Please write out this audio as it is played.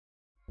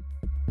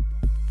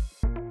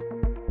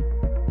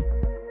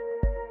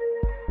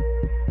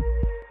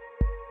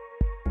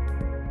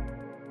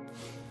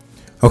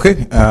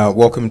Okay,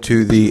 welcome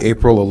to the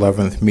April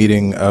 11th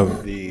meeting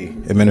of the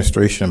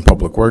Administration and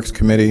Public Works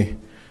Committee.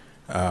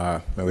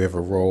 May we have a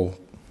roll,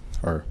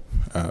 or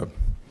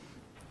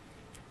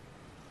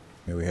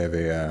may we have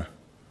a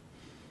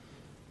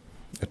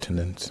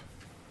attendance?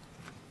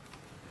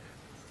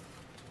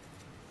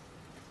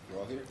 You're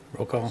all here?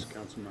 Roll call.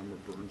 Councilmember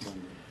Burns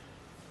only.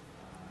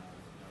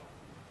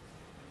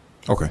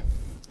 Okay.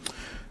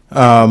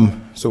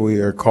 So we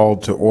are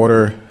called to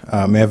order.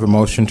 May I have a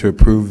motion to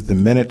approve the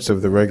minutes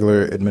of the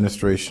regular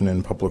Administration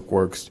and Public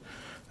Works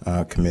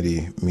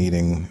Committee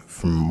meeting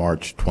from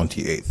March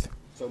 28th?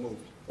 So moved.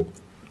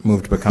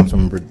 Moved by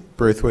Councilmember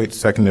Braithwaite,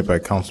 seconded by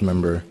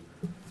Councilmember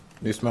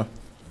Nusma.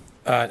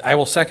 I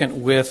will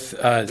second with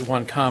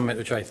one comment,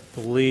 which I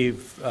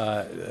believe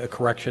a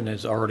correction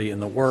is already in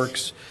the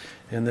works,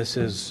 and this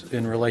is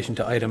in relation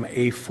to item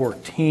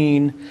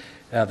A14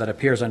 that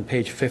appears on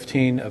page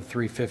 15 of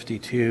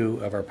 352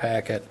 of our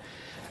packet.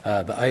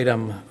 The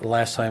item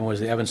last time was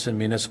the Evanston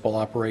Municipal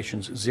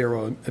Operations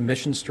Zero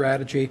Emission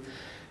Strategy,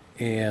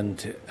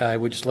 and I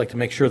would just like to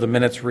make sure the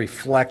minutes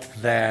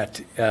reflect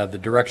that the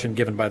direction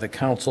given by the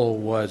council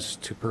was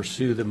to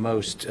pursue the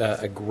most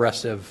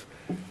aggressive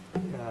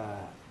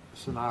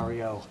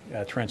scenario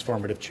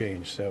transformative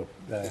change. So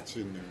It's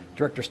in there.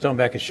 Director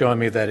Stoneback is showing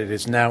me that it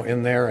is now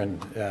in there,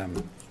 and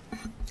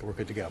we're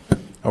good to go.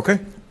 Okay.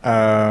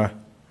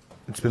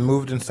 It's been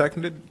moved and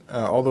seconded.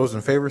 All those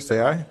in favor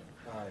say aye.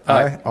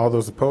 Aye. All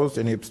those opposed,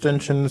 any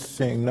abstentions?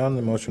 Seeing none,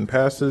 the motion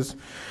passes.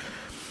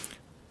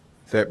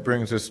 That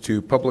brings us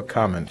to public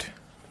comment.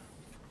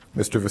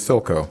 Mr.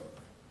 Vasilko,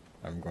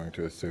 I'm going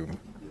to assume.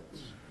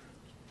 Yes.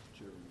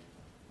 Jeremy,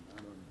 not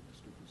on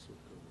Mr.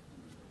 Vasilko,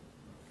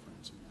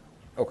 Francine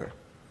now. Okay.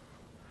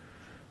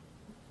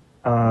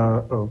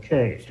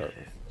 Okay,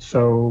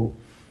 so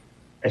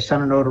I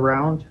sent a note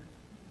around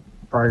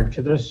prior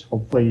to this.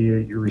 Hopefully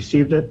you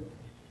received it.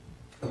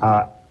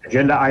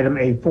 Agenda item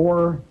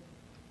A4,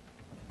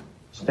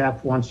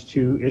 staff wants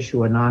to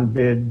issue a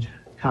non-bid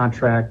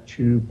contract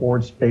to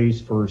Board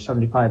Space for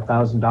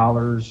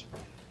 $75,000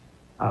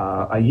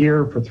 a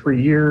year for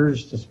 3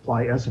 years to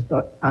supply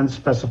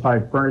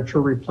unspecified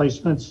furniture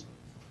replacements.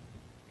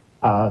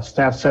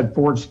 Staff said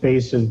Board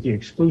Space is the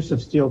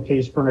exclusive steel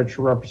case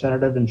furniture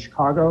representative in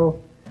Chicago.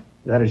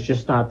 That is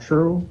just not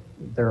true.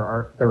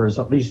 There is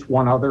at least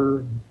one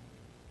other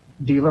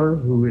dealer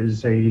who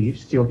is a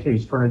steel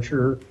case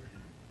furniture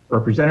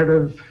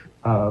representative.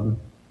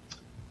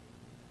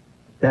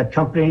 That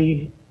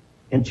company,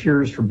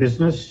 Interiors for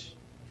Business,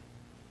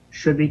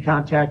 should be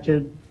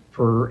contacted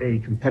for a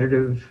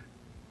competitive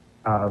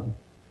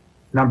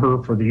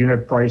number for the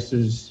unit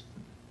prices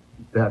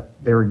that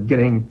they're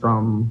getting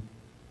from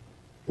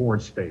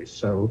Board Space.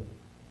 So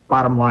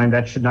bottom line,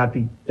 that should not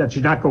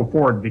go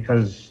forward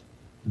because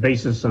the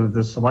basis of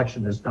the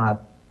selection is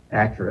not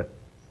accurate.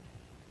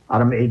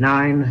 Item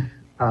A9,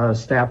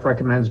 staff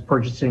recommends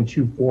purchasing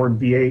 2 Ford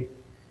V8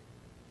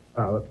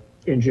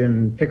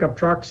 engine pickup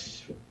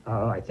trucks,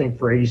 I think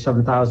for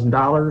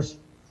 $87,000.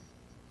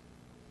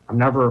 I'm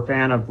never a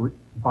fan of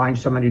buying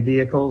so many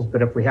vehicles,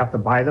 but if we have to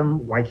buy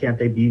them, why can't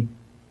they be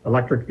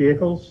electric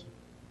vehicles?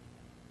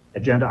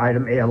 Agenda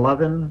item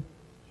A11.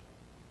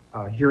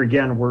 Here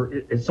again,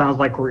 it sounds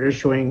like we're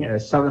issuing a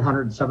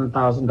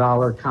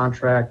 $707,000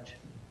 contract,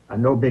 a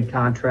no bid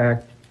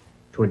contract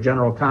to a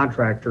general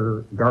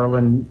contractor,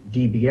 Garland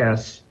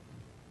DBS,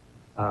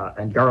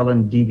 and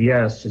Garland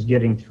DBS is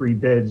getting 3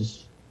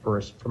 bids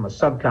from a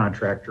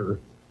subcontractor.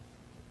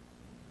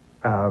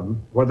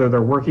 Whether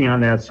they're working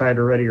on that site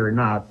already or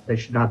not, they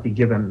should not be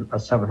given a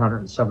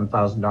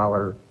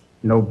 $707,000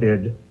 no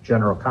bid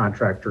general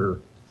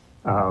contractor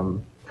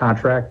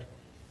contract.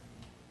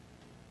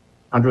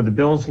 Under the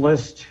bills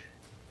list,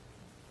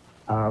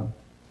 I'm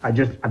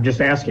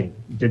just asking,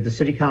 did the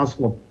city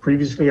council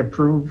previously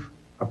approve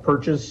a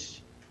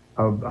purchase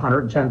of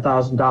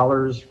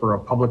 $110,000 for a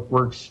public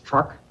works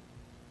truck?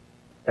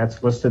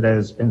 That's listed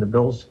as in the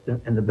bills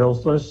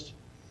list.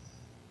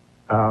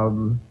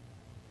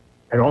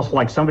 I'd also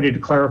like somebody to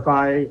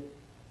clarify,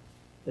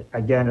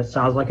 again, it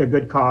sounds like a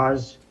good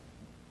cause,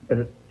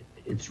 but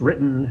it's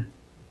written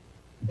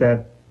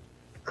that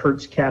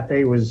Kurt's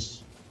Cafe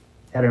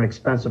had an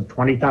expense of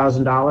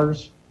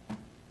 $20,000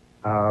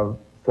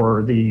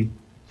 for the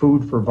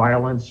Food for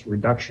Violence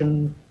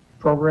Reduction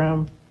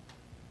program.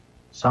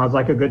 Sounds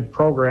like a good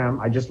program.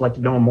 I'd just like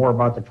to know more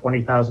about the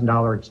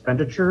 $20,000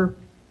 expenditure.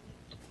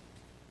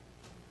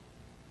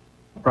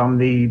 From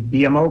the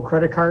BMO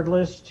credit card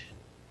list,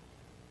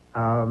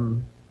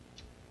 I'm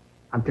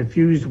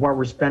confused why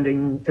we're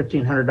spending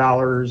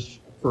 $1,500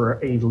 for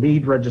a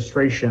lead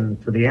registration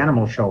for the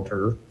animal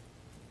shelter.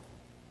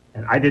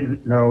 And I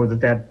didn't know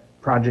that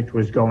project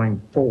was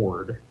going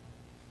forward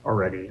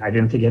already. I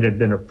didn't think it had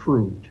been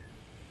approved.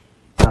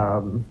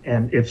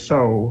 And if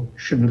so,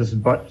 shouldn't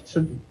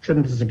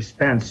this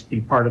expense be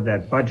part of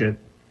that budget,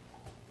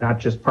 not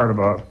just part of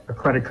a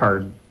credit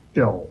card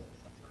bill?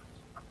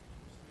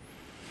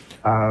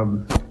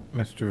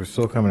 Mr.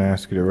 Vasilka, I'm going to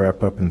ask you to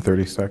wrap up in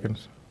 30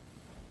 seconds.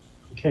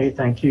 Okay,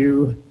 thank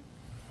you.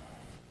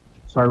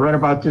 So I read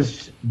about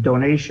this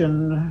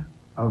donation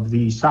of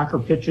the soccer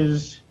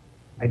pitches.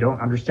 I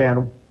don't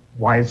understand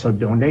why it's a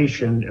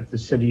donation if the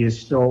city is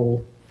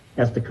still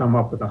has to come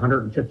up with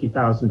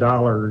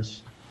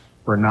 $150,000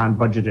 for a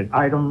non-budgeted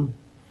item.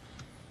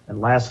 And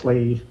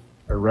lastly,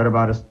 I read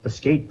about the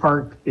skate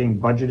park being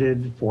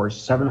budgeted for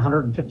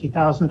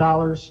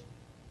 $750,000.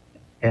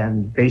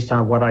 And based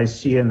on what I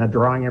see in the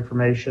drawing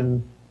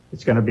information,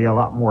 it's going to be a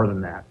lot more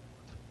than that.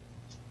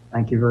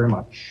 Thank you very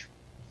much.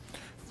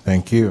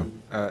 Thank you.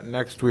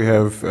 Next, we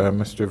have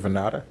Mr.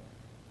 Venata.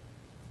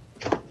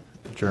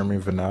 Jeremy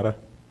Venata.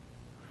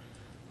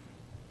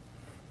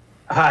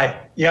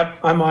 Hi. Yep,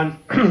 I'm on.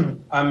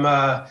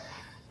 I'm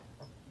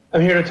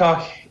here to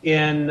talk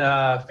in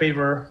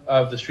favor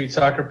of the street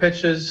soccer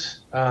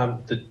pitches.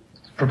 The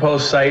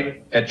proposed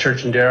site at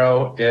Church and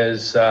Darrow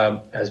is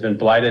has been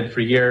blighted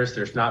for years.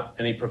 There's not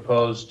any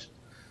proposed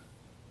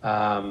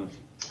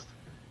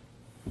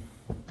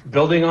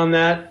building on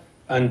that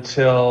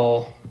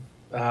until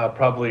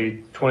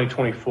probably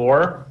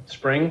 2024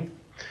 spring.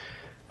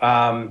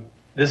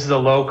 This is a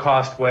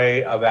low-cost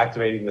way of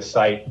activating the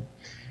site.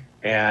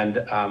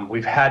 And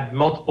we've had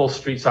multiple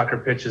street soccer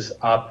pitches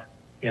up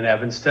in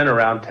Evanston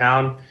around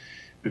town.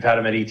 We've had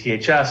them at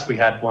ETHS. We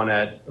had one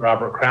at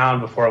Robert Crown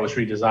before it was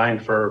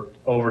redesigned for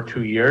over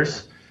 2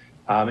 years.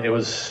 It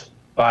was,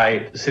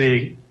 by the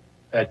city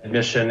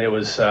admission, it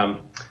was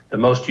the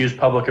most used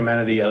public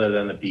amenity other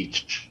than the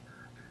beach.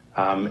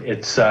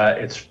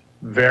 It's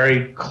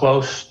very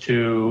close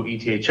to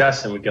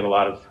ETHS, and we get a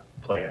lot of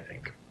play, I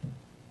think.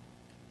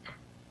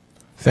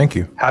 Thank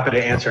you. Happy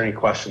to answer any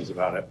questions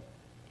about it.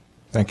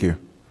 Thank you.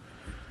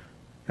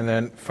 And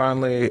then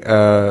finally,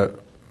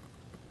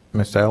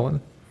 Ms.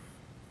 Allen,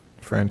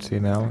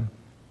 Francine Allen.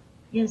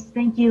 Yes,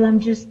 thank you. I'm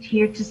just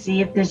here to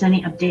see if there's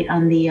any update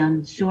on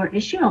the sewer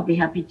issue. I'll be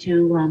happy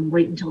to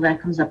wait until that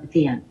comes up at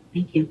the end.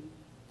 Thank you.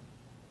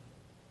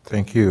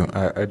 Thank you.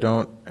 I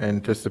don't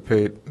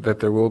anticipate that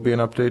there will be an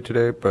update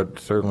today, but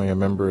certainly a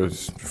member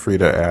is free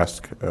to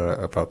ask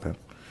about that.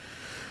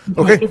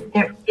 Okay. If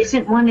there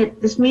isn't one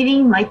at this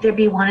meeting, might there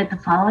be one at the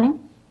following?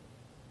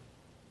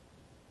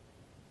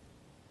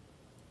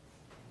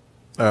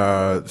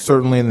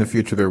 Certainly in the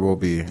future there will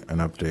be an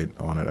update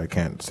on it. I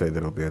can't say that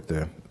it'll be at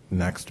the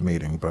next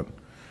meeting, but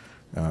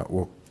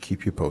we'll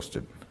keep you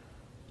posted.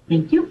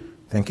 Thank you.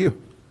 Thank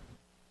you.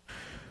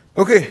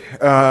 Okay,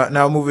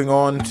 now moving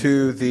on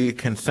to the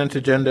consent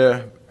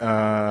agenda.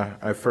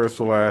 I first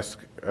will ask,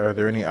 are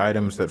there any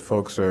items that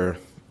folks are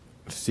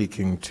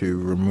seeking to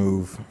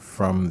remove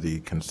from the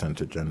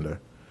consent agenda?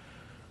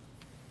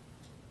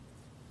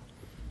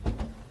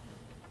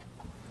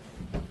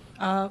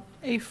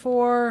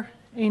 A4,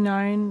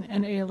 A9,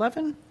 and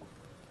A11,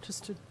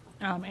 just to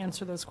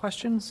answer those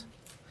questions.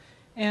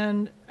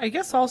 And I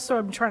guess also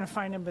I'm trying to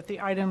find them, but the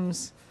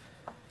items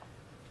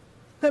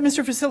that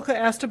Mr. Vasilka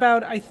asked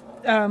about,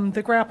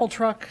 the grapple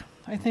truck,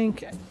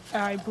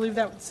 I believe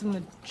that's in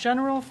the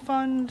general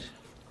fund,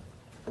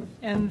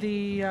 and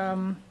the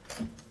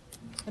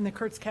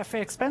Kurt's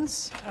Cafe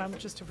expense,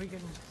 just if we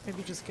can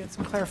maybe just get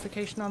some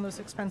clarification on those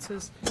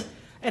expenses.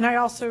 And I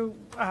also,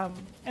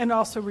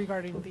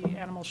 regarding the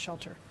animal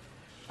shelter,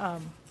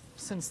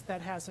 since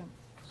that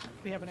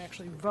we haven't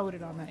actually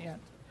voted on that yet.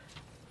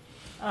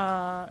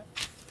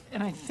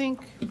 And I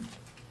think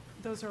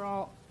those are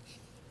all,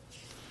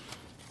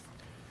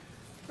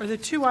 or the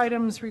two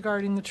items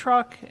regarding the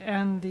truck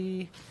and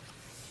the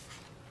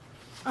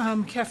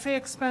cafe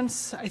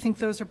expense, I think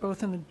those are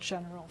both in the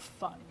general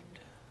fund.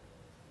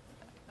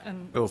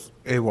 And Bills,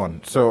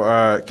 A1. So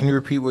can you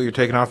repeat what you're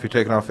taking off? You're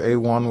taking off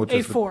A1, which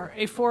is A4,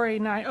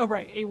 A9, oh,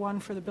 right,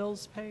 A1 for the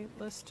bills pay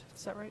list,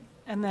 is that right?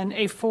 And then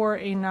A4,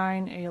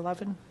 A9,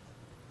 A11.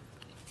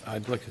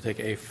 I'd like to take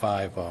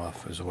A5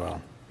 off as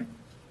well.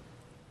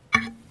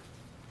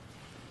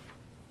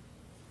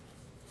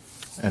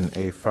 and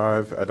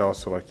A5. I'd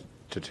also like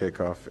to take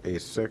off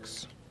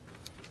A6.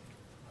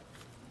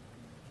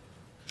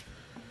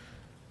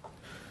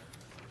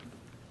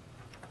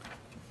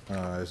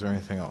 Is there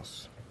anything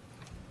else?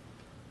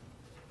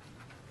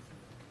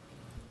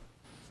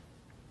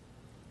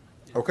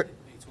 Okay.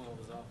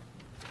 A12 is off.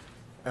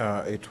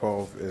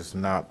 A12 is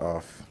not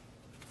off.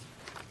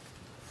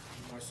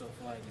 More so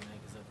flagging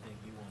that because I think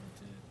you wanted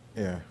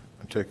to. Yeah,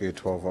 I'll take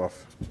A12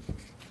 off.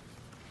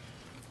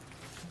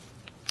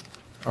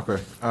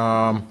 Okay.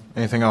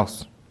 Anything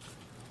else?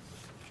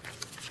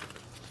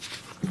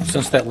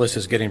 Since that list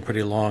is getting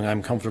pretty long,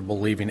 I'm comfortable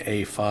leaving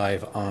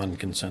A5 on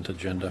consent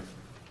agenda.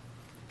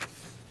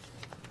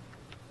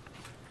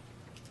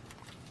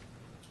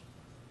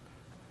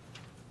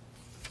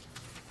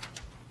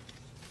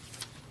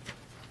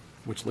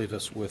 Which leaves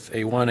us with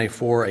A1,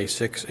 A4,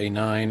 A6,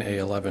 A9,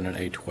 A11, and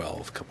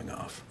A12 coming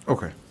off.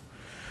 Okay.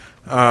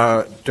 Do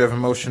I have a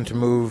motion to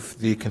move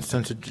the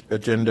consent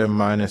agenda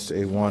minus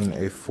A1,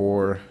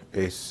 A4,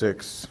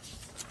 A6,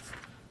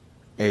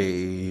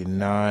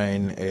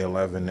 A9,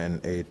 A11,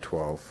 and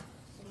A12?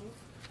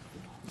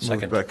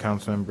 Second. Moved by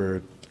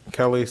Councilmember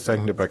Kelly,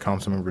 seconded by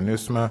Councilmember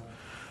Nusma.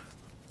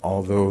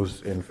 All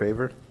those in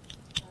favor?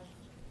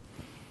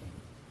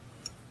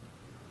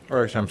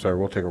 Or actually, I'm sorry,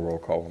 we'll take a roll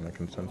call on the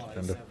consent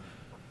agenda.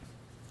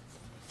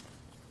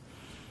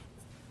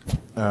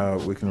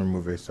 We can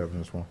remove A7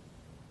 as well.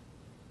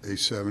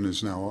 A7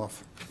 is now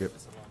off. Yep.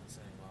 That's along the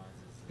same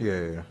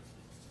lines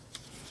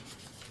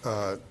as.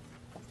 Yeah.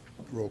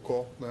 Roll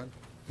call then.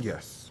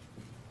 Yes.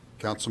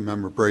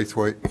 Councilmember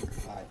Braithwaite.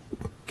 Aye.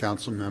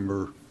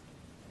 Councilmember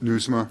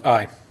Nusma.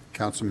 Aye.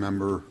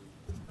 Councilmember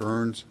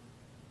Burns.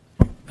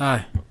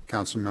 Aye.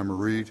 Councilmember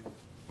Reed.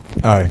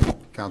 Aye.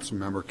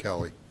 Councilmember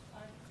Kelly.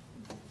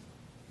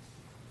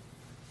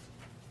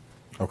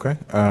 Okay,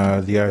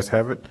 the ayes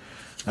have it.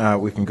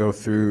 We can go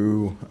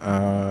through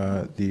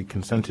the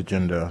consent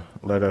agenda.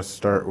 Let us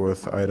start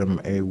with item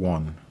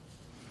A1.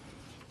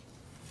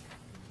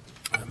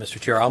 Mr.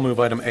 Chair, I'll move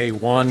item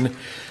A1,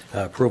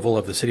 approval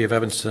of the City of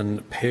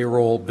Evanston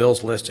payroll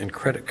bills list and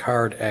credit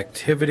card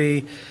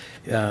activity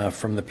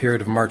from the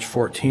period of March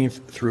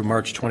 14th through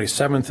March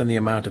 27th in the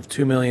amount of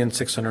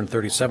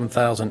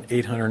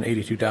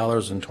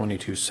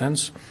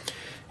 $2,637,882.22.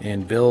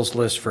 And bills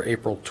list for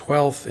April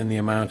 12th in the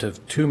amount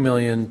of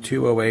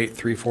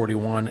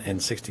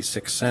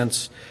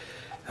 $2,208,341.66.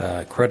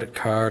 Credit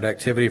card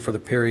activity for the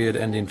period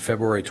ending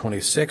February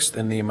 26th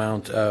in the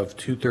amount of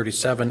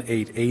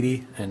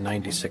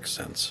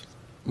 $237,880.96.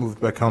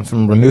 Moved by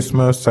Councilmember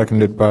Nusma,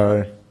 seconded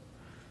by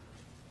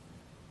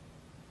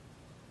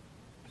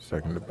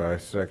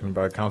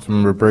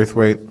Councilmember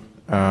Braithwaite.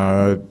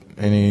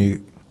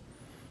 Any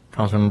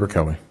Councilmember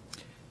Kelly?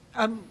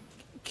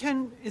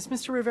 Is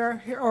Mr.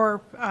 Rivera here, or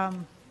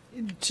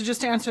to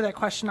just answer that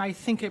question, I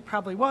think it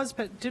probably was,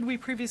 but did we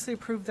previously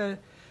approve the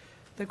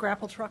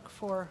grapple truck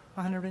for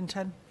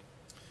 110?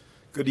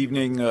 Good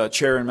evening,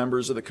 Chair and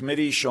members of the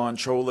committee. Sean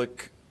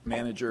Cholik,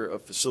 Manager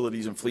of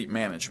Facilities and Fleet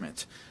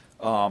Management.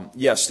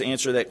 Yes, to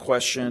answer that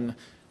question,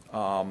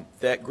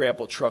 that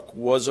grapple truck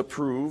was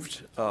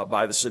approved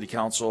by the City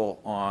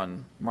Council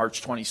on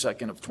March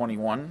 22nd of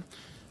 21.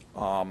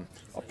 A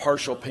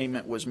partial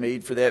payment was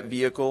made for that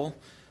vehicle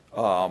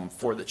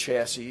for the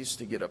chassis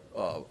to get a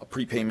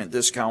prepayment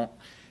discount.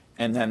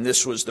 And then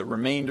this was the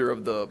remainder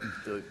of the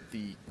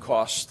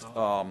cost,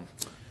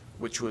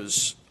 which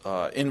was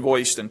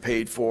invoiced and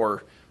paid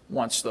for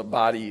once the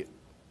body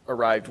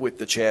arrived with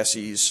the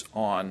chassis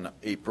on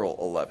April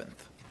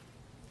 11th.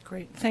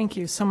 Great, thank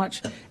you so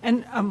much.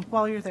 And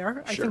while you're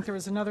there, I Sure. think there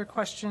was another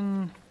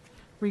question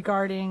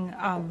regarding,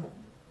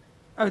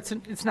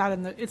 it's not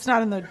in the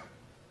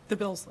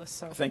bills list,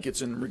 so. I think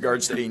it's in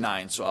regards to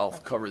A9, so I'll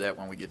cover that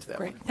when we get to that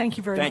Great, one. thank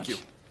you very much. Thank you.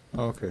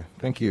 Okay,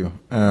 thank you.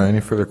 Any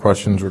further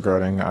questions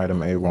regarding item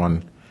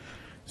A1?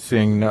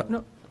 Seeing none.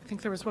 No, I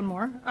think there was one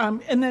more.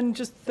 And then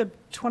just the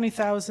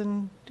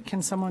 20,000,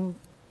 can someone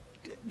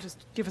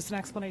just give us an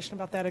explanation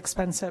about that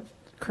expense at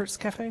Kurt's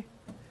Cafe?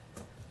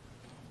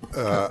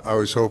 I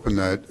was hoping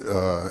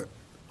that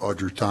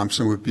Audrey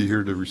Thompson would be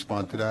here to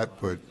respond to that,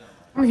 but.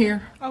 I'm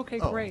here. Okay,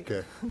 great.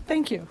 Okay.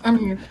 Thank you. I'm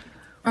here.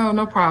 Oh,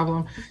 no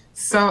problem.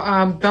 So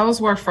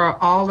those were for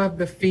all of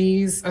the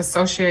fees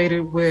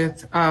associated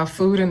with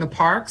food in the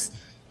parks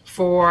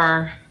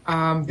for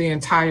the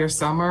entire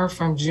summer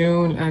from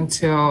June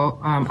until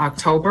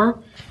October.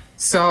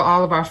 So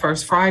all of our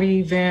First Friday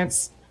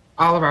events,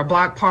 all of our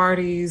block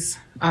parties,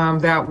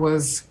 that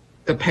was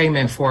the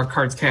payment for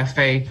Kurt's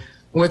Cafe,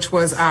 which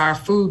was our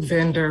food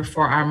vendor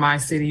for our My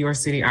City, Your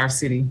City, Our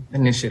City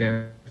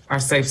initiative, our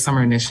Safe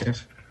Summer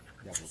initiative.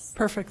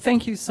 Perfect.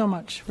 Thank you so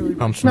much. Really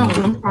No, no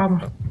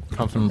problem.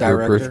 Councilmember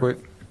Director, Braithwaite?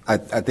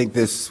 I think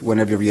this,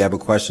 whenever you have a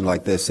question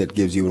like this, it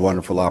gives you a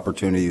wonderful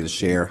opportunity to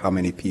share how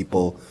many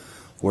people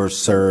were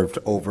served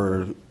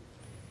over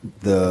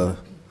the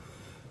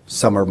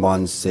summer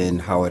months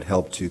and how it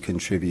helped to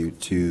contribute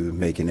to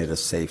making it a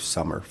safe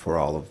summer for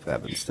all of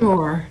Evanston.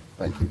 Sure.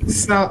 Thank you.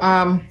 So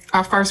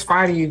our First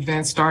Friday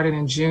event started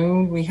in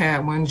June. We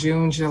had one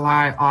June,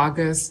 July,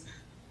 August,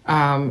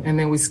 and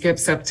then we skipped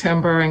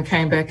September and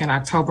came back in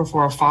October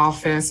for a Fall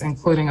Fest,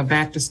 including a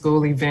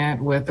back-to-school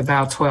event with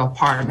about 12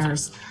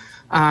 partners.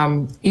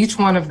 Each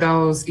one of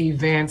those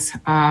events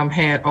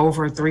had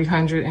over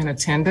 300 in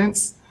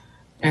attendance.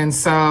 And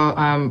so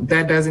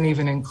that doesn't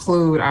even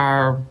include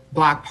our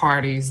block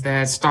parties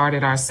that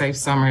started our Safe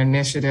Summer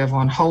initiative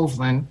on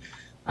Hovland,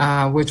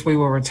 which we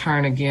will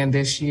return again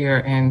this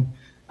year and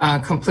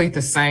complete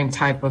the same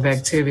type of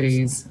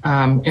activities.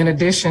 In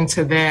addition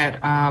to that,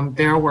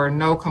 there were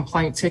no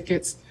complaint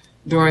tickets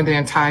during the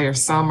entire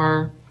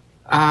summer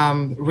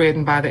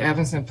written by the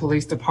Evanston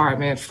Police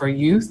Department for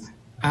youth.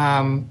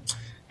 And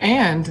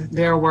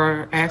there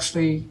were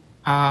actually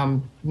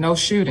no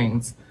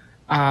shootings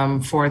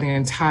for the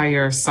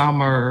entire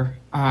summer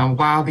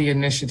while the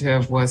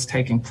initiative was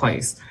taking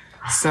place.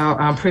 So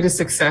pretty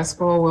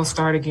successful. We'll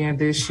start again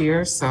this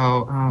year.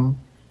 So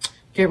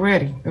get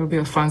ready. It'll be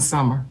a fun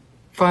summer,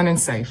 fun and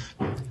safe.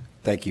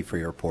 Thank you for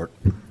your report.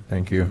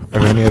 Thank you. Are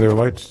there any other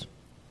lights?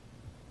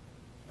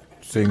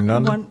 Seeing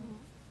none? One,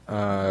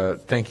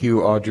 Thank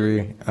you,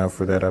 Audrey,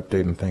 for that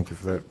update, and thank you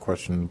for that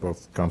question,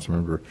 both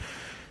Councilmember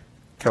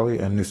Kelly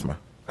and Nusma.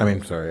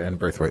 and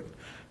Braithwaite.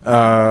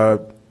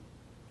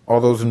 All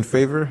those in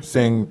favor,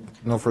 saying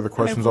no further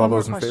questions, all one more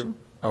those in favor? question.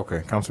 Okay,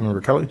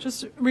 Councilmember Kelly?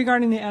 Just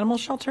regarding the animal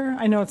shelter,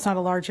 I know it's not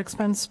a large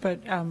expense, but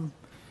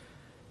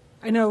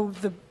I know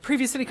the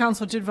previous city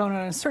council did vote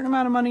on a certain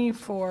amount of money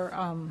for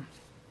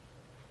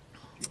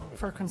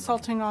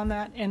consulting on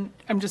that, and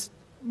I'm just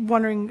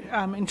wondering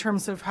in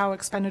terms of how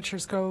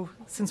expenditures go,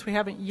 since we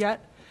haven't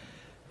yet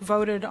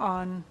voted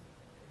on,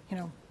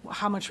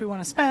 how much we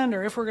want to spend,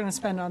 or if we're going to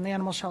spend on the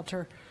animal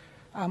shelter,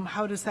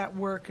 how does that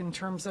work in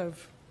terms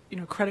of,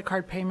 credit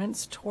card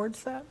payments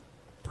towards that?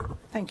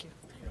 Thank you.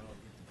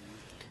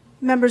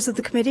 Members of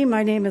the committee,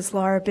 my name is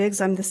Laura Biggs.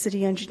 I'm the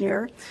city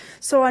engineer.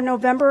 So on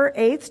November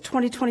 8th,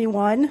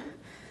 2021,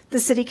 the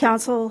city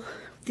council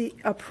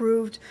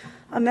approved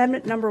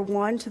amendment number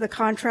 1 to the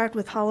contract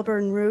with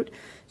Halliburton Root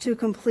to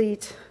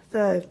complete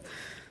the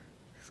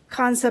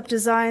concept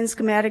design,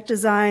 schematic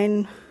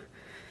design,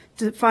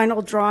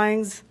 final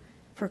drawings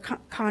for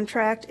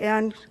contract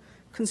and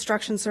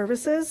construction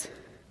services.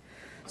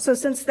 So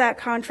since that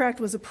contract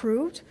was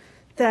approved,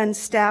 then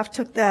staff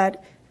took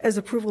that as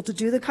approval to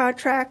do the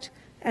contract,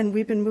 and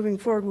we've been moving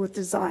forward with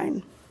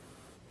design.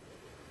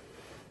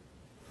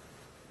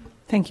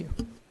 Thank you.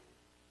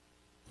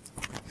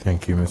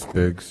 Thank you, Ms.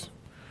 Biggs.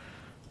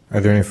 Are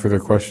there any further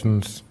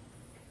questions?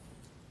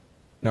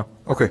 No?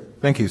 Okay,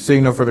 thank you.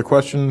 Seeing no further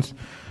questions,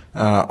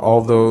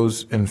 all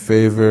those in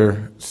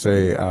favor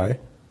say aye.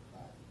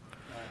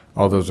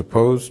 All those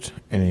opposed,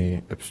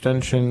 any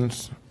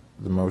abstentions?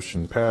 The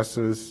motion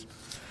passes.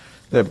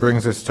 That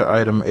brings us to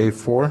item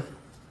A4.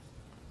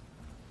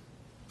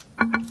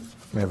 May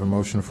I have a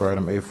motion for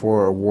item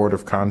A4, award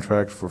of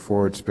contract for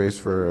forward space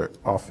for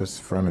office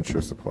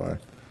furniture supply?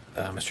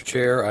 Mr.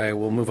 Chair, I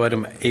will move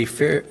item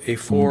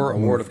A4,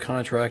 award of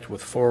contract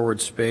with Forward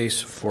Space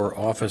for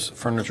office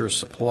furniture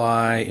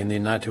supply in the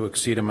not to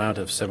exceed amount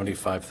of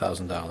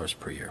 $75,000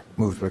 per year.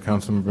 Moved by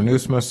Councilmember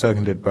Nusma,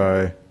 seconded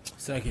by?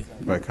 Second.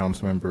 By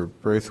Councilmember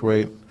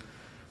Braithwaite.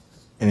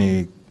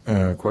 Any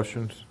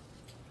questions?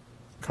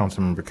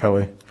 Councilmember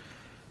Kelly.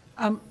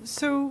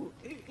 So,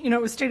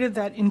 it was stated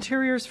that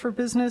Interiors for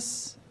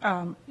Business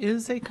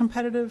is a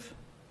competitive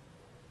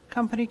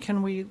company.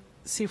 Can we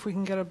see if we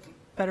can get a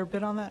better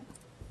bid on that?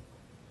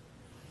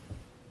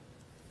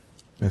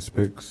 Ms.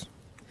 Biggs.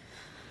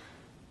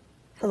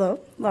 Hello,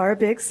 Laura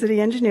Biggs, city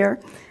engineer.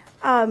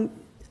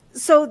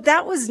 So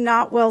that was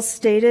not well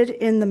stated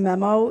in the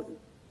memo.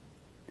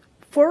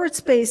 Forward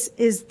Space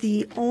is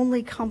the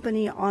only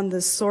company on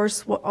the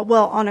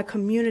on a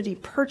community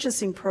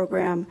purchasing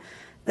program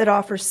that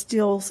offers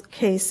steel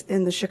case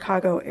in the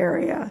Chicago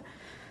area.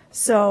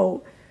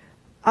 So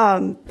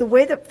the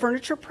way that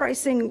furniture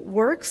pricing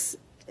works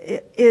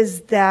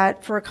is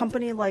that for a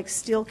company like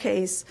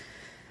Steelcase,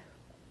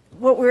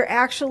 what we're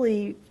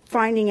actually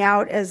finding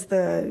out as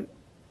the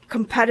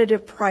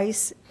competitive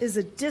price is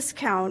a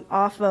discount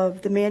off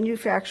of the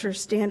manufacturer's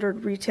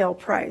standard retail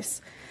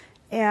price.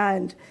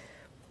 And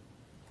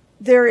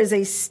there is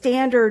a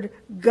standard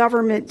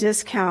government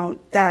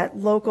discount that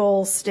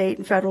local, state,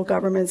 and federal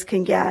governments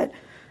can get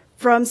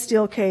from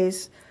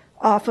Steelcase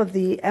off of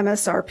the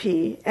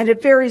MSRP, and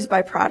it varies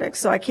by product,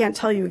 so I can't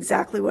tell you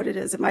exactly what it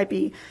is. It might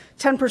be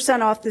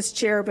 10% off this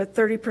chair, but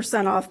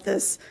 30% off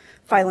this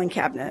filing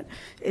cabinet.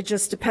 It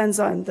just depends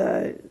on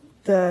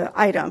the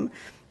item.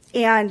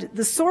 And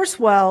the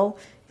Sourcewell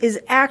is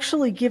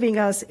actually giving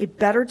us a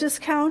better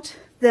discount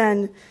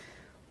than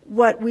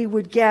what we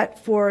would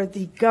get for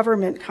the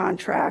government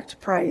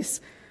contract price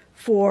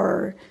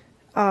for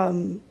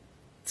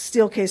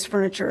Steelcase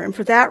furniture. And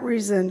for that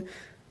reason,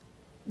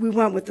 we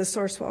went with the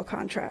Sourcewell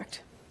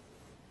contract.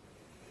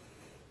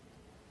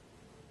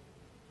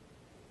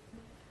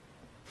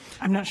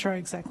 I'm not sure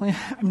exactly.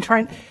 I'm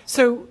trying.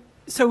 So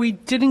we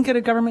didn't get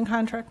a government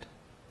contract?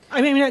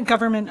 I mean, a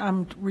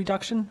government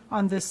reduction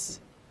on this?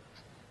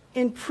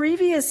 In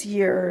previous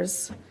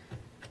years,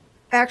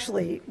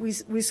 actually, we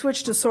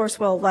switched to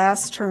Sourcewell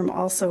last term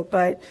also,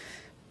 but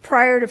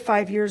prior to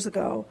 5 years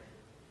ago,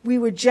 we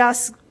would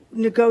just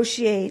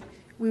negotiate,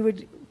 we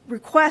would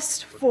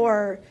request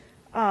for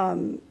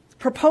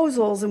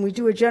proposals and we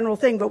do a general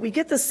thing, but we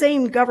get the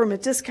same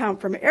government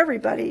discount from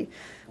everybody.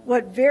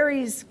 What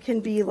varies can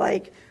be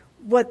like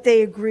what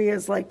they agree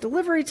is like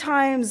delivery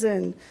times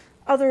and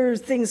other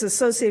things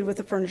associated with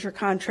the furniture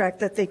contract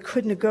that they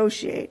could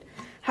negotiate.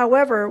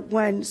 However,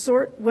 when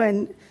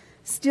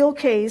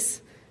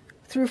Steelcase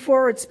through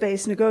Forward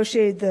Space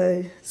negotiated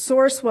the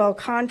Sourcewell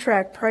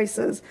contract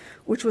prices,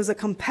 which was a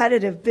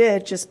competitive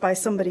bid just by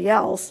somebody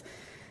else,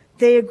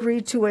 they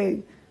agreed to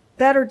a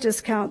better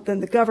discount than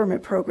the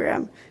government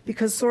program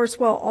because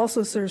Sourcewell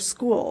also serves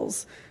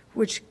schools,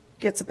 which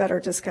gets a better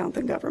discount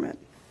than government.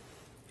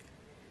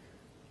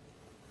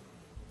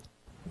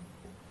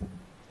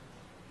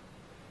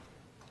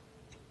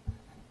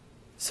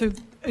 So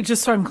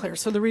just so I'm clear,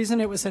 so the reason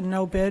it was a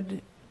no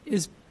bid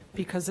is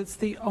because it's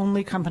the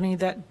only company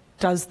that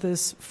does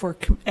this for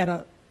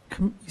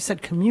you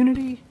said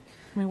community?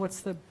 I mean,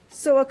 what's the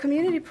So a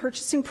community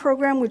purchasing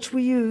program, which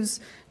we use,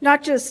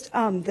 not just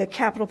the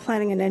capital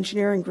planning and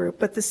engineering group,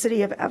 but the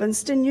city of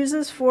Evanston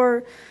uses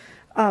for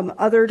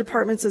other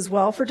departments as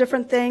well for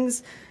different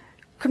things.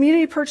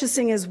 Community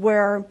purchasing is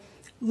where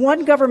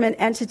one government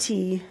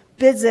entity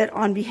bids it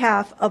on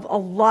behalf of a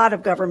lot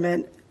of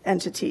government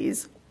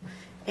entities.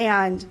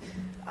 And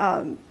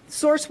the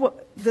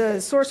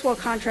Sourcewell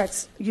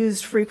contract's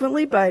used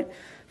frequently, but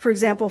for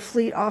example,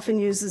 Fleet often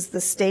uses the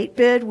state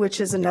bid,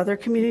 which is another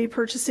community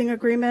purchasing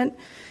agreement.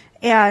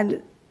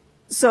 And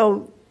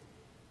so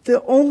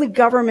the only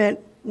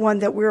government one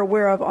that we're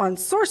aware of on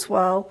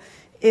Sourcewell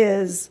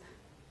is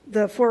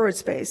the forward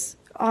space.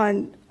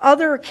 On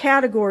other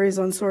categories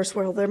on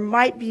Sourcewell, there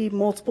might be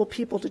multiple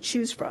people to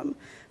choose from,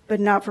 but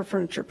not for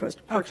furniture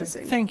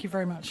purchasing. Okay, thank you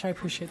very much. I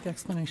appreciate the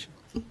explanation.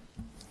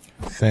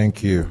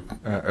 Thank you.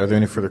 Are there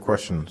any further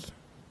questions?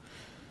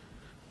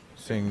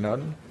 Seeing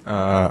none,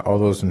 all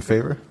those in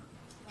favor?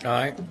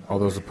 Aye. All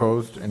those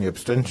opposed? Any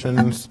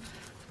abstentions?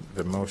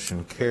 The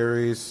motion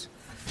carries.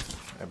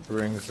 That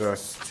brings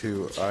us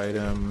to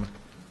item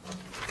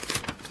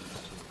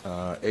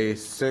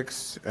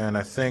A6, and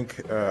I think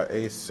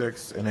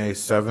A6 and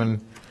A7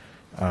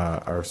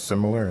 are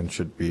similar and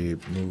should be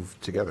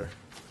moved together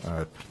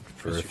for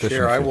efficiency. Mr.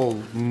 Chair, I will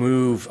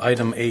move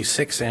item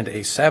A6 and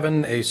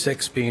A7,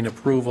 A6 being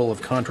approval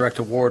of contract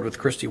award with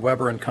Christie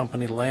Weber and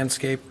Company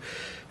Landscape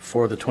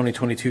for the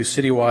 2022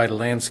 citywide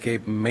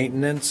landscape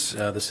maintenance.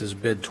 This is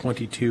bid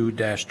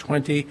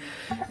 22-20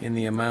 in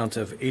the amount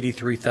of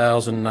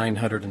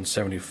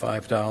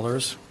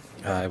 $83,975.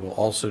 I will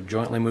also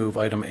jointly move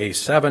item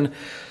A7,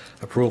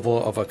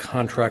 approval of a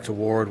contract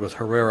award with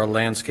Herrera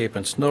Landscape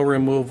and Snow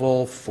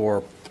Removal for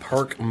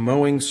park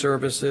mowing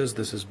services.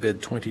 This is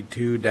bid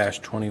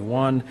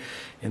 22-21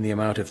 in the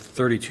amount of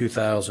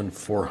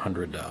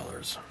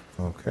 $32,400.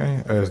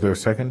 Okay, is there a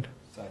second?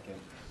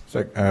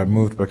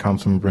 Moved by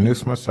Councilmember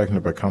Nusma,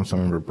 seconded by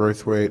Councilmember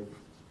Braithwaite.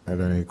 Are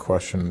there any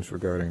questions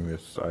regarding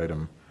this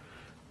item?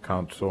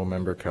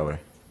 Councilmember Kelly.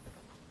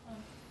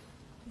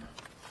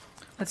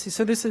 Let's see,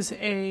 so this is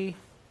A6?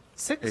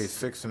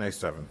 A6 and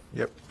A7,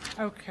 yep.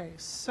 Okay,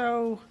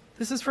 so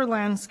this is for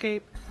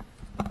landscape.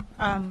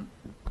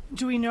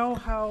 Do we know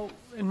how,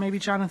 and maybe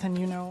Jonathan,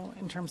 you know,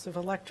 in terms of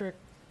electric,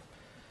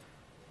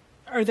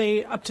 are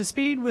they up to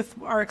speed with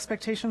our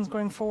expectations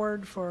going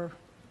forward for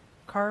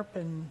CARP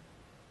and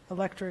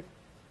electric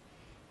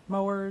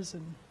mowers,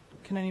 and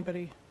can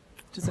anybody,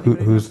 does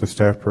anybody? Who's the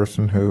staff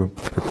person who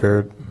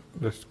prepared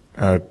this?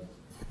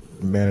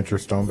 Manager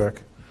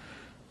Stonebeck?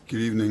 Good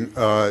evening.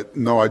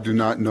 No, I do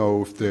not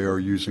know if they are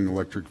using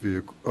electric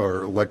vehicle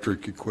or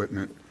electric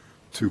equipment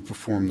to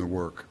perform the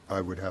work.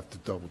 I would have to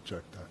double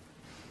check that.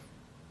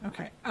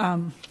 Okay,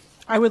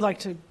 I would like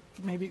to,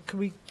 maybe,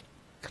 could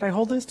I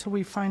hold this till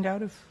we find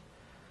out if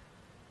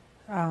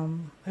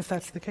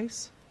that's the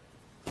case?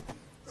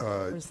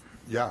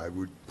 Yeah, I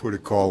would put a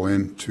call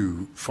in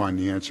to find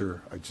the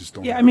answer. I just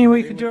don't. Yeah, I mean,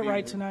 we could do it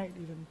right tonight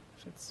even.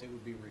 If it's, They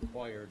would be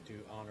required to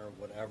honor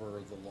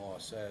whatever the law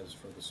says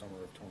for the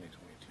summer of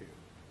 2022.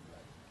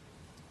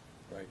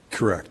 Right?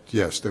 Correct.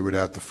 Yes, they would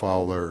have to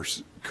follow their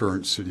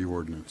current city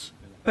ordinance.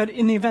 but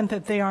in the event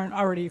that they aren't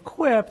already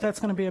equipped, that's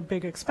going to be a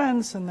big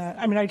expense, and that,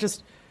 I mean,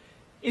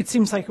 it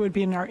seems like it would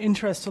be in our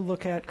interest to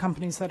look at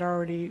companies that are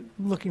already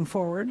looking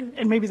forward,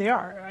 and maybe they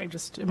are. I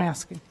just am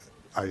asking.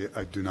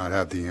 I do not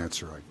have the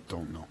answer. I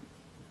don't know.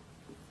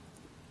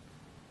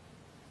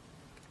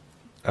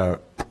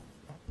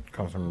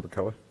 Councilmember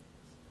Kelly?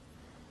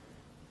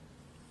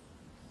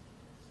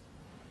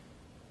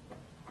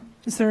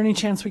 Is there any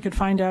chance we could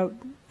find out?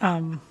 I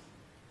mean,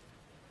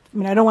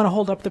 I don't want to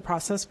hold up the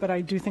process, but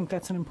I do think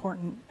that's an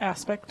important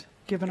aspect,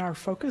 given our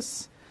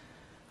focus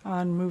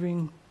on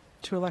moving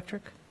to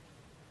electric.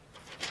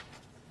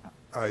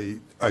 I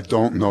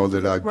don't know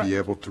that I'd Right. be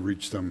able to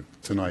reach them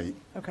tonight.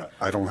 Okay.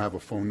 I don't have a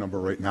phone number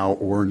right now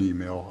or an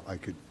email. I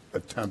could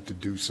attempt to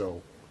do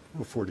so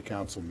before the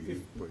council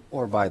meeting, but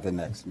Or by the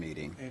next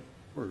meeting.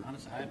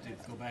 Honestly, I have to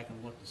go back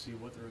and look to see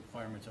what the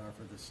requirements are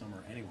for this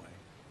summer anyway.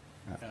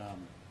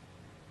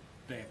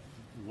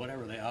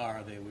 Whatever they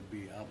are, they would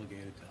be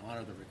obligated to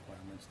honor the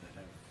requirements that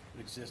have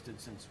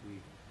existed since we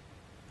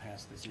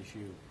passed this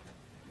issue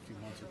a few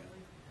months ago.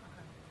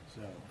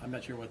 So I'm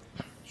not sure what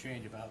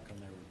change of outcome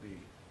there would be.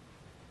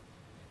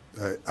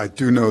 I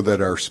do know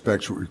that our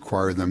specs would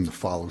require them to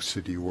follow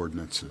city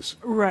ordinances.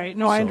 Right.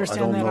 No, I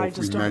understand that. I just I don't know if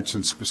we don't.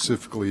 mentioned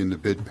specifically in the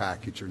bid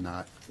package or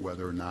not,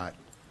 whether or not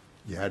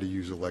you had to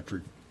use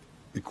electric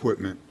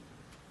equipment.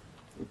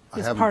 I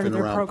As haven't part of been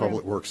their around program.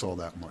 Public Works all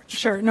that much.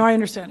 Sure. No, I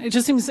understand. It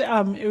just seems it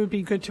would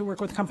be good to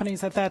work with companies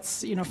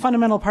that's,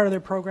 fundamental part of their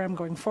program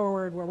going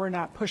forward, where we're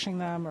not pushing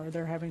them or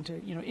they're having to,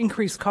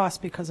 increase costs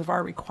because of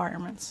our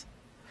requirements.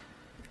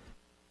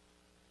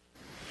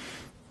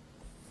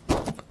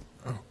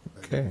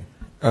 Okay.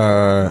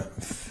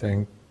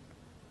 Thank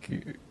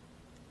you.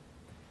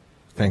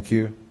 Thank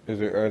you.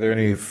 Are there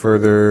any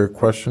further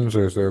questions,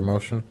 or is there a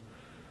motion?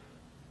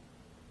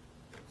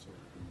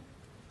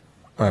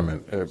 I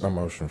meant a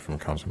motion from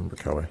Councilmember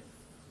Kelly.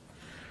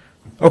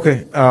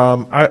 Okay,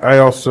 I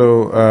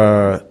also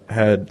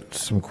had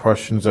some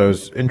questions. I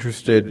was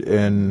interested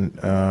in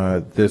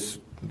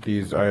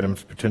these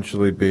items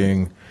potentially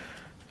being,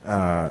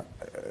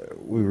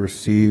 we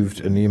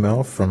received an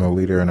email from a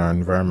leader in our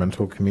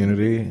environmental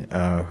community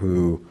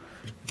who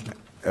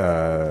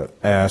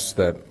asked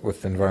that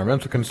with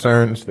environmental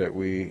concerns that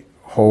we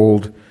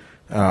hold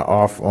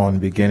off on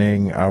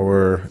beginning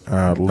our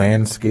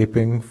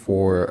landscaping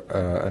for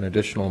an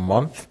additional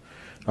month.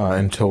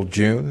 Until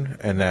June,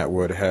 and that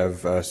would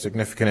have a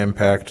significant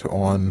impact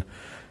on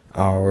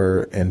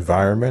our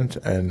environment.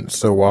 And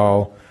so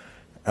while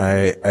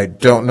I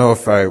don't know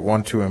if I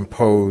want to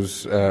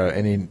impose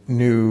any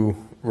new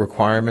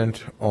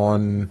requirement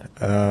on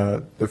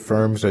the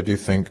firms, I do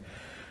think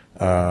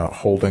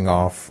holding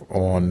off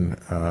on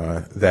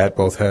that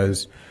both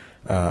has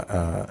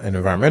an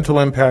environmental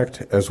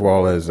impact as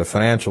well as a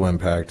financial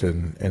impact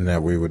in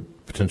that we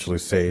would potentially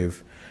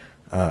save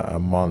a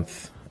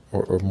month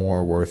or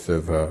more worth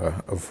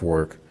of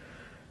work.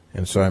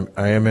 And so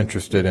I am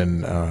interested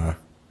in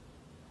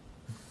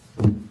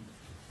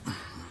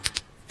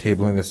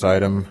tabling this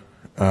item,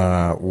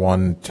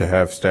 one, to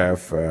have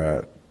staff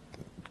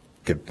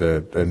get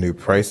the new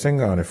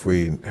pricing on if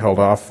we held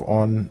off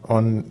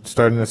on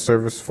starting the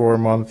service for a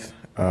month,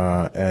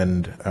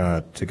 and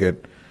to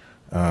get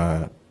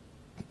a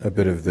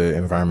bit of the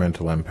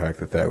environmental impact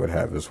that would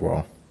have as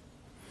well.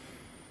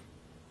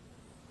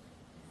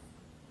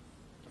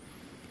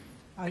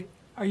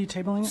 Are you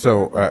tabling it?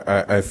 So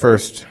I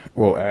first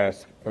will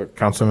ask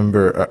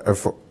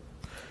Councilmember,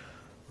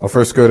 I'll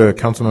first go to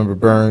Councilmember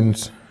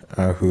Burns,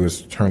 who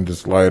has turned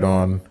his light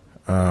on,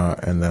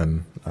 and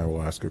then I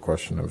will ask a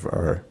question of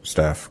our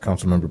staff.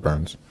 Councilmember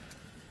Burns.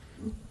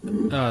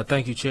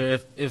 Thank you, Chair.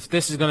 If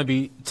this is going to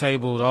be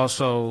tabled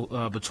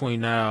also between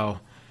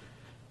now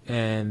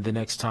and the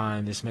next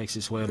time this makes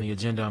its way on the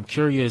agenda, I'm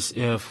curious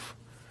if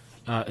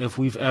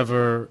we've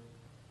ever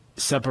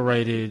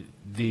separated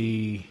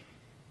the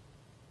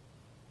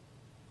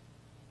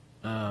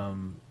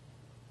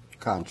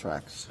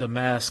contracts, the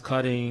mass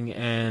cutting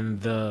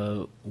and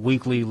the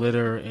weekly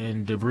litter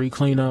and debris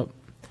cleanup.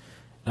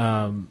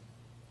 You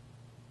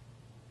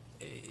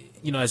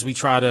know, as we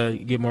try to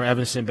get more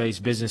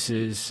Evanston-based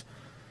businesses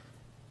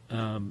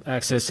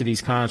access to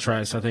these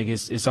contracts, I think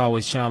it's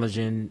always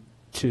challenging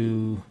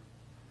to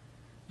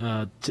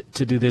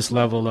do this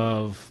level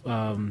of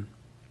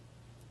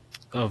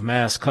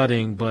mass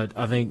cutting. But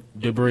I think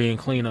debris and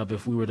cleanup,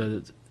 if we were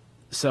to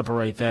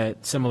separate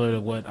that, similar to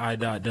what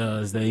IDOT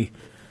does, they,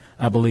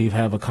 I believe,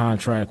 have a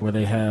contract where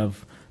they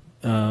have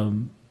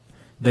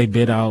they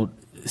bid out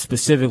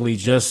specifically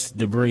just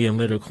debris and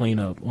litter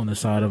cleanup on the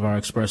side of our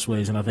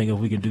expressways. And I think if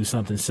we can do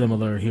something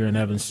similar here in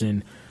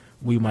Evanston,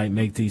 we might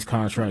make these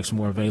contracts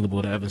more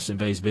available to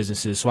Evanston-based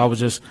businesses. So I would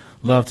just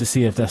love to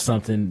see if that's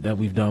something that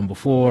we've done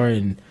before.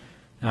 And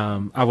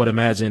I would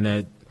imagine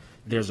that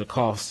there's a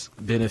cost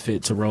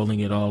benefit to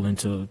rolling it all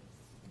into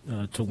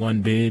to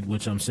one bid,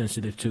 which I'm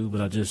sensitive to, but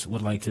I just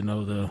would like to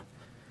know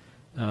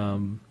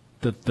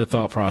the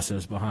thought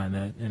process behind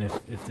that, and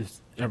if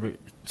it's ever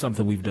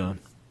something we've done.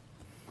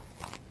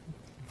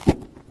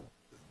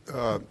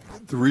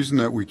 The reason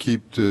that we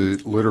keep the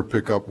litter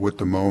pickup with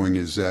the mowing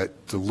is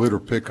that the litter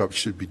pickup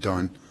should be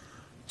done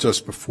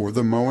just before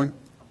the mowing.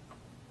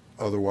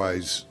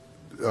 Otherwise,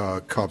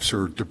 cups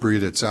or debris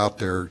that's out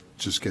there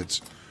just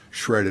gets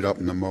shredded up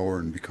in the mower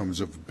and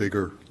becomes a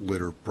bigger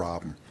litter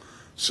problem.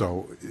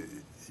 So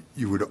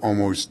you would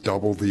almost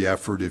double the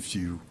effort if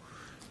you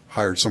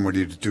hired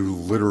somebody to do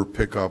litter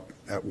pickup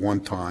at one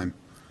time.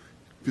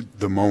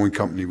 The mowing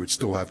company would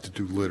still have to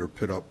do litter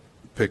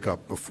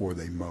pickup before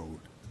they mowed.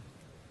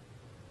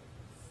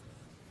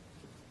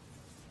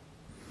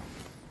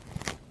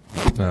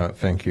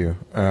 Thank you.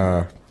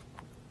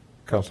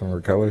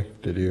 Councilmember Kelly,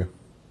 did you?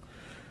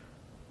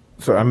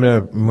 So I'm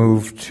going to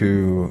move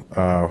to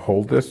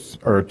hold this,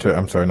 or to,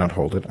 I'm sorry, not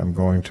hold it. I'm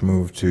going to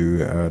move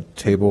to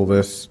table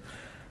this.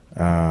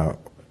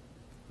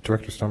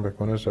 Director Stonebeck,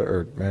 when is our,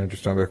 or Manager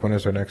Stonebeck, when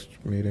is our next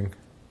meeting?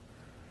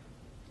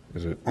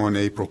 Is it? On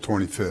April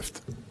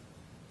 25th.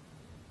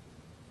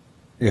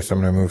 Yes,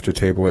 I'm going to move to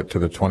table it to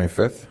the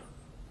 25th.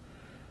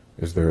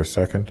 Is there a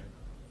second?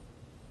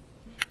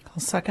 I'll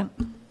second.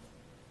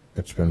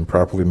 It's been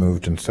properly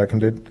moved and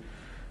seconded.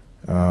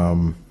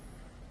 All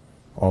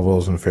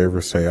those in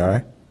favor say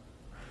aye.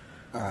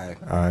 Aye.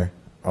 Aye.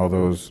 All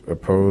those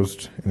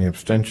opposed, any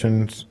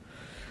abstentions?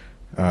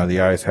 The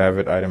ayes have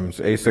it. Items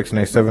A6 and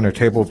A7 are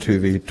tabled to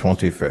the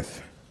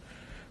 25th.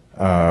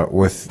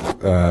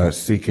 With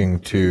seeking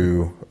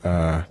to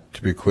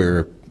be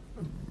clear,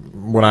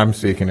 what I'm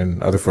seeking,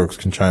 and other folks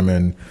can chime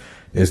in,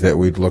 is that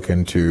we'd look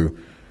into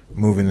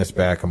moving this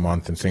back a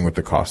month and seeing what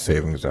the cost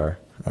savings are,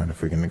 and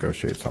if we can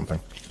negotiate something.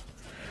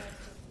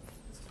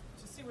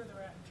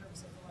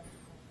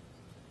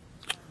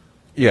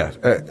 Yeah.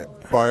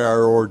 By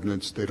our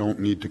ordinance, they don't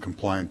need to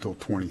comply until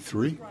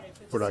 23,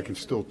 but I can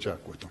still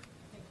check with them.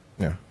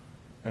 Yeah.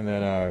 And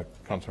then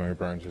Councilmember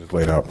Burns has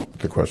laid out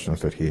the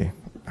questions that he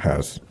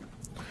has.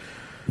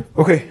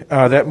 Okay,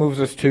 that moves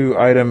us to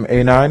item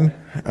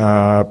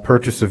A9,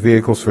 purchase of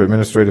vehicles for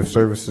Administrative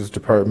Services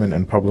Department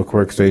and Public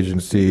Works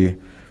Agency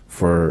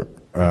for,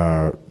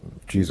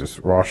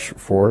 Roche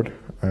Ford,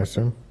 I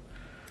assume?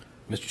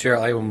 Mr. Chair,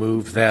 I will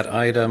move that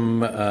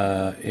item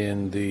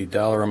in the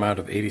dollar amount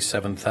of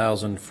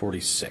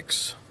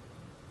 $87,046.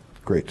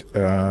 Great.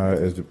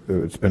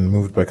 It's been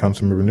moved by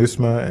Councilmember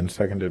Nusma and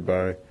seconded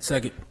by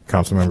Second.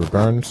 Councilmember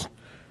Burns.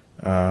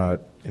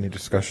 Any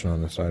discussion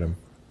on this item?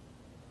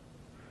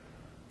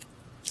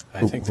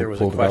 I think there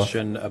was a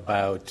question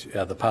about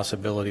the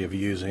possibility of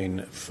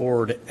using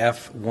Ford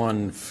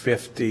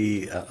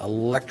F-150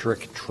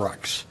 electric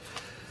trucks.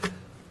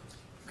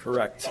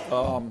 Correct.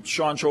 Sean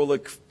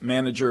Cholik,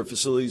 Manager of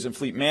Facilities and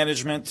Fleet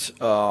Management.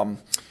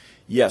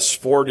 Yes,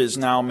 Ford is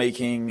now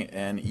making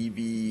an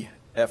EV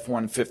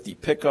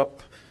F-150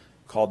 pickup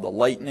called the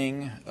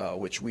Lightning,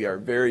 which we are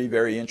very,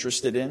 very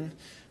interested in.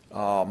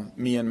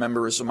 Me and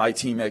members of my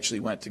team actually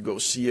went to go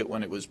see it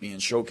when it was being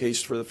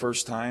showcased for the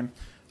first time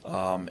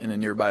in a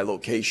nearby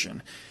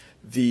location.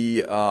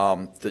 The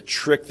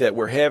trick that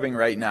we're having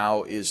right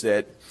now is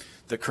that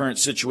the current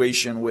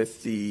situation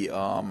with the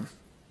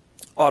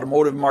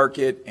automotive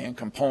market and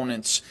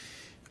components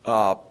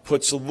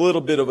puts a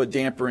little bit of a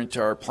damper into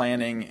our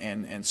planning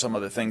and some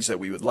of the things that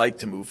we would like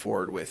to move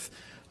forward with.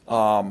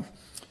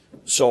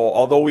 So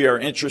although we are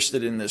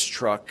interested in this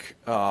truck,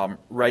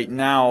 right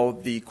now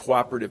the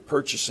cooperative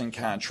purchasing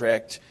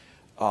contract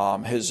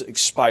has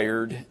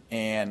expired,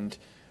 and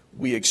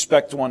we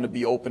expect one to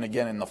be open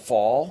again in the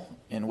fall,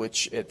 in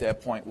which at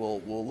that point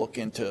we'll look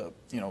into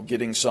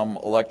getting some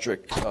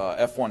electric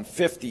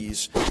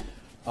F-150s.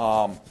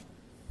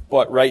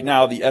 But right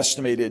now the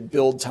estimated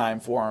build time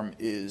for them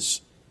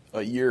is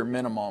a year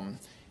minimum,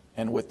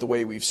 and with the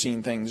way we've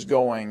seen things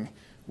going,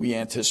 we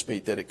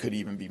anticipate that it could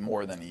even be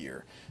more than a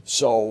year.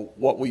 So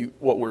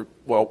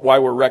why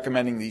we're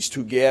recommending these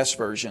two gas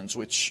versions,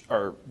 which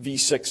are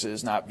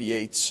V6s, not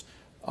V8s.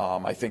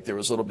 I think there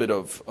was a little bit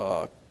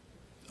of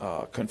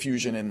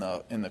confusion in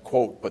the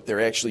quote, but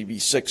they're actually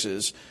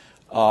V6s.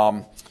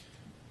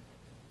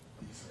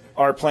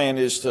 Our plan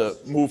is to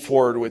move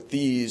forward with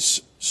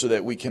these so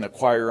that we can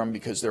acquire them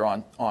because they're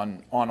on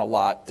a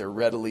lot, they're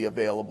readily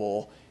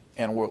available,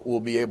 and we'll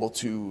be able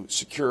to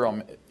secure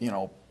them,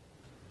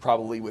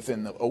 probably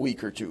within a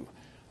week or two.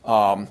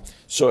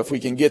 So if we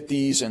can get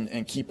these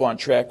and keep on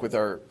track with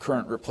our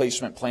current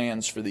replacement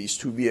plans for these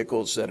two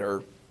vehicles that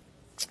are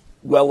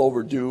well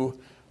overdue,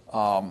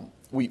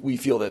 we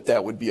feel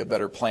that would be a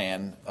better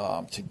plan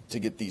to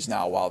get these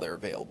now while they're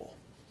available.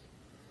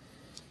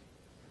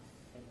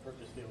 And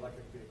purchase the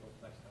electric vehicles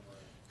next time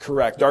around.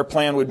 Correct. Our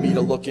plan would be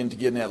to look into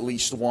getting at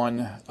least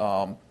one,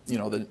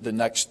 the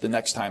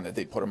next time that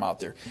they put them out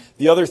there.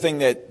 The other thing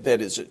that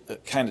is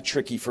kind of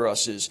tricky for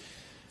us is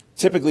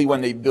typically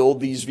when they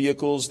build these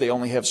vehicles, they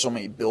only have so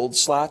many build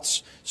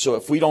slots. So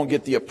if we don't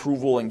get the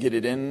approval and get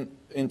it in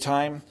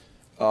time,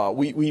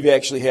 we've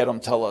actually had them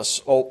tell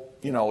us,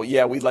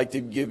 yeah, we'd like to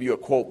give you a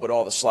quote, but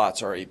all the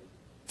slots are already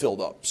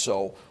filled up.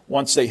 So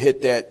once they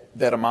hit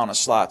that amount of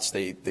slots,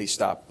 they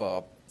stop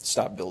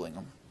building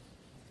them.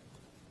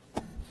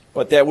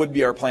 But that would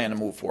be our plan to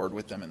move forward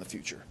with them in the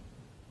future.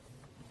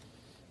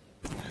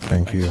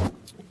 Thank you.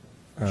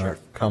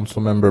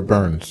 Councilmember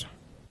Burns.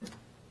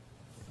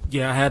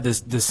 Yeah, I had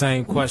the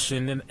same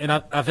question, and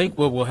I think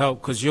what will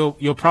help, because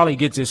you'll probably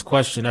get this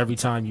question every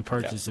time you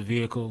purchase a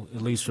vehicle,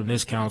 at least from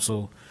this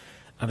council.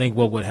 I think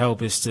what would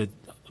help is to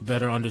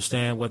better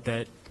understand what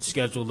that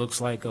schedule looks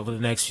like over the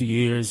next few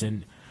years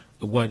and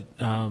what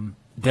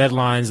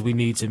deadlines we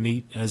need to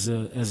meet as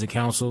a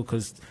council,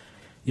 because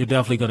you're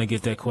definitely going to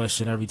get that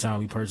question every time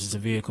we purchase a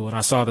vehicle. And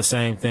I saw the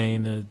same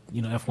thing, the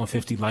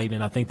F-150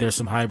 Lightning. I think there's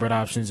some hybrid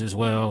options as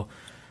well.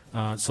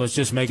 So it's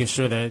just making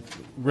sure that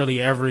really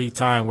every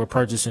time we're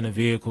purchasing a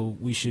vehicle,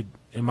 we should,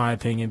 in my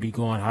opinion, be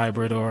going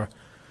hybrid or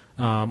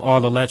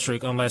all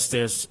electric unless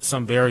there's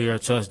some barrier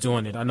to us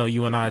doing it. I know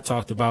you and I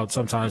talked about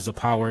sometimes the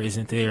power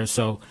isn't there.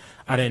 So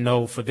I didn't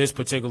know for this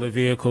particular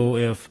vehicle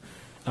if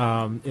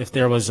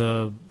there was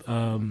a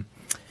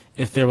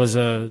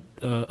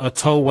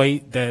tow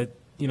weight that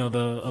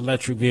the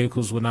electric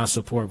vehicles would not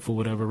support for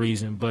whatever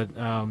reason. But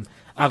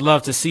I'd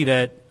love to see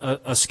that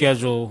a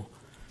schedule.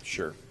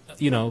 Sure.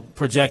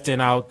 Projecting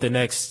out the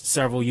next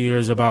several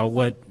years about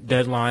what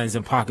deadlines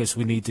and pockets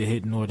we need to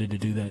hit in order to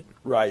do that.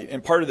 Right,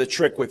 and part of the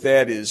trick with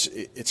that is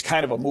it's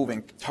kind of a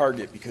moving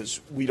target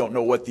because we don't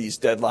know what these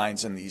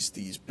deadlines and these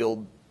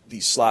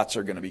slots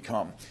are going to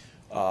become.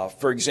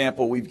 For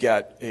example, we've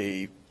got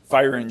a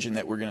fire engine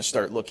that we're going to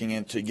start looking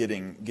into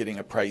getting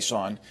a price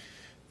on.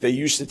 They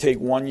used to take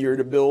 1 year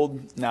to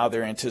build. Now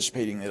they're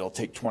anticipating that it'll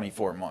take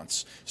 24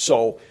 months.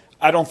 So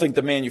I don't think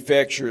the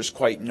manufacturers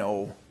quite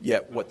know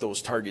yet what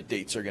those target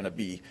dates are going to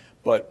be,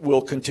 but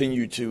we'll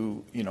continue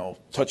to,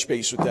 touch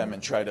base with them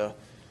and try to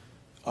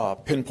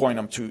pinpoint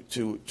them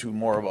to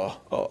more of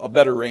a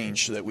better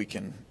range so that we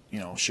can,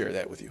 share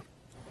that with you.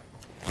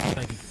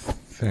 Thank you.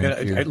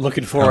 Thank you.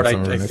 Looking forward,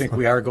 I think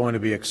we are going to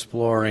be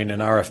exploring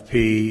an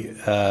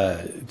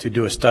RFP to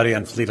do a study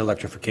on fleet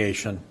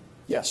electrification.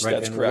 Yes, right?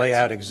 that's And correct. lay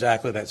out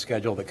exactly that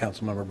schedule that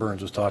Councilmember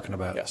Burns was talking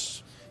about.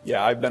 Yes.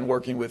 Yeah, I've been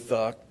working with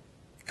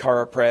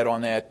Cara Pratt on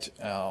that,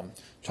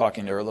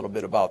 talking to her a little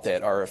bit about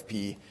that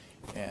RFP,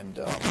 and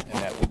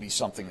that will be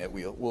something that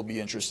we'll be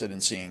interested in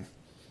seeing.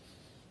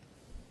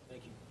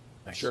 Thank you.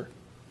 Sure.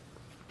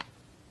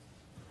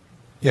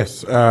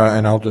 Yes,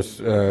 and I'll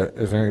just,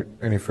 is there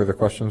any further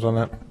questions on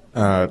that?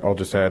 I'll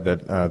just add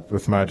that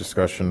with my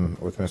discussion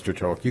with Mr.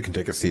 Cholik, you can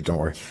take a seat, don't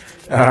worry.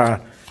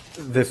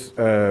 This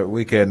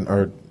weekend,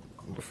 or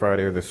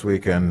Friday or this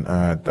weekend,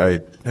 I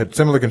had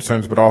similar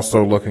concerns, but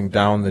also looking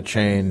down the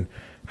chain,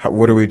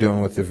 what are we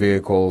doing with the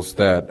vehicles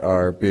that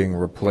are being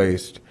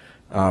replaced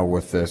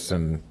with this?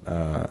 And,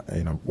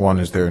 one,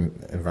 is there an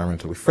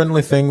environmentally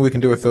friendly thing we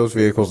can do with those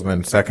vehicles? And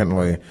then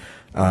secondly,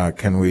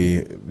 can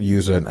we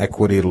use an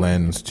equity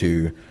lens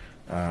to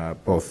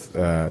both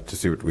to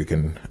see what we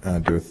can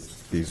do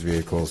with these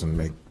vehicles and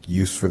make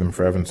use for them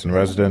for Evanston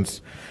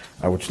residents,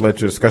 which led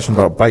to a discussion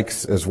about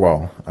bikes as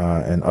well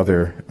and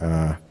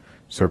other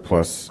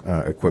surplus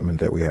equipment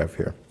that we have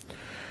here.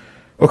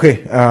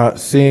 Okay,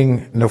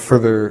 seeing no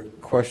further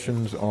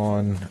questions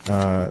on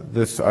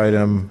this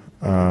item,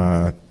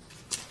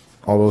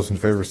 all those in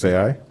favor say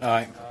aye.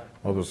 Aye.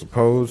 All those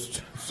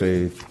opposed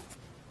say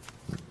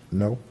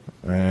no.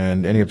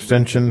 And any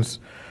abstentions?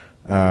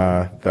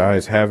 The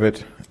ayes have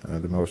it.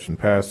 The motion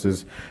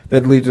passes.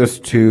 That leads us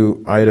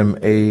to item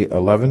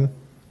A11.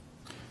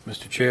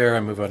 Mr. Chair, I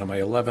move item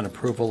A11,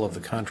 approval of the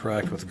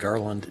contract with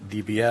Garland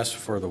DBS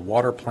for the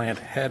water plant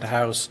head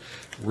house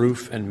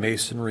roof and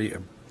masonry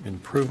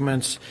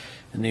improvements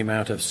in the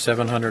amount of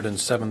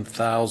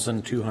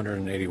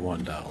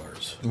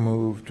 $707,281.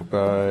 Moved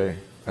by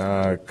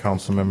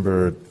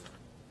Councilmember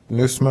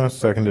Nusma,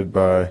 seconded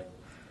by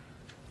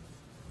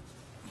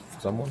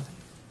someone?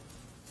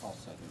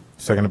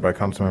 Seconded by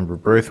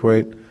Councilmember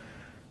Braithwaite.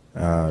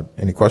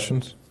 Any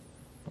questions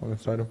on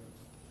this item?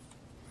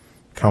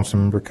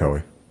 Councilmember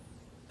Kelly.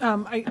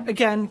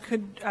 Again,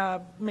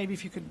 maybe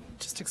if you could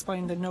just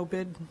explain the no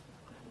bid?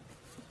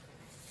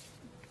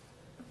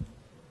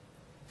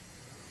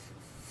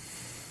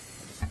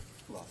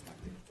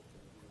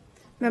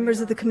 Members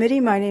of the committee,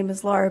 my name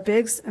is Laura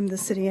Biggs. I'm the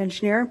city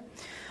engineer.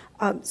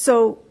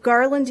 So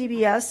Garland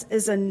DBS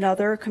is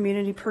another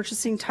community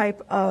purchasing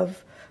type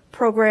of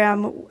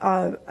program.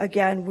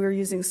 Again, we're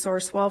using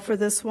Sourcewell for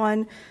this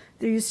one.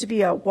 There used to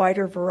be a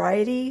wider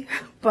variety,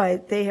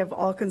 but they have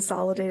all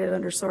consolidated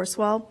under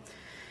Sourcewell.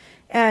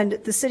 And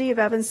the city of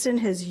Evanston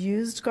has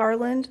used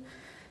Garland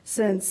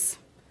since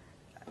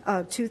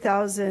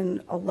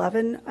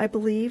 2011, I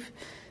believe,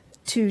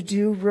 to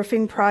do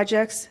roofing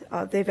projects.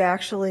 They've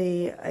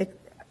actually,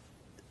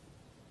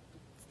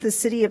 the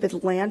city of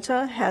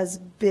Atlanta has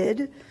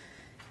bid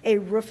a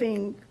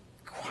roofing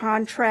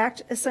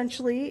contract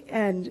essentially,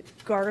 and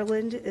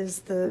Garland is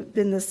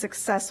been the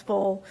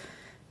successful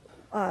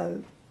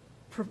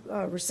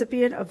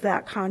recipient of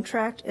that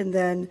contract, and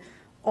then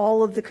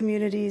all of the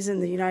communities in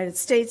the United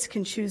States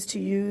can choose to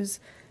use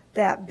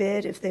that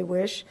bid if they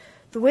wish.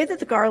 The way that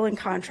the Garland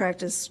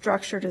contract is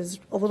structured is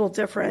a little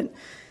different.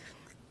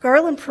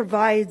 Garland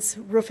provides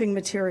roofing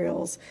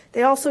materials.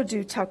 They also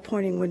do tuck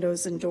pointing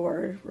windows and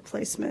door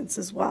replacements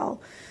as well.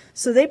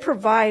 So they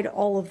provide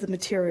all of the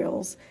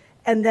materials,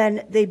 and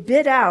then they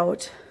bid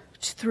out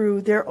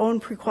through their own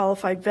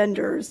pre-qualified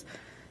vendors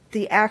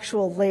the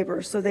actual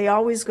labor. So they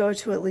always go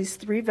to at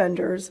least 3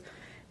 vendors,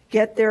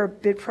 get their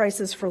bid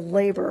prices for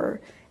labor,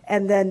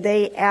 and then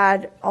they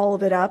add all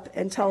of it up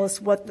and tell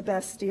us what the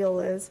best deal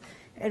is.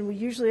 And we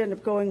usually end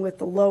up going with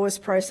the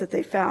lowest price that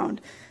they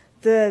found.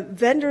 The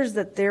vendors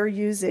that they're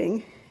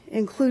using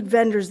include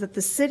vendors that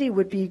the city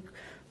would be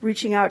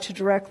reaching out to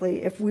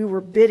directly if we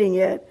were bidding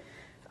it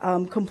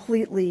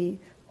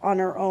completely on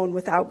our own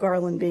without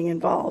Garland being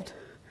involved.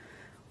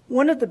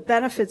 One of the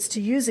benefits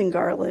to using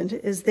Garland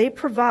is they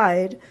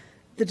provide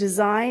the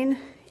design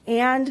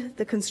and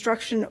the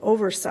construction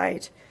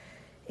oversight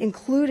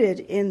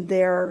included in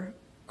their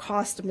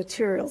cost of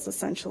materials,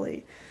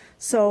 essentially.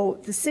 So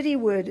the city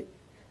would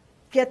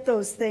get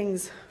those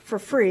things for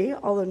free,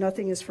 although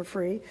nothing is for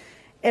free,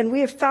 and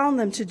we have found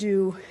them to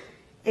do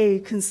a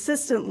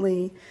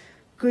consistently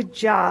good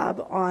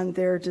job on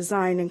their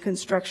design and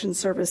construction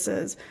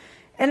services.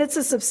 And it's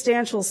a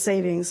substantial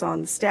savings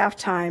on staff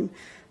time.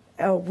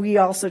 We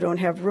also don't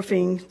have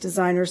roofing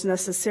designers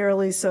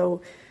necessarily,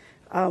 so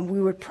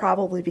we would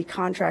probably be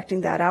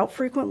contracting that out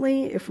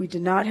frequently if we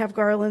did not have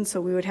Garland, so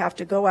we would have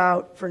to go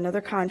out for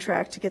another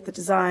contract to get the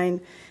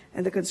design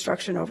and the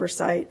construction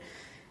oversight.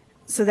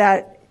 So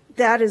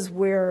that is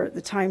where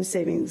the time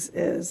savings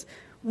is.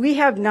 We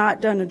have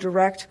not done a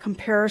direct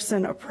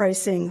comparison of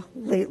pricing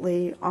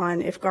lately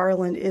on if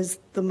Garland is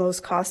the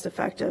most cost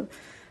effective,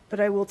 but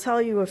I will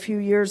tell you a few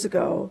years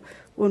ago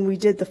when we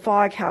did the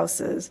fog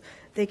houses,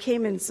 they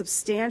came in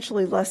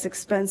substantially less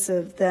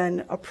expensive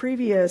than a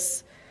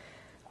previous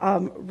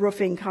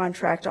roofing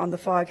contract on the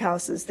fog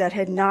houses that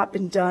had not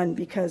been done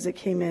because it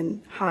came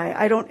in high.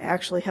 I don't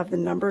actually have the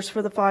numbers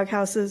for the fog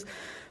houses,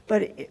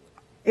 but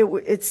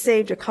it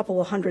saved a couple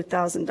of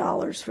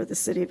 $100,000 for the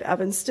city of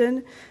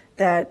Evanston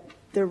that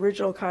the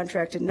original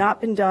contract had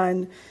not been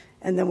done,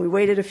 and then we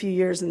waited a few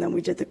years, and then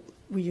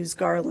we used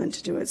Garland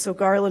to do it. So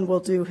Garland will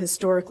do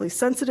historically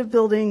sensitive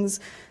buildings,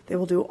 they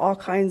will do all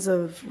kinds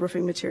of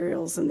roofing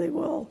materials, and they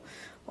will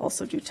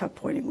also do tuck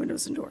pointing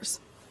windows and doors.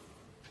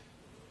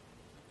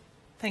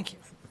 Thank you.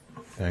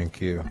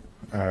 Thank you.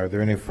 Are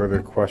there any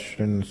further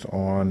questions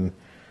on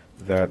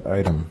that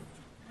item?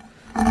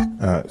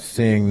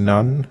 Seeing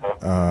none,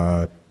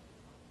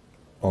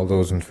 all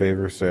those in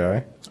favor say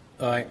aye.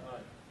 Aye.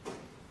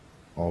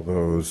 All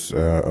those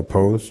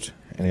opposed?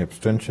 Any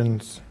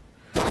abstentions?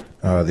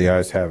 The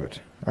ayes have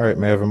it. All right,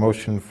 may I have a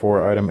motion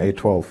for item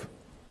A12?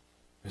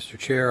 Mr.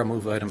 Chair, I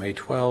move item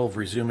A12,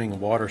 resuming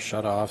water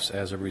shutoffs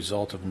as a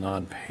result of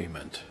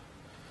non-payment.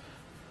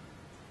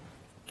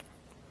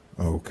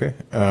 Okay.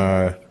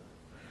 Are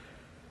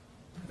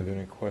there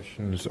any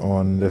questions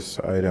on this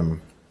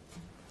item?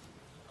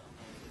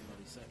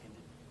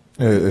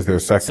 Is there a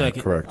second?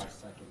 Second. Correct.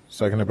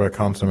 Seconded by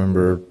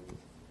Councilmember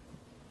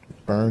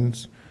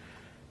Burns.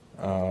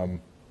 Are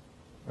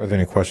there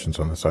any questions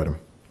on this item?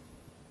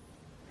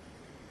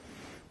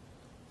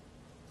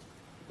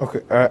 Okay,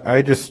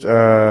 I just,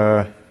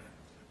 okay,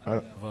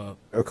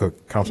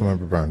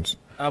 Councilmember Burns.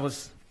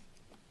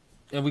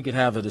 And we could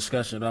have a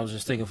discussion, but I was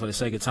just thinking for the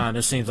sake of time,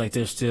 it seems like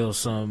there's still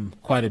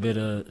quite a bit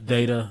of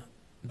data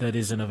that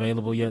isn't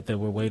available yet that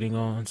we're waiting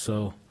on.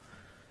 So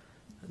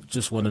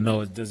just want to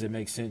know, does it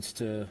make sense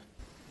to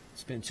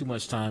spend too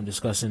much time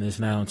discussing this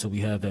now until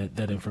we have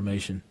that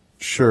information?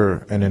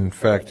 Sure, and in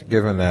fact,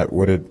 given that,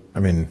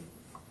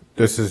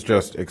 this is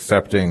just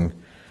accepting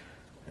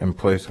and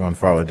placing on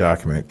file a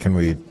document. Can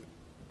we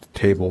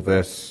table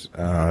this?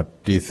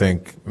 Do you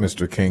think,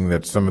 Mr. King,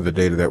 that some of the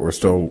data that we're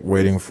still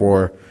waiting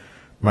for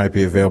might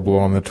be available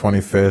on the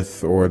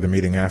 25th or the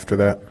meeting after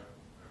that?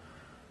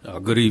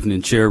 Good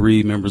evening, Chair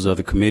Reed, members of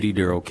the committee,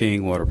 Darrell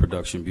King, Water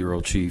Production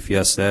Bureau Chief.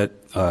 Yes, that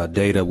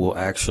data will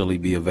actually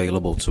be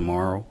available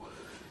tomorrow,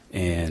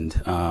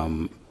 and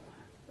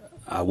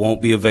I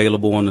won't be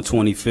available on the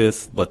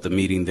 25th, but the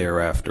meeting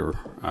thereafter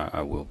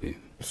I will be.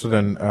 So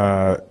then,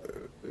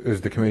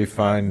 is the committee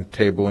fine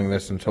tabling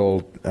this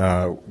until,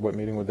 what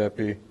meeting would that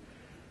be?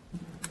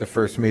 The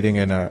first meeting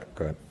in, go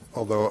ahead.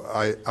 Although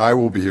I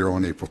will be here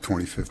on April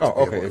 25th. Oh,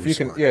 okay, if you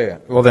can, yeah.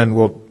 Well, then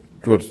we'll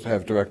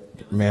have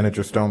Direct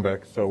Manager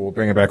Stonebeck, so we'll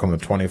bring it back on the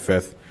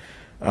 25th.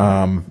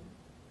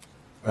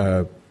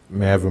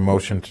 May I have a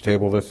motion to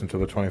table this until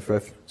the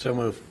 25th? So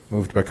moved.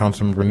 Moved by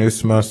Councilmember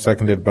Nusma,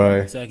 seconded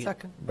by?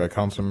 Second. By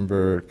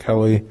Councilmember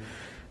Kelly.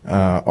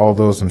 All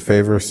those in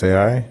favor, say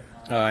aye.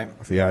 Aye.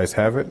 The ayes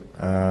have it.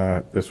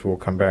 This will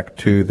come back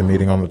to the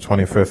meeting on the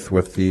 25th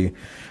with the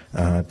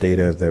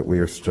data that we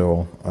are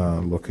still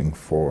looking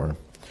for.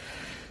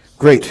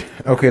 Great.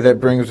 Okay, that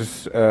brings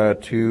us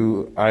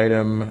to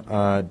item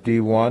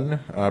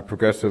D1,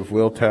 progressive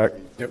wheel tax.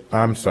 Yep.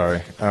 I'm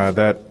sorry.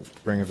 That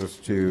brings us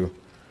to,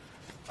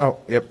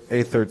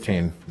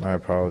 A13. My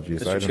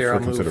apologies. Mr. Items Chair, for I'll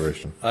move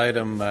consideration.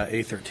 item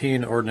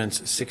A13,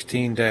 ordinance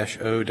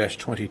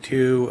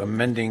 16-0-22,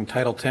 amending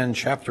Title 10,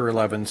 Chapter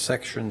 11,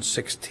 Section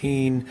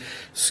 16,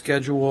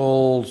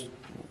 Schedule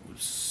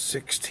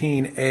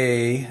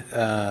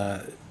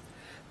 16A,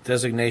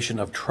 designation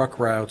of truck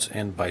routes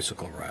and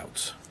bicycle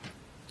routes.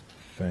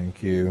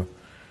 Thank you.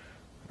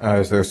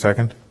 Is there a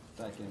second?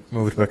 Second.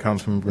 Moved by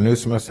Councilmember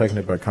Nusma,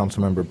 seconded by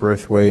Councilmember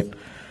Braithwaite.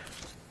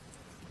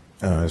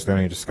 Is there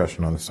any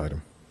discussion on this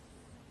item?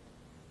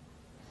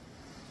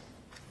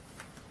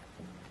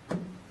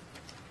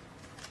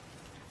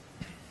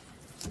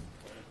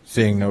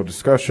 Seeing no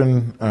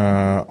discussion,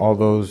 all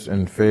those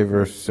in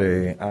favor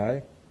say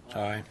aye.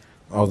 Aye.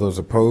 All those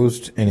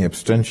opposed, any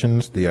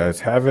abstentions? The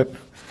ayes have it.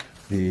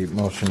 The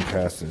motion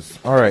passes.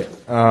 All right.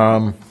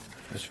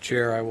 Mr.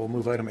 Chair, I will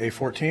move item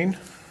A14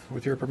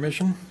 with your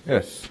permission.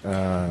 Yes,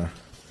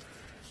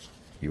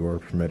 you are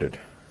permitted.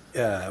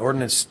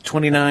 Ordinance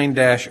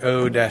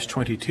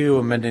 29-0-22,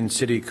 amending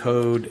City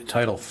Code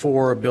Title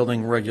 4,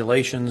 Building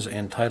Regulations,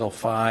 and Title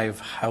 5,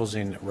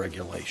 Housing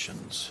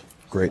Regulations.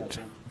 Great.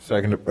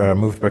 Second,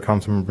 moved by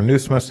Councilmember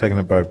Nusma,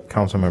 seconded by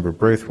Councilmember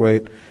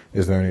Braithwaite.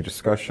 Is there any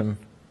discussion?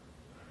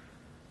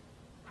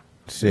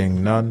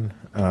 Seeing none,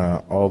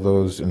 all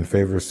those in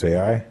favor say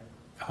aye.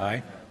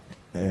 Aye.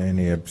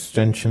 Any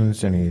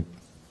abstentions?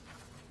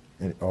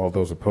 All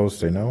those opposed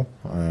say no.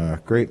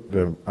 Great,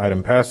 the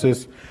item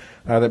passes.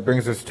 That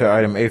brings us to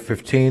item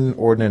A15,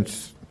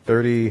 ordinance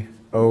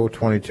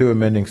 30-022,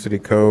 amending City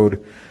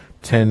Code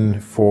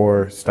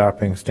 10-4,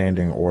 stopping,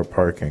 standing, or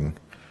parking.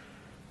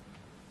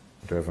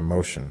 Do I have a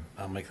motion?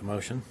 I'll make the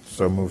motion.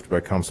 So moved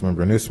by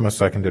Councilmember Nusma,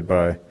 seconded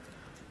by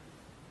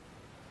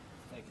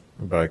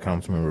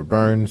Councilmember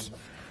Burns.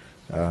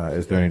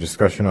 Is there any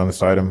discussion on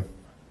this item?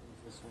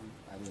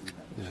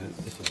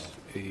 This is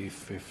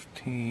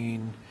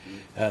A15.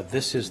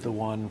 This is the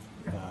one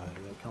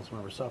that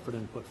Councilmember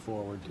Suffredin put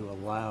forward to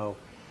allow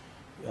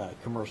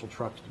commercial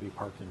trucks to be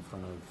parked in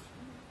front of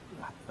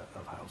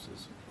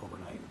houses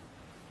overnight,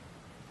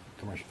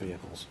 commercial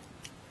vehicles.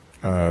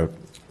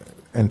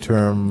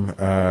 Interim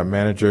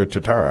Manager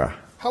Tatara.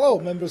 Hello,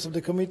 members of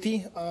the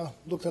committee.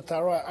 Luke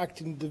Tatara,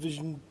 Acting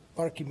Division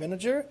parking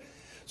manager.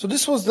 So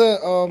this was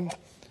the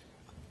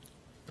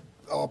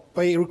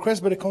by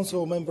request by the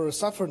council member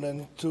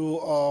Saffernan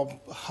to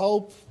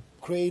help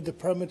create the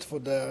permit for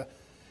the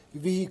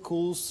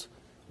vehicles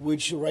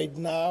which right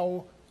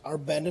now are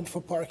banned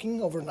for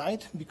parking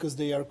overnight because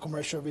they are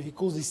commercial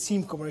vehicles. They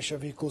seem commercial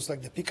vehicles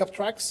like the pickup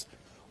trucks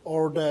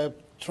or the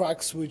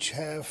trucks which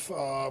have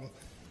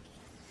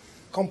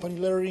company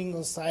lettering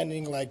or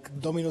signing like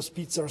Domino's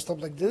Pizza or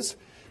stuff like this.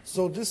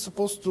 So this is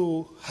supposed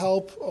to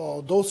help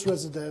those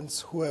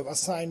residents who have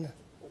assigned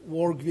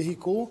work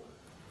vehicle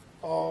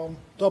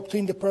to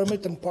obtain the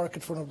permit and park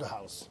in front of the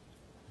house.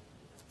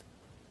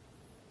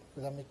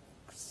 Does that make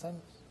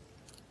sense?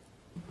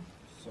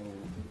 So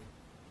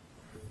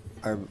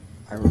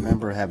I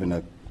remember having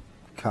a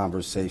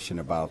conversation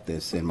about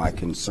this, and my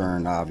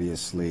concern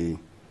obviously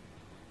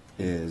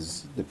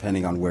is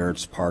depending on where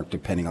it's parked,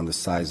 depending on the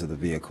size of the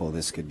vehicle,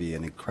 this could be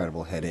an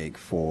incredible headache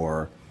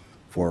for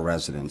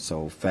residents.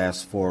 So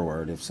fast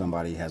forward, if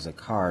somebody has a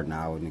car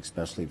now, and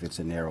especially if it's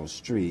a narrow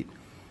street,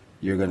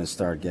 you're going to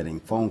start getting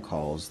phone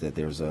calls that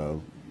there's a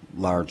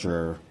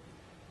larger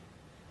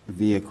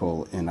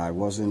vehicle, and I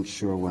wasn't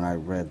sure when I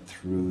read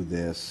through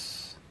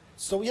this.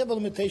 So we have a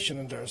limitation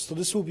in there. So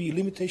this will be a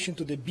limitation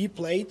to the B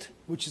plate,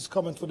 which is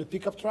common for the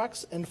pickup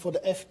trucks, and for the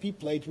FP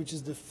plate, which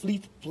is the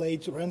fleet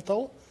plate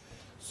rental.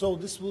 So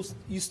this will,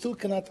 you still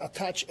cannot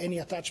attach any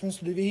attachments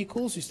to the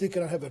vehicles. You still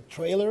cannot have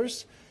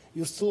trailers.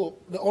 You still,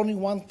 the only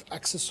one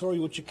accessory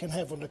which you can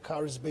have on the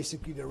car is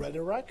basically the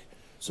radar rack.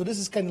 So this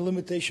is kind of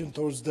limitation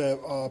towards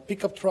the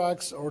pickup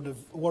trucks or the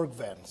work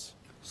vans.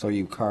 So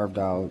you carved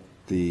out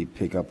the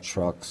pickup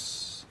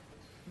trucks,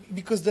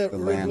 because the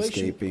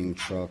landscaping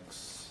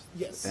trucks,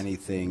 yes,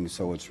 anything.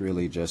 So it's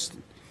really just,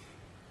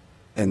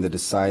 and the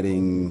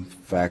deciding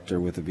factor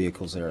with the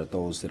vehicles are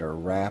those that are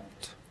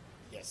wrapped.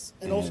 Yes,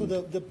 and also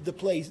the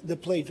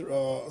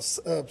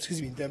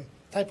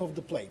type of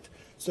the plate.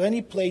 So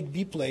any plate,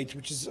 B plate,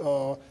 which is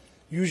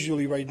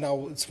usually right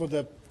now it's for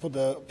the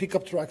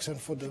pickup trucks and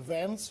for the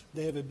vans,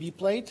 they have a B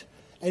plate.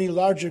 Any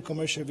larger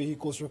commercial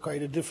vehicles require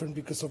a different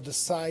because of the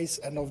size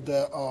and of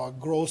the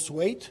gross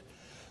weight.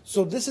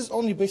 So this is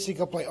only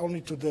basically apply only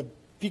to the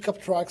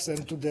pickup trucks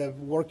and to the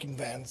working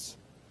vans.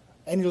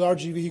 Any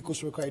larger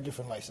vehicles require a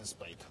different license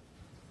plate.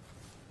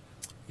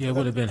 Yeah, it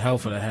would have been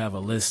helpful to have a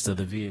list of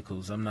the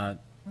vehicles. I'm not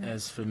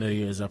as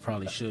familiar as I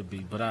probably should be,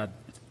 but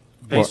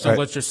based on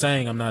what you're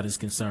saying, I'm not as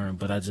concerned,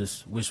 but I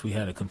just wish we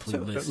had a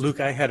complete list.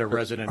 Luke, I had a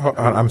resident.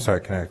 I'm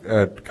sorry, can I,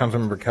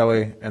 Councilmember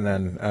Kelly and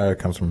then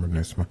Councilmember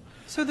Nusma.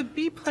 So the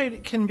B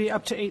plate can be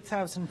up to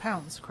 8,000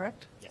 pounds,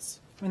 correct? Yes.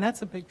 I mean,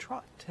 that's a big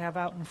truck to have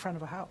out in front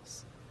of a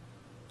house.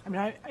 I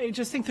mean, I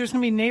just think there's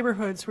going to be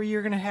neighborhoods where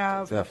you're going to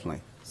have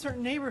Definitely.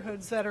 certain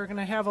neighborhoods that are going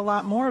to have a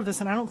lot more of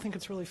this, and I don't think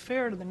it's really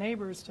fair to the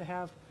neighbors to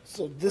have.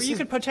 So Where this you is,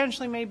 could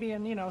potentially maybe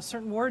in,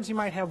 certain wards, you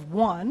might have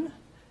one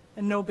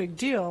and no big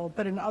deal,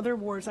 but in other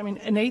wards, I mean,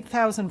 an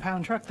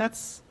 8,000-pound truck,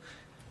 that's,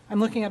 I'm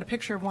looking at a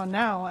picture of one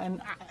now,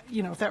 and,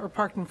 if that were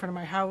parked in front of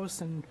my house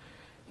and,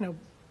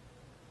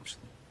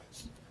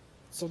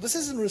 so this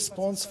is in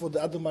response for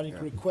the automatic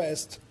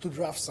request to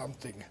draft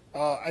something.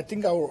 I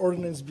think our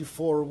ordinance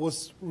before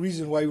was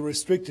reason why we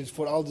restricted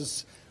for all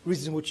this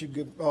reason which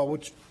you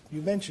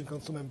mentioned,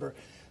 Councilmember.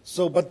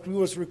 So, but we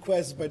was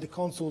requested by the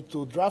council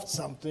to draft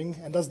something,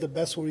 and that's the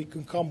best way we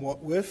can come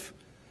with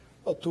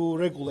to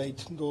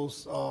regulate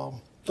those,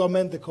 to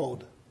amend the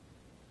code.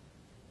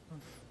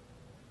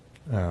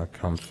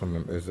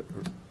 Councilmember, is it,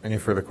 any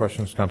further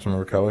questions,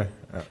 Councilmember Kelly?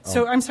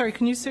 So I'm sorry,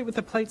 can you say what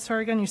the plates are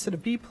again? You said a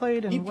B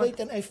plate and B what? plate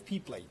and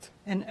FP plate.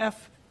 And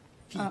F,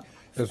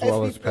 As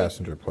well FP as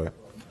passenger plate.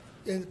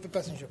 The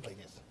passenger plate,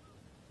 yes.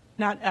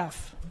 not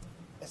F.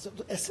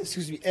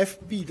 Excuse me,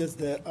 FP, that's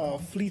the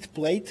fleet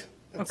plate.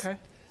 Okay.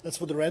 That's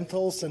for the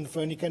rentals and for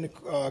any kind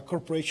of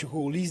corporation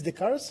who lease the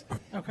cars.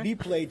 Okay. B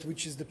plate,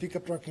 which is the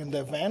pickup truck and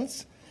the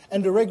vans.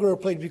 And the regular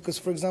plate, because,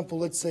 for example,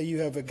 let's say you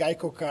have a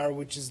Geico car,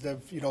 which is the,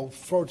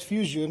 Ford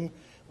Fusion,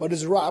 but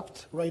is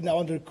wrapped right now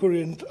under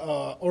current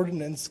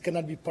ordinance,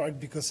 cannot be parked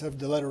because of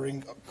the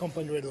lettering,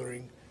 company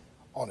lettering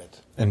on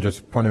it. And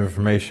just point of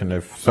information,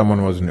 if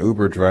someone was an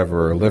Uber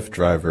driver or a Lyft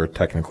driver,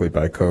 technically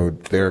by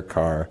code, their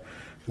car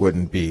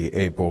wouldn't be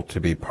able to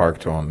be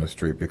parked on the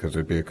street because it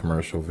would be a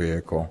commercial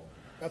vehicle.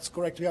 That's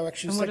correct. We have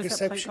actually And what a is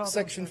that plate called?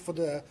 section for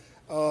the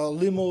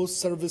limo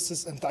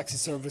services and taxi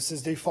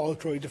services. They follow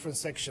through a different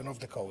section of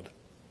the code.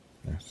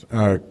 Yes.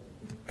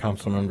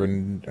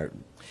 Councilmember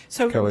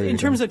So Kelly, in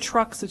terms of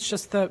trucks, it's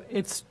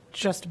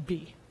just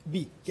B.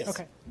 B, yes.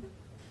 Okay.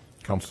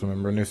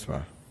 Councilmember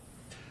Nusma.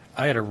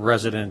 I had a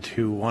resident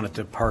who wanted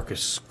to park a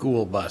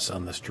school bus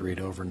on the street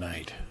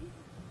overnight.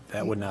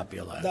 That would not be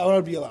allowed. That would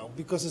not be allowed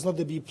because it's not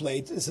the B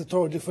plate. It's a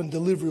totally different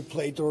delivery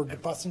plate or the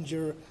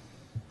passenger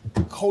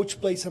coach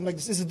plate, something like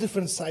this. It's a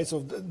different size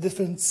of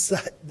different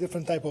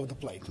type of the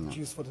plate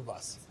used for the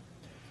bus.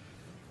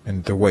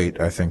 And the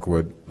weight, I think,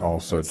 would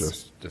also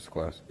just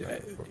disclose.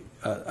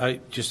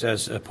 Just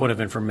as a point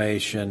of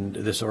information,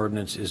 this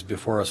ordinance is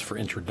before us for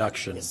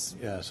introduction. Yes.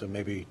 Yeah, so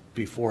maybe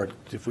before,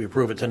 if we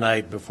approve it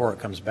tonight, before it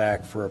comes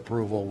back for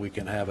approval, we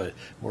can have a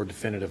more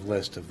definitive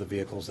list of the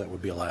vehicles that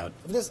would be allowed.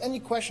 If there's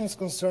any questions,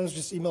 concerns,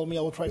 just email me.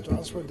 I will try to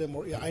answer them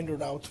or iron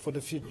it out for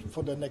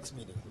the next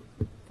meeting.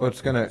 Well,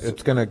 it's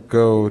gonna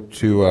go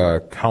to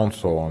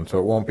council, and so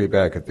it won't be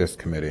back at this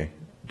committee,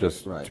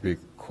 just to be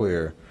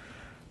clear.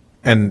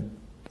 And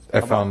I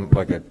found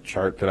like a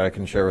chart that I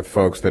can share with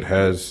folks that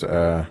has,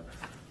 that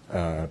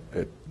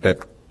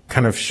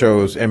kind of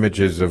shows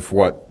images of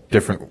what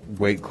different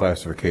weight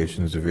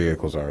classifications of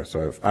vehicles are.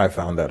 So I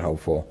found that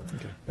helpful.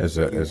 Okay. As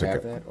Do you a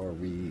have that, or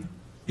we?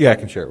 Yeah, I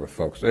can share it with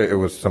folks. It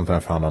was something I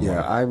found online.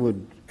 Yeah, I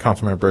would.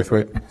 Councilmember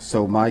Braithwaite?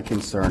 So my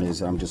concern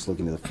is, I'm just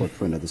looking at the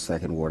footprint of the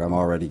second ward. I'm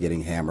already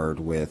getting hammered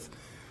with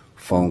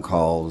phone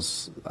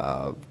calls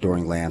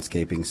during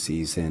landscaping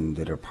season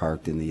that are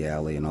parked in the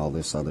alley and all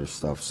this other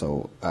stuff.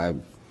 So I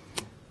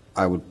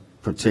would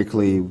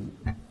particularly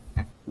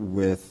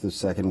with the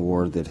second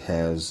ward that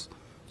has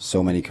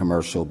so many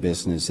commercial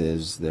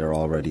businesses that are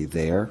already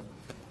there.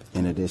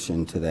 In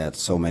addition to that,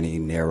 so many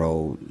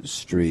narrow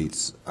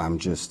streets.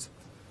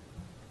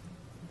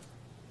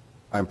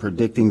 I'm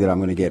predicting that I'm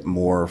going to get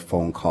more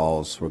phone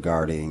calls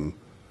regarding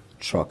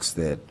trucks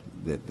that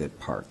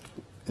park.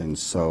 And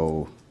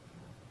so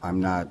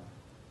I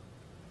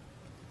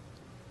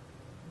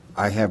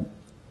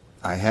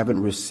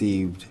haven't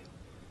received,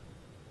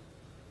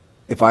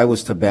 if I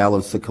was to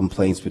balance the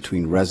complaints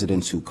between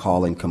residents who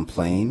call and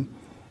complain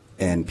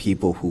and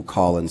people who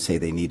call and say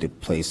they need to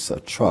place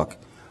a truck,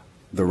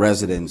 the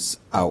residents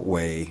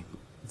outweigh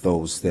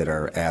those that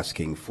are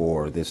asking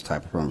for this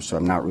type of permit. So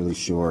I'm not really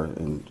sure,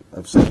 and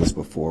I've said this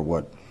before,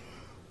 what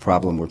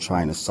problem we're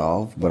trying to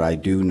solve, but I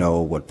do know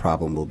what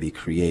problem will be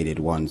created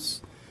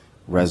once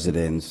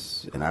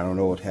residents, and I don't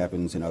know what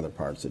happens in other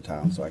parts of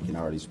town, so I can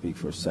already speak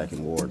for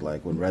second ward,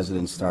 like when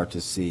residents start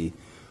to see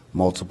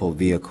multiple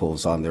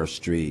vehicles on their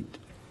street,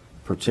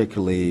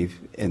 particularly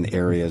in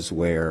areas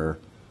where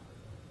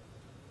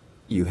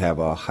you have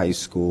a high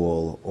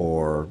school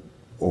or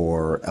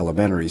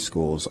elementary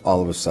schools,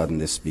 all of a sudden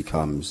this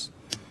becomes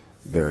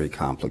very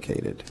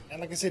complicated. And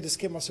like I said, this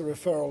came as a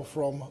referral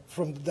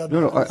from the.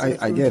 No,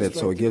 I get it.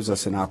 So it gives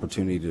us an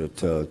opportunity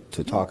to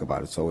talk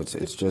about it. So it's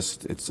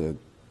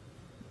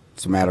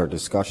a matter of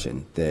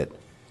discussion that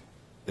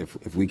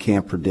if we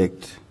can't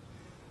predict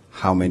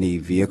how many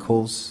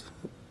vehicles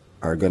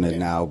are going to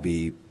now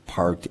be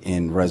parked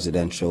in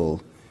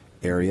residential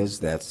areas,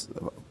 that's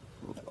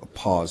a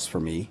pause for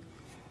me.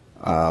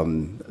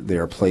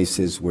 There are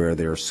places where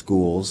there are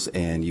schools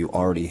and you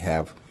already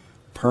have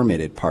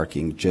permitted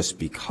parking just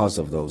because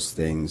of those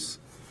things.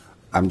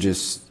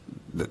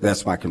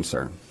 That's my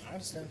concern. I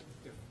understand.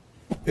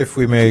 If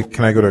we may,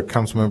 can I go to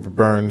Councilmember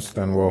Burns,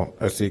 then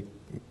I see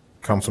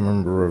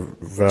Councilmember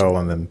Ravel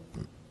and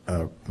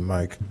then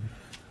Mike.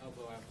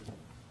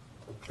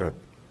 Go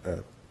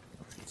ahead.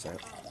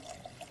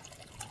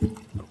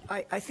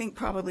 I think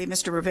probably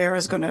Mr. Rivera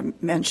is going to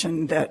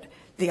mention that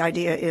the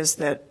idea is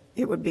that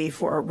it would be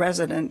for a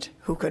resident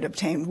who could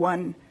obtain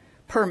one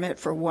permit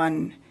for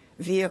one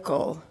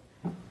vehicle,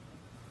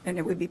 and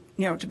it would be,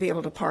 to be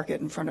able to park it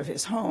in front of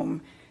his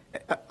home.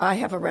 I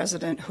have a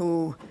resident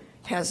who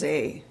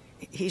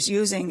he's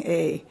using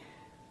a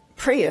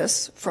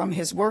Prius from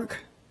his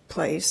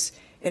workplace.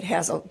 It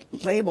has a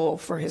label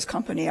for his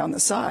company on the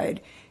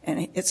side,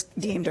 and it's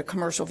deemed a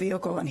commercial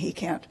vehicle, and he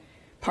can't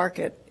park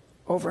it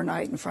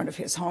overnight in front of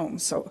his home.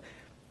 So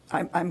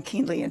I'm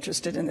keenly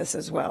interested in this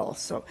as well.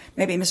 So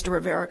maybe Mr.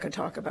 Rivera could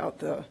talk about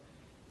the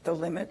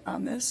limit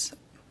on this.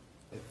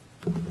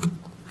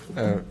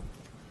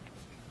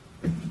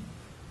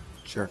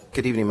 Sure.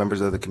 Good evening,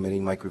 members of the committee.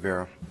 Mike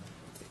Rivera,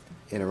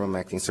 Interim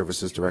Acting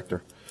Services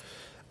Director.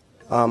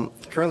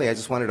 Currently, I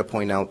just wanted to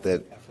point out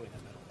that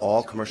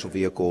all commercial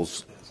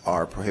vehicles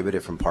are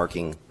prohibited from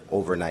parking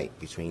overnight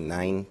between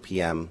 9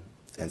 p.m.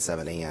 and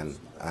 7 a.m.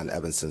 on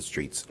Evanston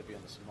streets.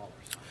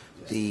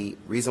 The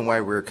reason why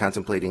we're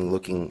contemplating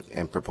looking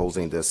and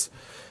proposing this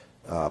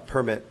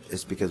permit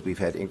is because we've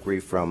had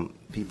inquiry from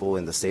people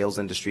in the sales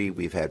industry.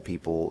 We've had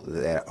people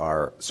that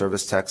are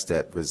service techs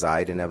that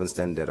reside in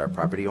Evanston, that are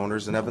property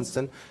owners in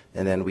Evanston,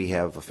 and then we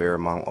have a fair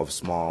amount of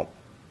small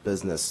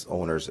business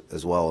owners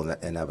as well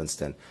in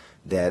Evanston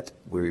that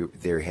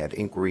they had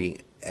inquiry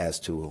as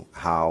to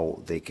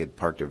how they could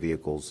park their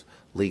vehicles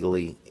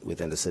legally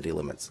within the city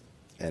limits.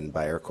 And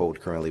by our code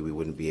currently, we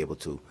wouldn't be able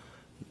to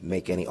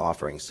make any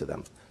offerings to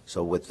them.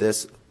 So with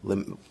this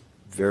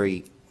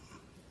very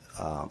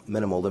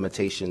minimal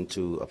limitation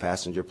to a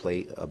passenger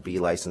plate, a B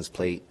license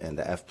plate, and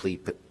the F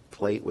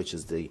plate, which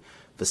is the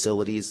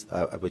facilities,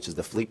 which is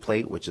the fleet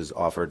plate, which is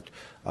offered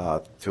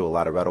through a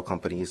lot of rental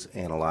companies,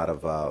 and a lot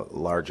of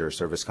larger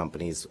service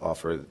companies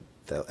offer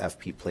the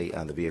FP plate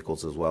on the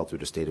vehicles as well through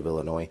the state of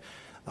Illinois.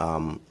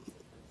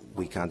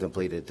 We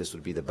contemplated this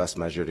would be the best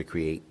measure to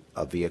create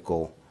a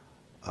vehicle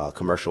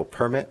commercial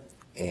permit,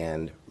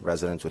 and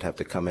residents would have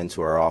to come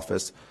into our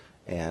office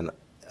and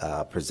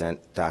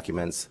present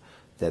documents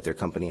that their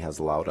company has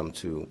allowed them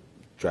to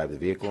drive the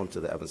vehicle into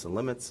the Evanston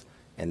limits,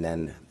 and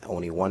then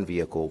only one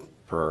vehicle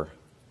per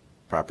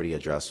property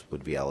address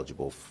would be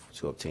eligible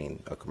to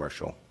obtain a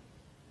commercial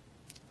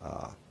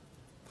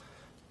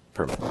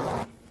permit.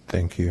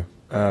 Thank you.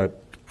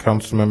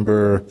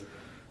 Councilmember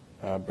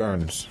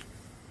Burns.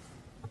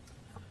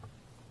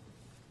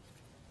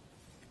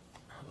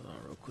 Hold on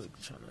real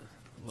quick, trying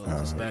to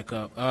load this back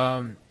up.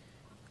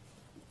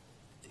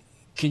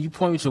 Can you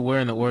point me to where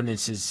in the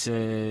ordinance it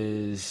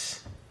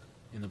says,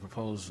 in the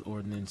proposed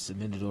ordinance,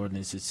 amended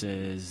ordinance, it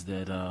says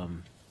that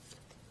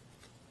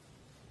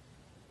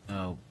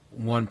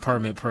one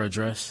permit per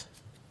address?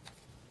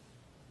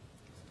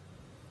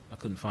 I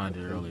couldn't find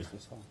it earlier.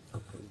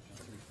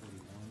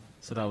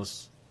 So that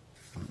was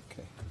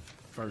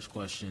first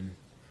question.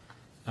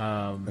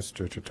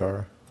 Mr.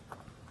 Chitara.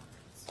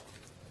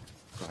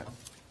 Go ahead.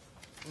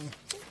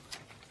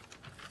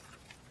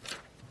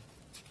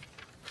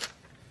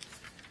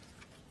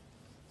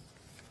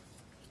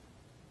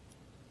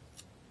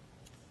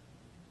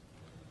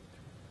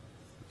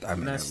 I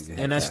mean,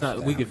 that's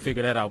not, we could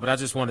figure that out, but I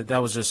just wanted, that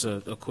was just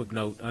a quick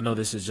note. I know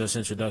this is just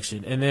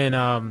introduction. And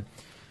then,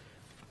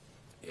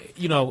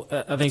 you know,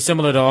 I think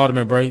similar to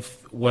Alderman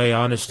Braithwaite,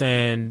 I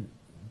understand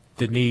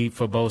the need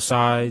for both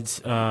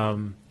sides.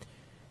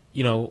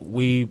 You know,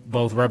 we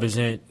both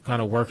represent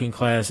kind of working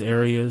class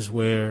areas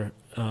where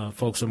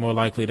folks are more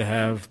likely to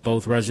have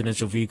both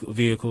residential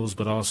vehicles,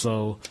 but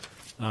also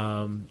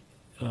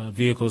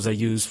vehicles that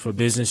use for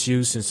business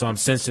use. And so I'm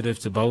sensitive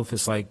to both.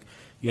 It's like,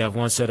 you have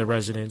one set of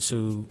residents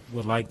who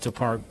would like to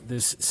park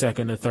this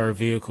second or third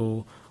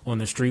vehicle on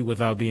the street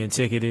without being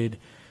ticketed,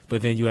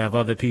 but then you have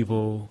other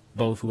people,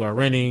 both who are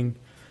renting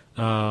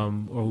or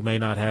who may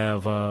not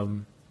have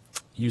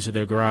use of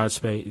their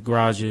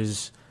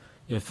garages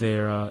if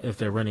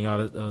they're renting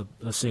out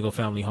a single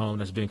family home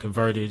that's been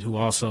converted, who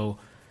also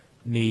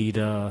need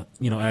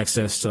you know,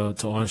 access to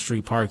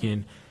on-street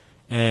parking.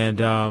 And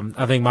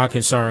I think my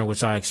concern,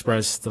 which I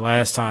expressed the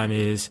last time,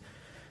 is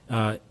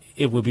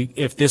it would be,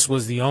 if this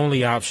was the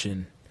only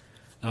option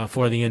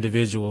for the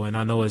individual, and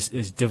I know it's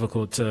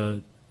difficult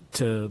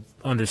to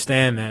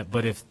understand that,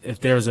 but if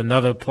there's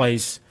another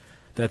place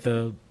that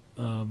the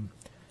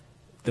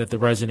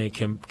resident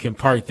can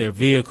park their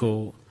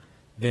vehicle,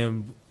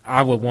 then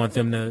I would want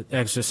them to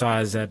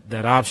exercise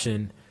that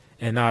option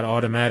and not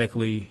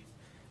automatically,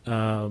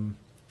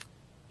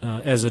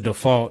 as a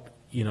default,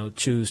 you know,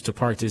 choose to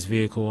park this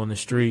vehicle on the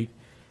street.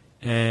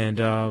 And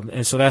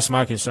so that's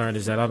my concern,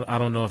 is that I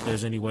don't know if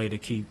there's any way to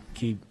keep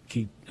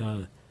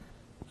a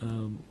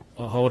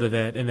hold of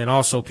that. And then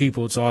also,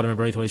 people, to Alderman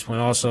Braithwaite's point,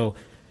 also,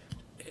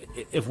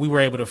 if we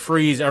were able to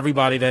freeze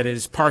everybody that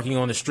is parking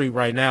on the street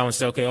right now and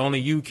say, okay, only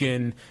you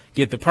can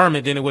get the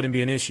permit, then it wouldn't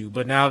be an issue.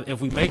 But now,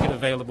 if we make it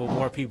available,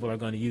 more people are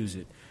going to use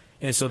it.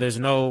 And so there's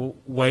no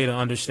way to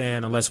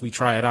understand, unless we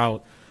try it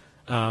out,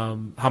 how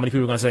many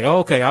people are going to say, oh,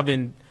 okay, I've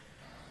been,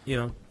 you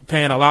know,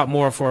 paying a lot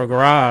more for a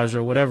garage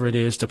or whatever it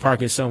is to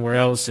park it somewhere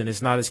else, and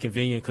it's not as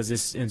convenient because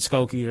it's in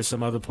Skokie or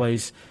some other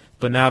place.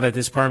 But now that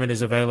this permit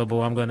is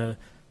available, I'm going to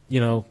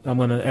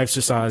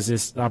exercise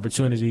this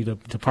opportunity to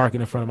park it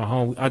in front of my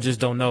home. I just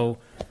don't know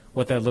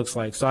what that looks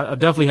like. So I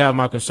definitely have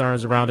my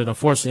concerns around it.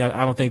 Unfortunately,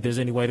 I don't think there's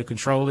any way to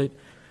control it,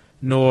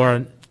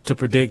 nor to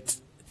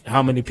predict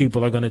how many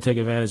people are going to take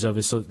advantage of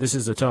it. So this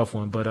is a tough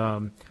one, but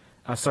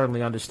I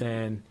certainly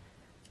understand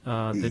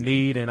the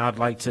need, and I'd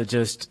like to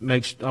just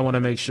I want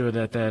to make sure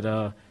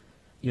that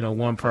you know,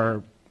 one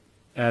per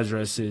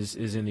address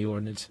is in the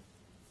ordinance.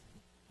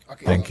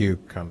 Okay. Thank you.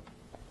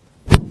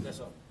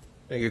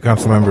 Thank you,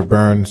 Councilmember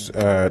Burns.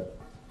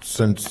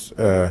 Since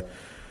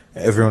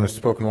everyone has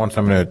spoken once,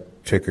 I'm going to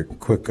take a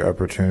quick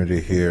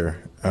opportunity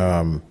here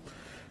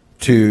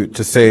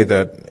to say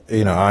that,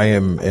 you know, I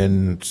am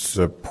in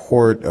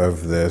support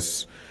of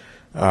this.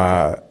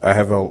 I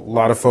have a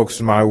lot of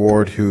folks in my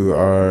ward who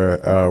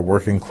are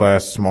working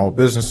class small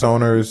business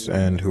owners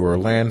and who are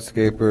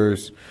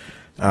landscapers,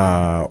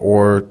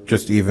 or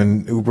just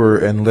even Uber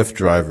and Lyft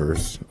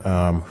drivers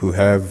who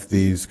have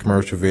these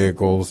commercial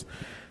vehicles,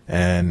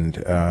 and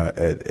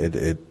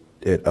it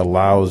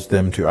allows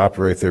them to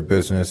operate their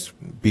business,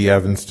 be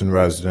Evanston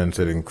residents.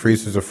 It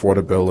increases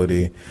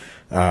affordability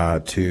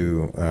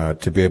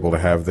to be able to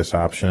have this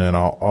option. And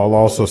I'll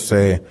also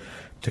say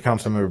to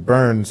Councilmember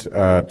Burns,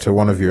 to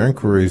one of your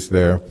inquiries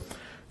there,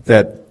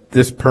 that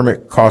this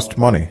permit costs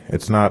money.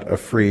 It's not a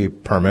free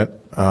permit.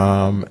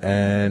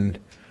 And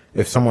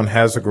if someone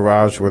has a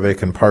garage where they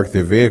can park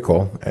their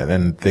vehicle, and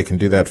then they can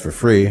do that for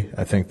free,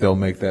 I think they'll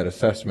make that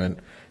assessment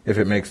if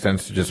it makes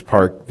sense to just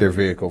park their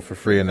vehicle for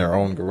free in their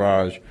own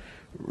garage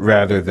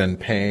rather than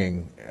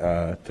paying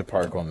to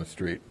park on the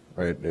street.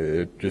 Right,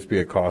 it'd just be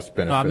a cost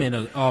benefit. No, I'm in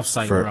an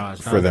off-site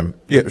garage for them.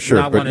 Yeah, sure.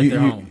 Not but one at their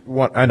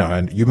home. I know,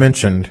 and you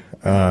mentioned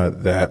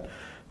that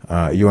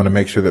you want to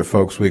make sure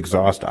that we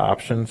exhaust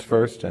options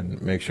first,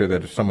 and make sure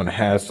that if someone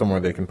has somewhere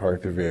they can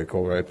park their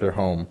vehicle, right, their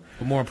home.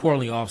 But more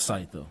importantly,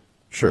 off-site though.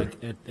 Sure.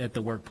 Like at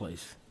the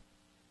workplace.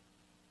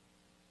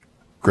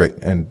 Great,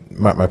 and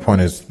my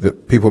point is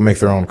that people make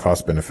their own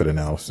cost benefit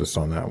analysis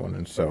on that one,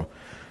 and so.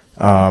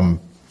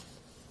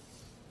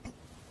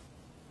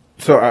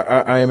 So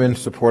I am in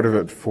support of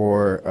it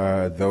for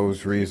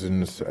those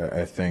reasons,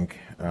 I think.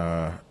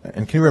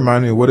 And can you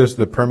remind me, what is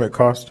the permit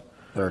cost?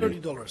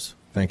 $30.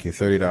 Thank you,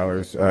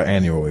 $30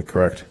 annually,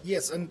 correct?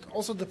 Yes, and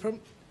also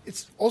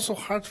it's also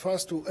hard for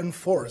us to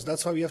enforce.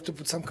 That's why we have to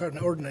put some kind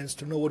of ordinance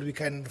to know what we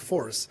can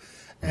enforce.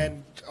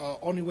 And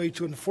only way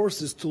to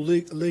enforce is to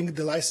link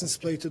the license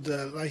plate to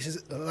the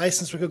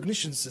license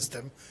recognition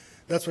system.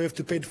 That's why we have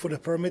to pay for the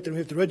permit, and we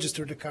have to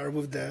register the car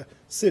with the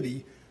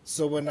city.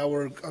 So when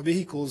our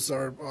vehicles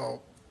are,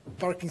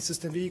 parking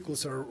system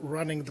vehicles are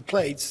running the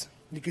plates,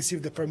 you can see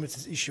if the permit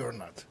is issued or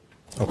not.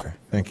 Okay,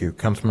 thank you.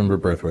 Councilmember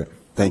Braithwaite.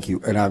 Thank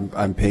you, and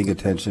I'm paying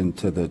attention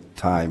to the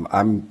time.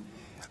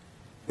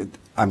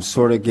 I'm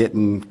sort of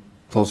getting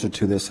closer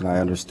to this, and I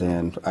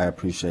understand. I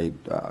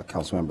appreciate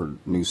Councilmember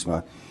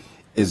Nusma.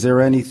 Is there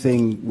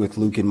anything with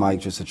Luke and Mike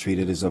just to treat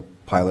it as a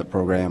pilot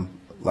program?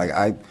 Like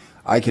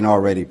I can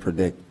already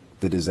predict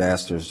the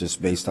disasters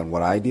just based on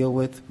what I deal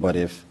with, but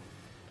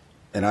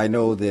and I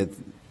know that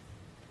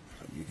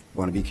you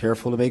want to be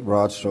careful to make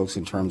broad strokes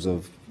in terms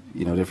of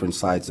different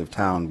sides of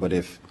town, but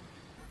if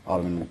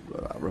Alderman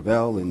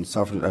Ravel and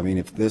Suffern, I mean,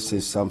 if this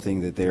is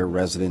something that their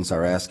residents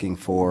are asking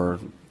for,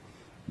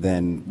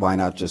 then why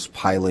not just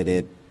pilot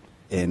it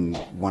in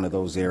one of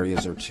those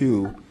areas or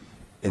two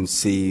and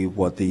see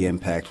what the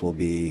impact will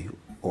be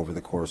over the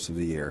course of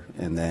the year,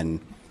 and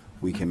then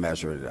we can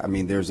measure it. I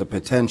mean, there's a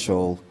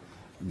potential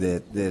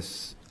that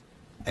this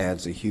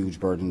adds a huge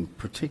burden,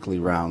 particularly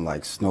around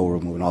like snow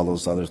removal and all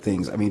those other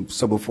things. I mean,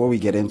 so before we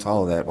get into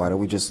all of that, why don't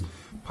we just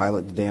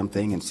pilot the damn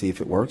thing and see if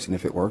it works, and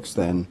if it works,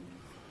 then...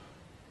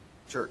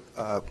 Sure.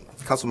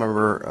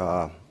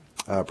 Councilmember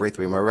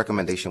Braithwaite, my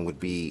recommendation would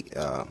be,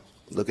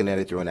 looking at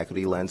it through an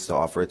equity lens, to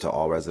offer it to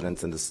all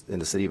residents in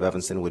the city of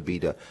Evanston, would be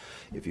to,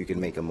 if you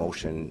can make a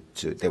motion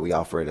that we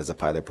offer it as a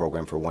pilot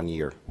program for 1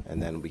 year, and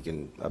then we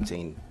can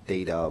obtain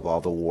data of all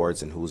the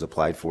wards and who's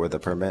applied for the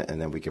permit, and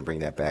then we can bring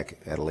that back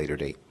at a later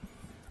date.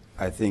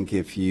 I think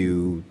if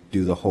you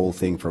do the whole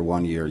thing for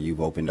 1 year,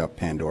 you've opened up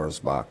Pandora's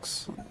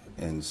box.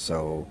 And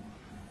so,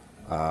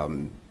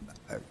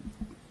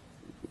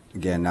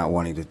 again, not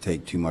wanting to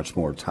take too much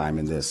more time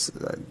in this,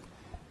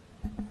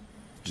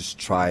 just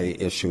try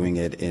issuing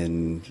it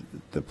in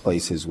the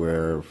places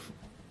where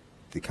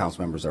the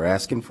council members are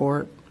asking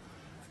for it.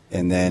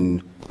 And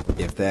then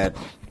if that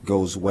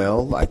goes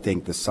well, I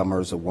think the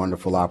summer is a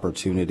wonderful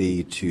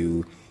opportunity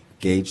to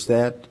gauge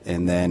that.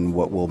 And then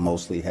what will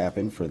mostly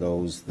happen for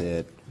those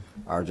that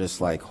are just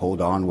like, hold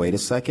on, wait a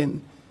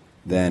second,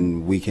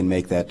 then we can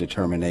make that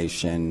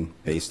determination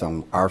based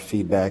on our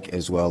feedback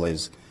as well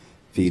as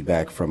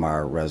feedback from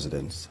our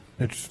residents.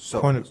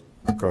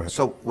 Go ahead.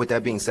 So with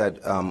that being said,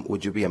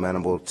 would you be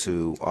amenable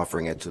to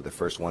offering it to the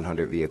first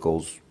 100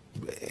 vehicles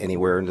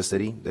anywhere in the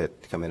city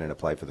that come in and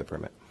apply for the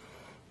permit?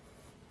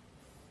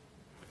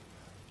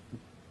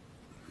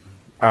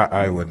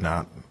 I would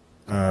not.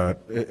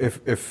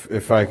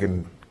 If I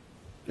can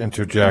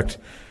interject,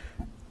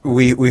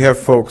 we have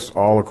folks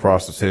all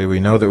across the city. We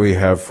know that we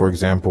have, for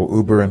example,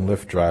 Uber and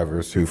Lyft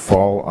drivers who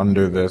fall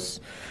under this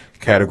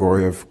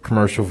category of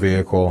commercial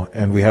vehicle,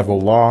 and we have a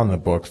law in the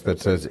books that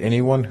says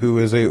anyone who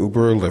is a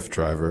Uber or Lyft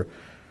driver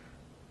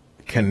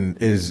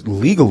is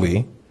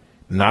legally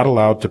not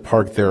allowed to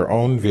park their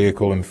own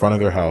vehicle in front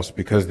of their house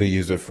because they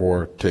use it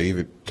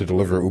to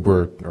deliver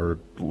Uber or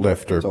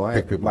Lyft or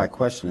pick people. My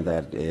question to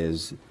that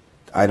is,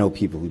 I know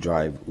people who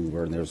drive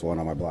Uber, and there's one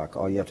on my block.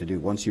 All you have to do,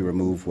 once you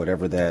remove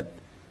whatever that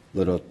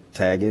little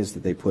tag is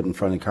that they put in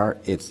front of the car,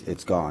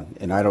 it's gone.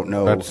 And I don't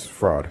know. That's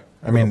fraud.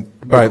 I mean,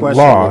 by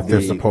law,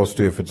 they're supposed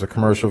to, if it's a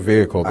commercial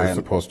vehicle, they're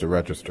supposed to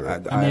register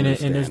it. I mean,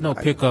 and there's no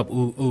pickup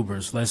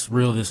Ubers. Let's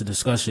reel this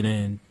discussion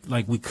in.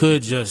 Like, we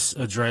could just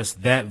address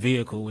that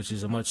vehicle, which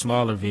is a much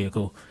smaller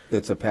vehicle.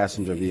 It's a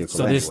passenger vehicle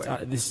so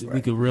anyway. We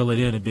could reel it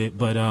in a bit,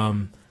 but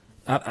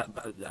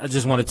I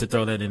just wanted to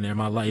throw that in there.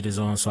 My light is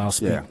on, so I'll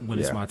speak when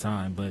it's my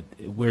time. But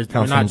we're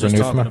not just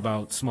talking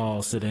about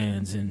small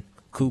sedans and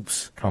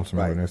coupes.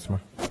 Councilmember Nusma.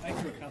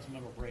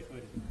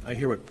 I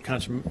hear what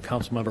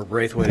Councilmember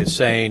Braithwaite is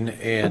saying,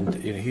 and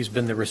he's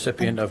been the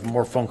recipient of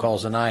more phone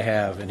calls than I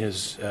have in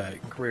his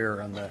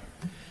career on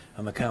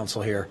the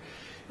council here.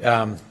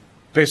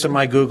 Based on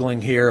my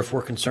Googling here, if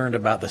we're concerned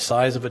about the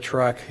size of a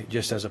truck,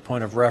 just as a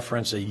point of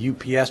reference, a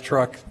UPS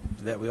truck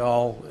that we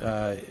all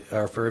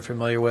are very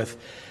familiar with,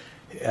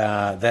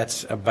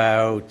 that's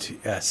about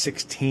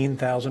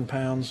 16,000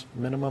 pounds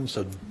minimum,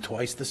 so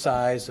twice the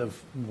size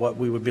of what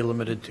we would be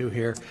limited to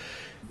here.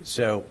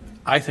 So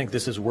I think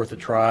this is worth a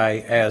try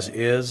as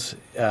is.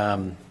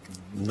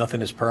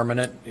 Nothing is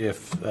permanent.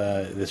 If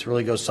this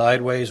really goes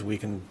sideways, we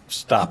can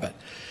stop it.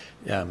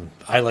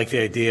 I like the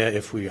idea,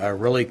 if we are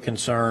really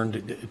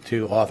concerned,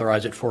 to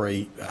authorize it for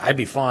I'd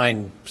be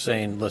fine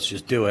saying let's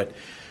just do it,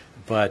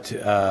 but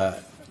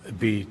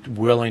be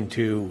willing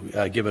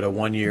to give it a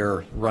 1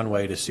 year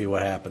runway to see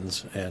what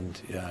happens and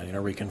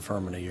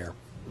reconfirm in a year.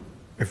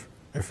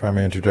 If I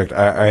may interject,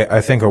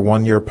 I think a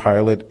 1 year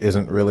pilot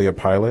isn't really a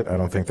pilot. I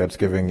don't think that's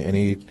giving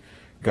any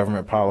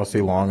government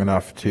policy long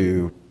enough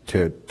to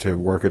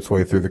work its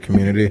way through the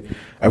community.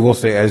 I will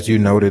say, as you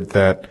noted,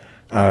 that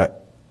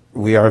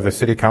We are the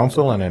city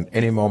council, and at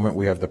any moment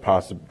we have the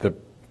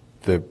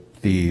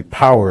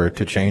power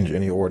to change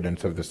any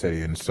ordinance of the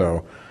city. And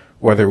so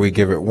whether we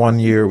give it 1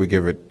 year, we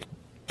give it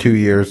 2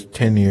 years,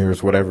 10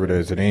 years, whatever it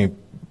is, at any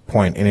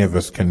point, any of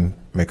us can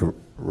make a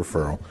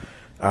referral.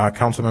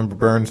 Councilmember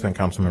Burns, then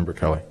Councilmember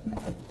Kelly.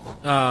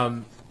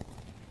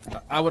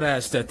 I would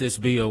ask that this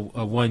be a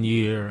 1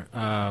 year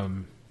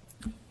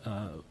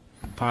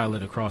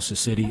pilot across the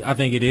city. I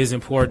think it is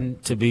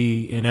important to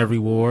be in every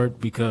ward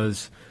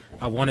because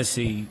I want to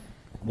see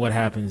what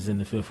happens in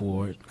the 5th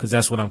ward because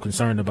that's what I'm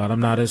concerned about. I'm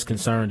not as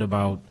concerned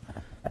about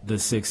the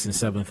 6th and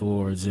 7th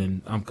wards,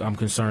 and I'm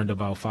concerned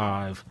about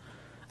 5.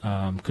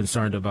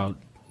 Concerned about,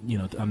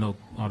 I know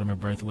Alderman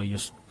Braithwaite, you're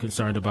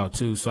concerned about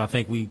 2. So I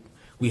think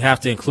we have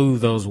to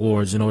include those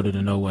wards in order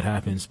to know what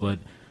happens. But,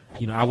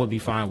 I would be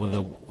fine with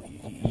a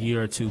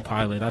year or 2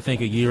 pilot. I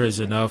think a year is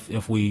enough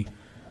if we,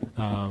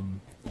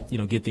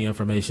 get the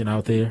information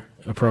out there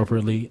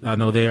appropriately. I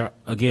know there,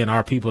 again,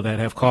 are people that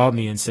have called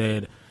me and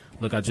said,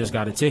 look, I just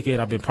got a ticket.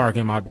 I've been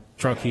parking my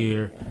truck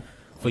here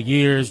for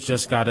years,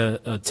 just got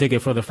a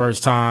ticket for the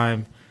first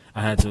time.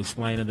 I had to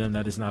explain to them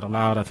that it's not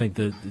allowed. I think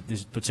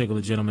this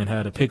particular gentleman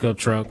had a pickup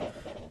truck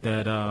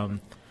that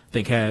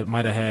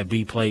might have had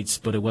B plates,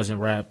 but it wasn't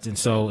wrapped. And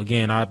so,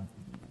 again, I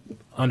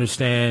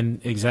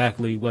understand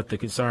exactly what the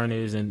concern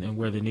is and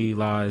where the need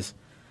lies.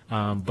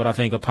 But I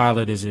think a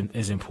pilot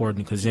is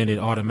important because then it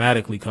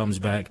automatically comes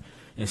back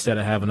instead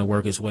of having to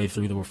work its way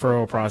through the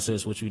referral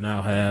process, which we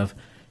now have,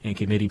 and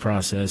committee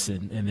process,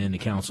 and then the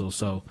council.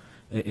 So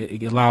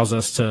it allows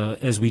us to,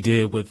 as we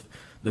did with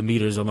the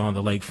meters along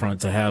the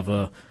lakefront, to have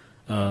a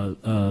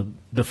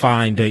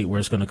defined date where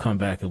it's going to come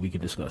back and we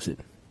can discuss it.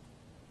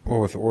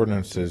 Well, with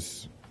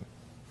ordinances,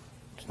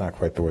 it's not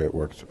quite the way it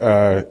works.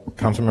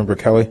 Councilmember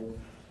Kelly?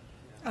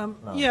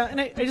 Yeah,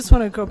 and I just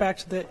want to go back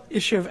to the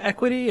issue of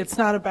equity. It's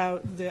not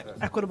about the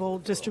equitable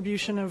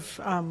distribution of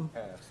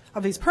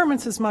these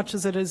permits as much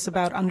as it is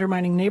about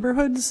undermining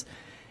neighborhoods.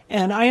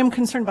 And I am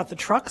concerned about the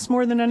trucks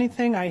more than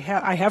anything. I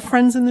have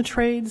friends in the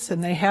trades,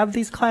 and they have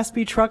these Class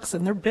B trucks,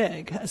 and they're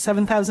big, a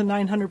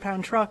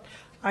 7,900-pound truck.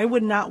 I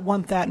would not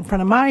want that in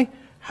front of my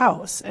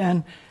house.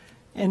 And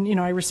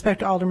I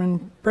respect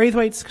Alderman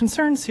Braithwaite's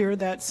concerns here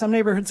that some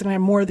neighborhoods are going to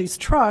have more of these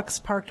trucks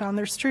parked on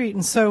their street.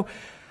 And so,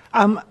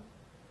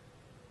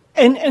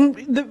 and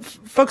the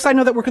folks I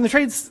know that work in the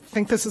trades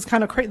think this is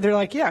kind of crazy. They're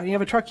like, yeah, you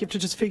have a truck, you have to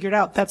just figure it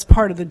out. That's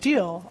part of the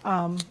deal,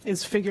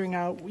 is figuring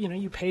out,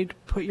 you paid to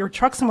put your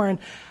truck somewhere. And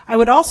I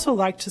would also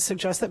like to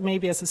suggest that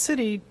maybe as a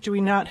city, do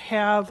we not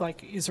have,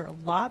 is there a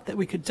lot that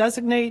we could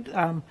designate,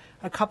 a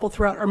couple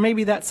throughout, or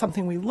maybe that's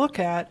something we look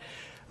at,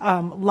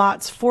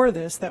 lots for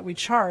this that we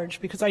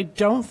charge, because I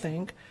don't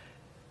think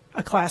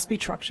a Class B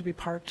truck should be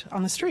parked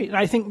on the street. And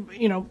I think,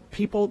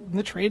 people in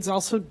the trades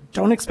also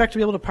don't expect to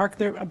be able to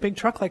park a big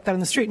truck like that on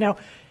the street. Now,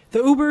 the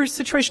Uber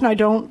situation, I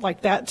don't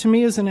like that. To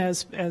me, isn't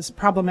as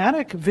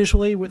problematic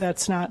visually.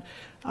 That's not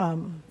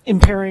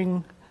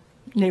impairing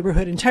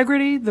neighborhood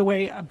integrity the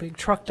way a big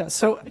truck does.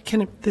 So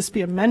can this be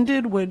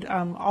amended? Would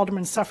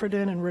Alderman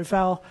Suffredin and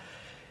Revelle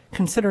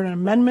consider an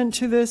amendment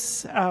to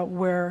this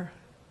where...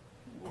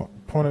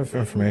 Point of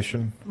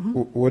information,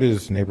 what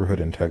is neighborhood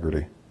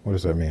integrity? What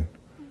does that mean?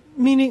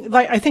 Meaning,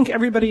 I think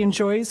everybody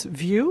enjoys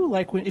view.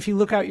 If you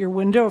look out your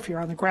window, if you're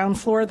on the ground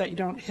floor, that you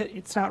don't hit,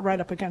 it's not right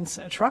up against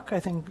a truck.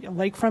 I think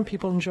lakefront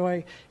people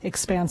enjoy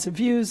expansive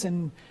views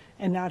and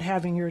not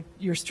having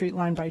your street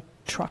lined by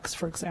trucks,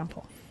 for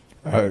example.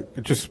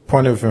 Just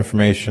point of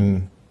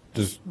information,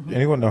 does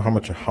anyone know how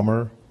much a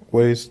Hummer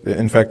weighs?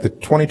 In fact, the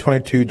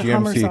 2022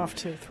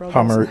 GMC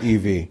Hummer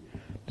EV,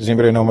 does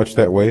anybody know how much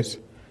that weighs?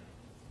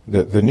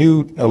 The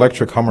new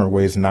electric Hummer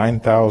weighs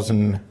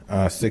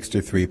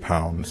 9,063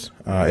 pounds.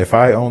 If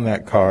I own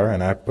that car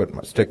and I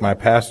stick my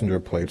passenger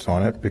plates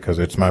on it because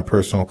it's my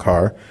personal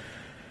car,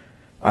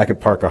 I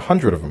could park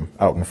 100 of them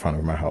out in front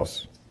of my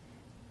house.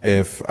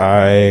 If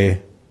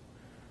I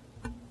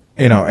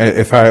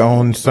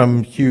own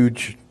some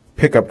huge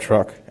pickup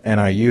truck and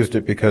I used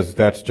it because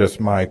that's just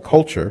my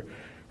culture,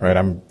 right?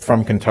 I'm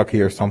from Kentucky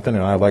or something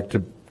and I like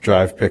to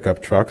drive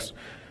pickup trucks.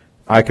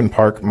 I can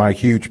park my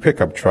huge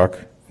pickup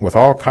truck with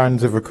all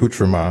kinds of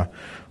accoutrement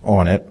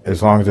on it,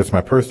 as long as it's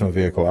my personal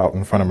vehicle out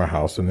in front of my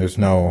house, and there's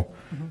no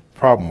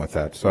problem with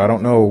that. So I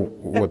don't know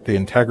what the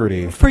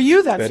integrity... For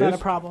you, that's not a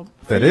problem.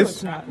 That is?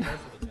 It's not.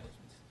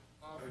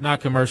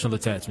 Not commercial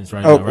attachments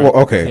right now, right? Well,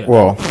 okay, yeah.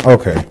 Well,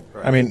 okay.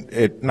 I mean,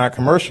 not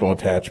commercial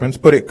attachments,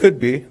 but it could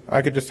be.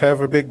 I could just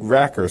have a big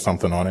rack or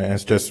something on it, and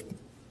it's just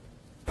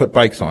put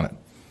bikes on it.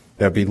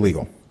 That'd be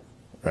legal.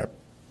 Right.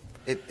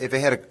 If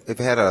it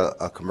had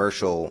a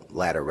commercial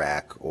ladder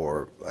rack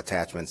or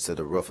attachments to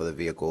the roof of the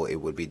vehicle, it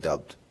would be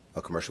dubbed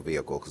a commercial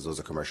vehicle because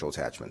those are commercial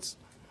attachments.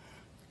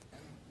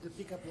 The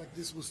pickup like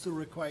this will still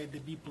require the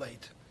B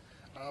plate.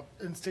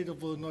 In state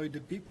of Illinois, the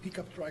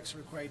pickup trucks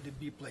require the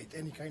B plate,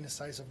 any kind of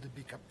size of the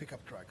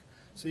pickup truck.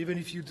 So even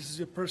if this is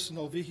your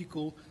personal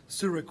vehicle,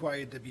 still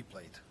require the B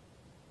plate.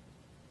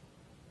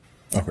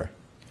 Okay.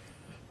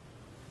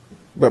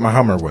 But my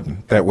Hummer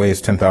wouldn't. That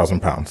weighs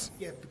 10,000 pounds.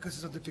 Yeah, because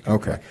it's of the pickup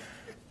Okay. truck.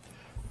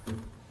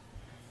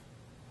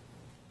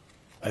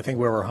 I think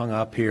where we're hung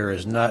up here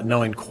is not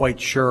knowing quite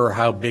sure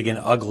how big and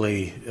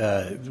ugly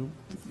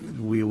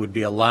we would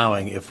be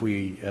allowing if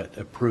we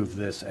approve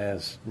this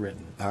as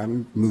written.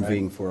 I'm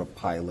moving for a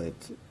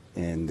pilot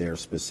in their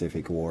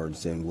specific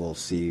wards, and we'll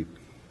see.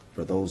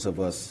 For those of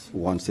us,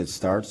 once it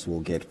starts, we'll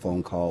get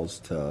phone calls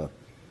to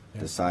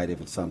decide if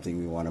it's something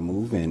we want to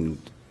move. And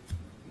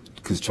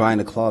because trying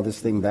to claw this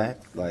thing back,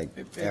 like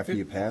after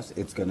you pass,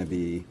 it's going to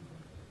be.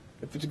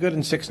 If it's good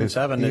in 6 and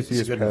 7, it's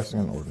easy as good, passing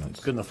an ordinance.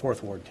 it's good in the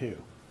 4th Ward too.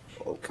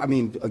 I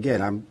mean,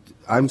 again,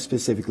 I'm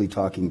specifically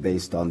talking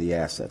based on the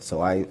assets.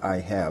 So I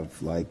have,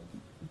 like,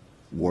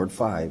 Ward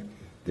 5,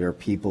 there are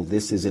people,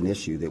 this is an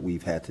issue that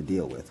we've had to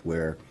deal with,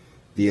 where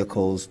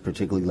vehicles,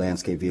 particularly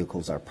landscape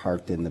vehicles, are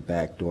parked in the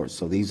back doors.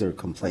 So these are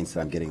complaints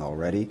that I'm getting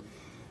already.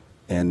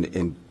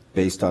 And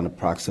based on the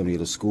proximity of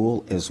the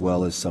school, as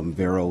well as some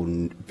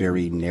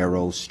very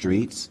narrow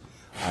streets,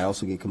 I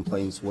also get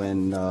complaints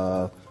when,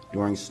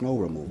 during snow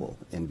removal,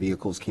 and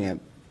vehicles can't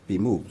be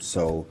moved.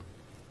 So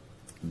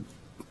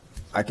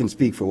I can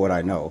speak for what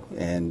I know,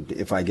 and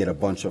if I get a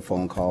bunch of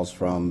phone calls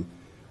from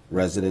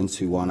residents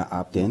who want to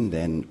opt in,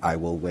 then I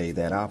will weigh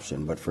that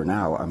option. But for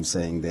now, I'm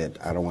saying that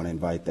I don't want to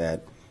invite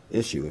that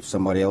issue. If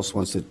somebody else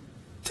wants to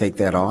take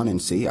that on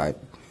and see, I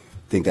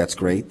think that's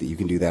great that you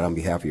can do that on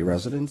behalf of your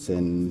residents,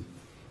 and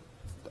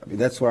I mean,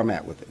 that's where I'm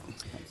at with it.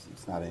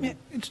 It's not anything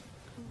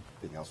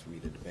else for me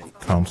to debate.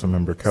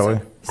 Councilmember Kelly?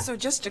 So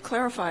just to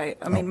clarify,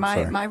 I mean,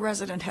 sorry. my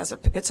resident has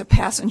it's a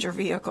passenger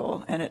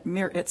vehicle, and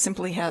it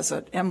simply has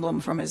an emblem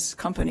from his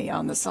company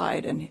on the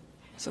side, and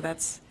so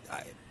that's.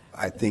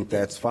 I think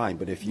that's fine,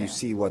 but if you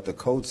see what the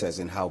code says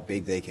and how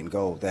big they can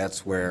go,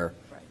 that's where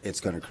it's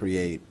going to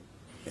create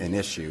an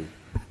issue.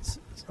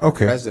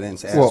 Okay.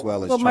 Residents as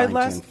well as my trying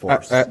last, to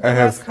enforce. the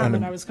last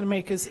comment I was going to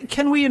make is,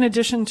 can we, in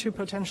addition to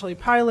potentially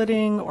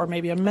piloting or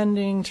maybe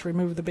amending to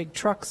remove the big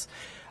trucks,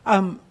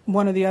 one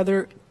or the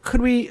other,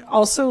 could we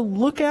also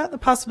look at the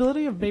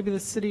possibility of maybe the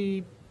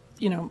city,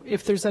 you know,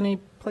 if there's any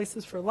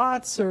places for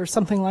lots or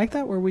something like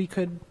that where we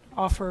could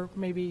offer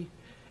maybe,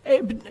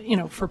 you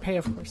know, for pay,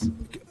 of course.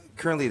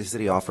 Currently, the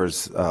city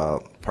offers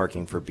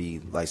parking for B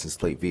license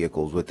plate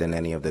vehicles within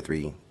any of the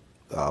 3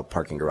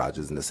 parking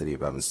garages in the city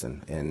of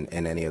Evanston and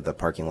any of the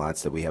parking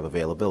lots that we have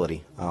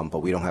availability. But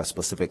we don't have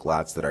specific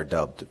lots that are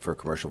dubbed for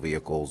commercial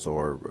vehicles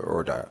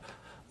or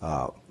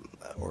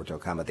to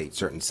accommodate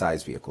certain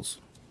size vehicles.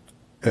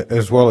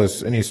 As well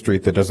as any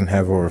street that doesn't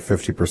have over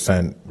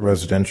 50%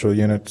 residential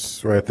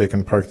units, right? They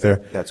can park there.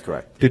 That's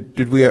correct.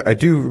 Did we? I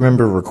do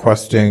remember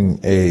requesting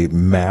a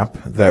map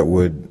that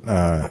would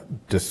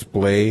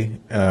display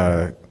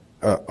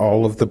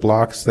all of the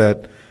blocks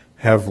that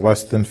have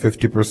less than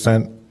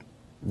 50%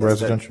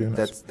 residential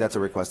units. That's a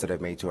request that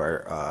I've made to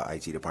our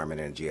IT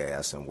department and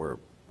GIS, and we're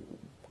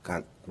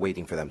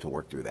waiting for them to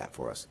work through that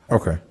for us.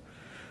 Okay.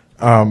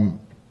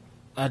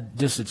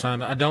 Just a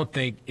time. I don't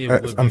think it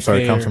would be I'm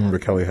sorry, fair.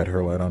 Councilmember Kelly had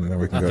her light on, and then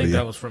we can go to you. I think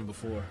that was from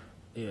before.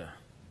 Yeah.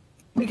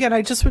 Again,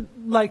 I just would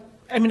like,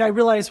 I mean, I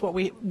realize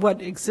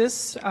what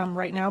exists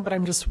right now, but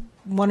I'm just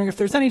wondering if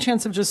there's any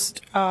chance of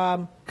just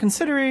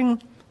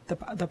considering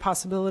the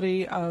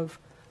possibility of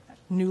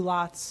new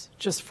lots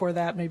just for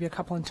that, maybe a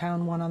couple in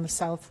town, one on the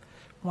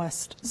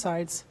southwest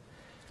sides.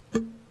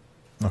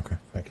 Okay,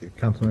 thank you.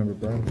 Councilmember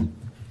Brown?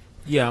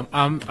 Yeah,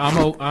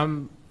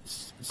 I'm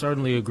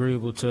certainly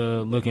agreeable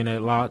to looking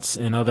at lots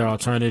and other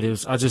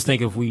alternatives. I just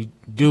think if we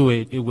do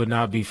it, it would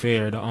not be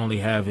fair to only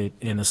have it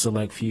in a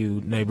select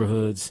few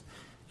neighborhoods,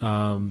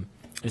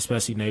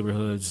 especially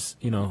neighborhoods,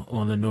 you know,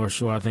 on the North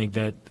Shore. I think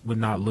that would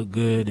not look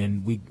good,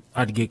 and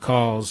I'd get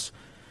calls.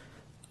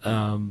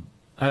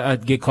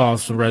 I'd get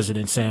calls from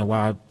residents saying,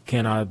 "Why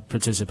can't I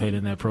participate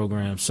in that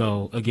program?"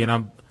 So again,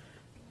 I'm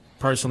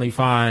personally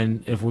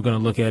fine if we're going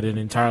to look at an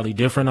entirely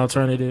different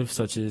alternative,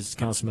 such as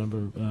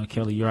Councilmember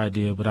Kelly, your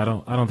idea. But I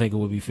don't think it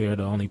would be fair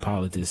to only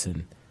pilot this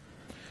in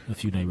a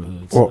few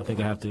neighborhoods. Well, I think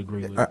I have to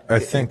agree with. I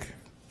think.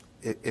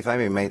 If I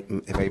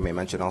may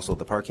mention also,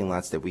 the parking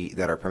lots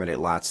that are permitted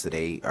lots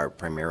today are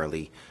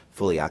primarily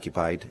fully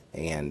occupied,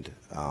 and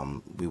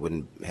we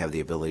wouldn't have the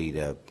ability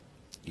to,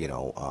 you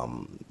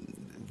know,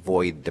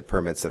 void the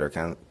permits that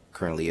are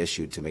currently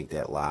issued to make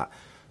that lot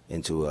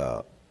into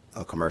a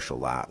commercial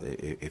lot,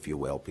 if you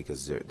will,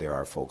 because there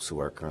are folks who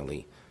are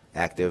currently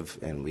active,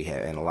 and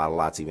and a lot of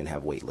lots even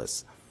have wait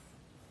lists.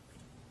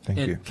 Thank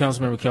you.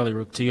 Councilmember Kelly,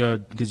 to your,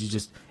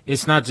 because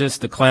it's not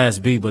just the Class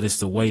B, but it's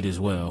the weight as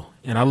well.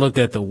 And I looked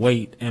at the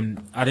weight,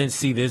 and I didn't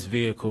see this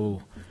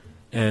vehicle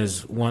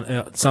as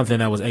something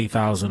that was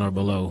 8,000 or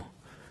below.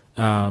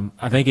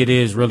 I think it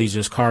is really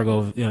just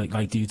cargo, you know,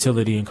 like the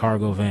utility and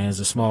cargo vans,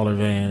 the smaller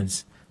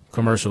vans,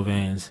 commercial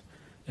vans,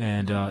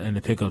 and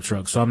the pickup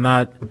truck. So I'm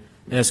not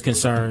as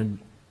concerned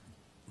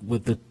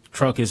with the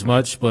truck as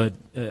much, but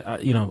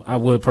you know, I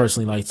would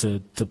personally like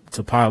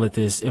to pilot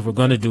this. If we're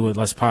going to do it,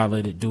 let's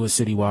pilot it, do it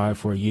citywide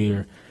for a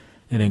year,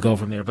 and then go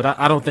from there. But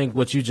I don't think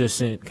what you just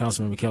sent,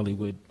 Councilmember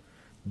Kelly,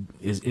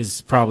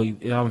 is probably.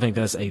 I don't think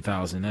that's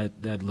 8,000.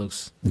 That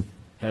looks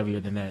heavier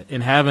than that.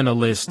 And having a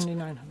list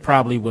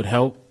probably would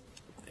help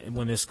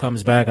when this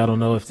comes back. I don't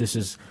know if this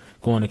is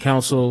going to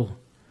council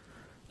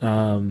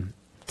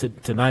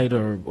tonight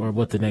or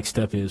what the next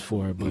step is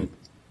for it, but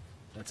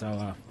that's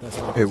how that's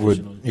how It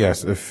would,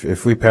 yes,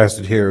 if we passed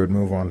it here, it would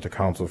move on to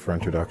council for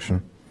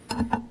introduction.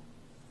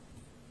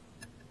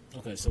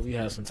 Okay, so we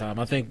have some time.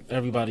 I think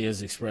everybody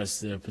has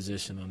expressed their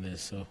position on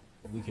this, so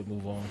we can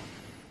move on.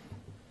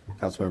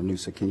 Councilmember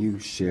Noosa, can you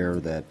share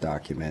that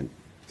document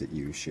that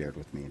you shared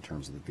with me in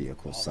terms of the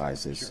vehicle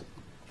sizes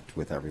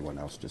with everyone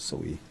else, just so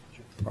we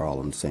are all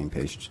on the same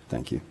page?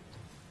 Thank you.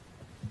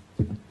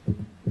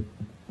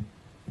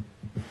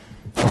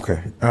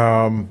 Okay.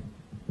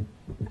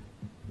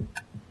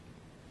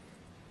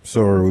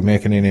 So are we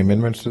making any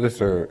amendments to this,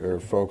 or are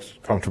folks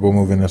comfortable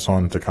moving this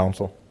on to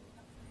council?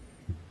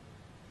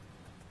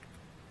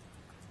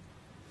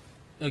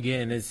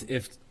 Again,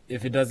 if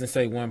it doesn't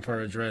say one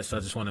per address, I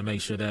just want to make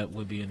sure that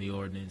would be in the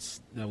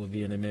ordinance. That would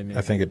be an amendment.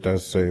 I think it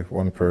does say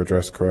one per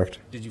address, correct?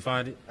 Did you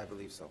find it? I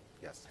believe so,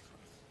 yes.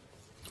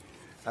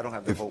 I don't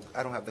have the whole,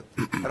 I don't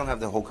have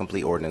the whole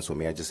complete ordinance with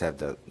me. I just have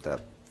the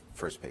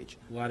first page.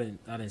 Well,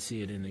 I didn't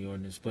see it in the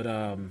ordinance, but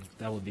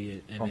that would be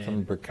it. And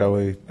Councilmember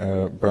Kelly,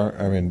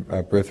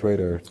 Braithwaite,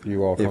 are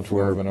you all If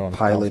comfortable moving we're on? to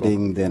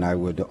piloting, council? then I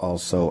would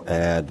also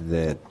add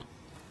that,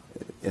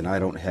 and I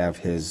don't have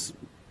his,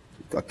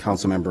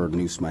 Councilmember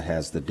Noosma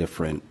has the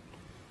different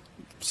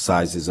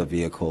sizes of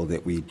vehicle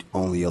that we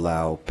only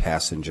allow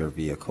passenger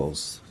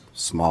vehicles,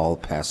 small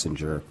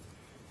passenger.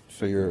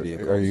 So are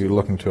vehicles. you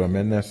looking to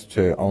amend this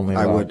to only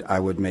allow? I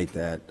would make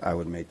that You're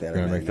gonna make that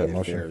amendment if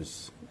motion?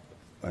 there's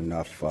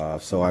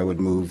enough, so I would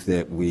move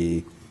that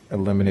we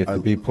Eliminate the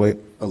B plate?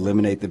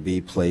 eliminate the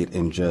B plate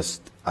and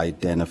just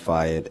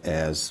identify it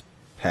as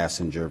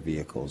passenger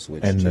vehicles,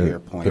 which And to the- your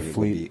point, the it would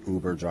fleet- be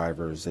Uber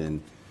drivers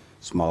and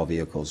small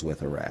vehicles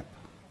with a wrap.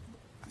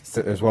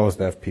 As well as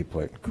the FP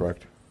plate,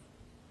 correct?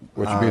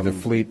 Which would be the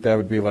fleet, that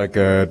would be like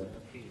a,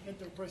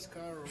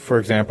 for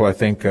example, I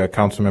think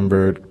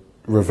Councilmember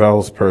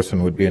Ravel's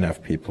person would be an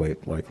FP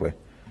plate, likely.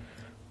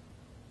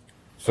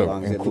 As So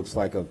long as it looks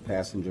like a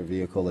passenger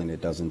vehicle and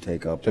it doesn't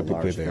take up a Typically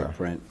large they are.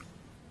 footprint.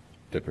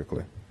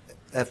 Typically.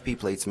 FP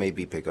plates may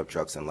be pickup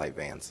trucks and light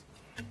vans.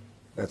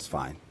 That's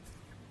fine.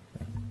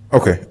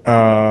 Okay,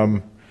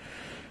 all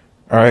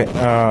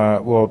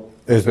right, well,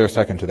 is there a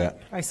second to that?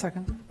 I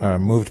second.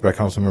 Moved by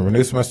Councilmember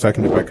Newsome,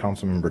 seconded by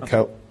Councilmember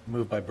Kelly.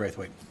 Moved by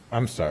Braithwaite.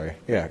 I'm sorry,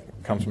 yeah,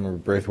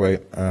 Councilmember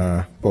Braithwaite,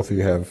 both of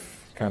you have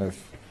kind of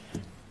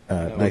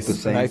the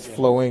same. nice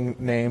flowing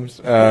names.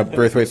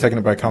 Braithwaite,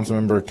 seconded by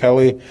Councilmember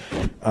Kelly.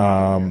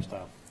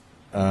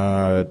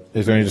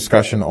 Is there any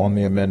discussion on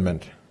the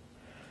amendment?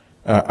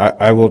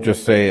 I will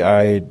just say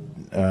I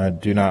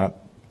do not,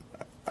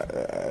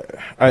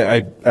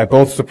 I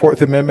both support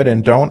the amendment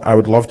and don't. I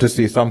would love to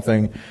see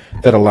something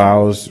that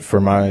allows for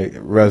my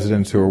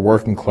residents who are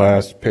working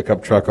class,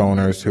 pickup truck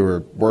owners who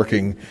are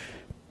working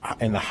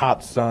in the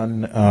hot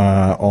sun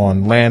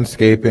on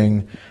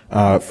landscaping,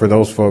 for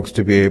those folks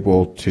to be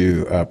able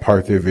to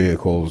park their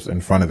vehicles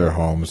in front of their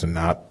homes and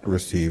not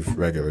receive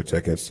regular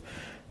tickets.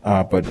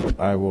 But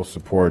I will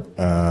support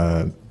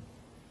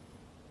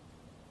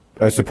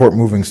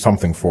moving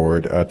something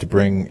forward to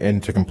bring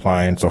into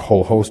compliance a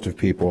whole host of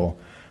people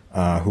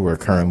who are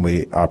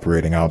currently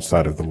operating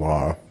outside of the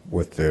law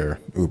with their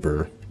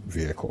Uber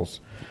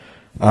vehicles.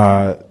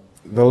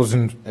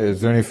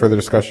 Is there any further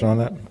discussion on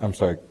that? I'm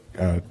sorry.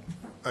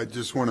 I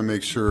just want to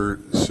make sure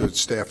so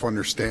staff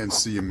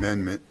understands the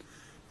amendment.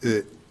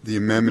 The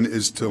amendment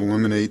is to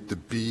eliminate the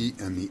B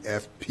and the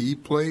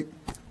FP plate?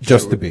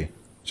 Just the B.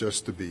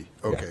 Just the B.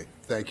 Okay.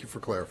 Thank you for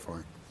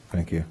clarifying.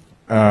 Thank you.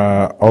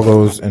 All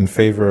those in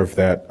favor of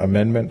that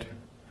amendment,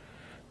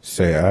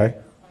 say aye.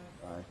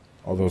 Aye.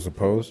 All those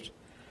opposed?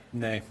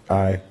 Nay.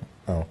 Aye.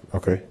 Oh,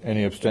 okay.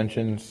 Any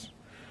abstentions?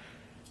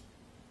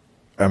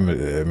 I'm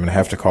going to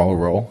have to call a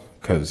roll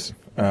because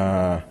we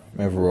have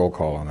a roll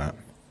call on that.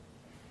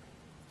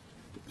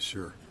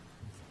 Sure.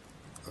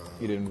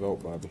 You didn't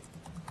vote, Bobby.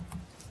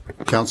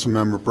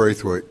 Councilmember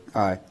Braithwaite.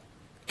 Aye.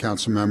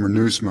 Councilmember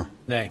Newsma.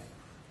 Nay.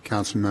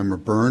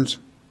 Councilmember Burns.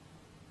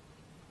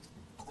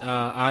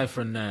 Aye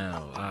for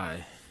now.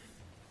 Aye.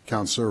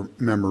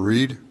 Councilmember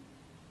Reed.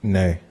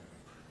 Nay.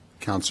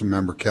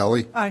 Councilmember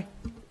Kelly. Aye.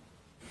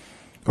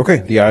 Okay,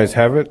 the ayes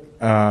have it.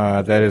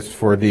 That is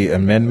for the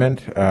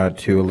amendment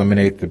to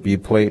eliminate the B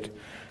plate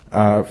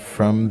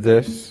from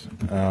this.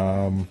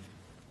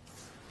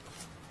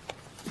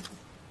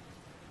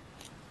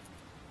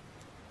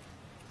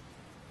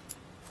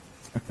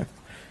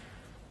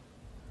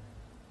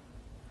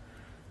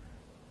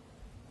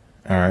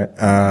 All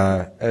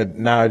right.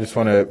 Now I just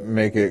want to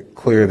make it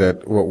clear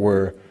that what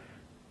we're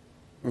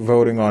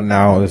voting on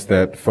now is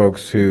that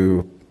folks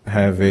who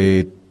have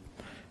a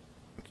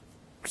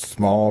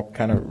small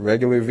kind of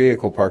regular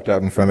vehicle parked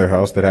out in front of their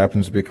house that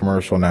happens to be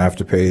commercial now have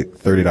to pay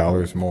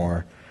 $30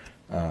 more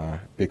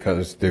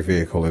because their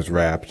vehicle is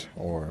wrapped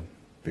or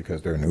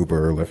because they're an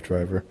Uber or Lyft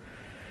driver.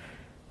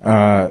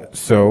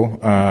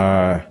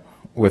 So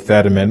with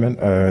that amendment,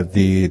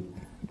 the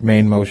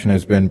main motion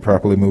has been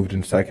properly moved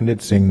and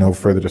seconded. Seeing no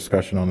further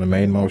discussion on the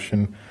main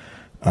motion,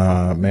 may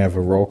I have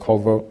a roll call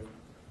vote?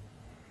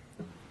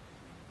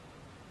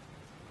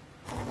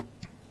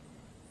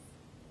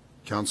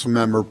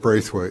 Councilmember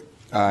Braithwaite.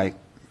 Aye.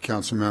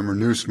 Councilmember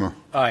Nusma.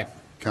 Aye.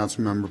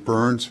 Councilmember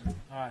Burns.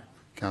 Aye.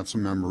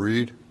 Councilmember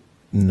Reed.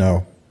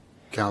 No.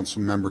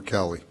 Councilmember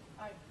Kelly.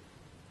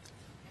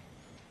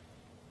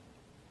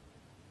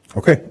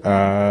 Okay,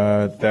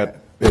 that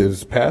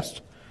is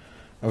passed.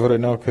 I voted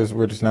no because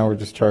we're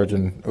just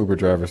charging Uber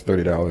drivers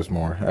 $30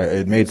 more.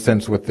 It made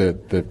sense with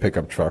the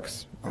pickup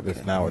trucks.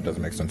 Now it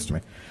doesn't make sense to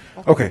me.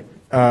 Okay,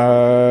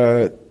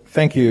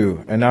 thank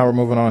you. And now we're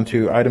moving on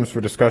to items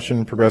for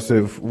discussion,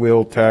 progressive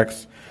wheel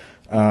tax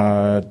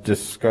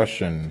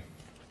discussion.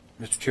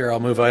 Mr. Chair, I'll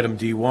move item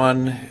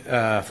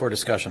D1 for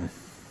discussion.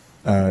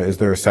 Is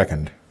there a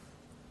second?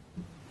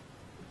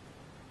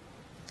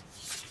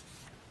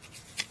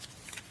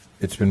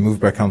 It's been moved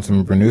by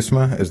Councilmember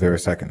Nusma. Is there a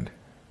second?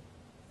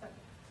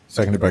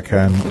 Seconded by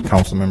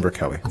Councilmember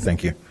Kelly.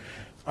 Thank you.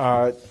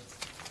 I'll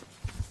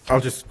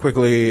just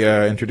quickly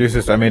introduce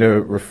this. I made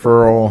a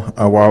referral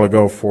a while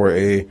ago for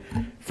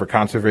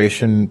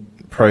conservation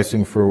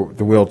pricing for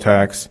the wheel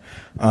tax.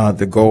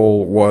 The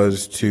goal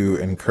was to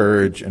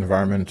encourage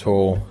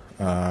environmental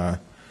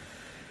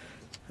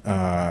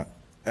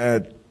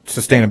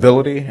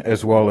sustainability,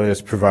 as well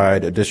as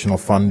provide additional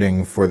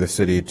funding for the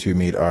city to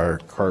meet our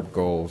CARP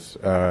goals.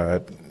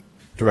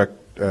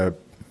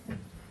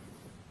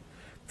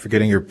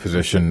 Forgetting your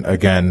position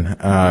again,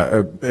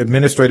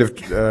 Administrative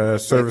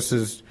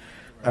Services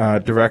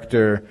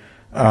Director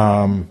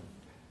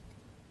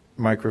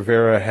Mike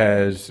Rivera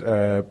has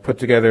put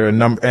together a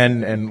number,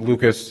 and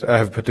Lucas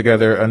have put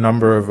together a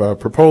number of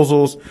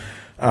proposals.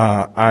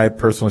 I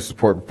personally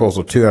support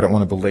Proposal 2. I don't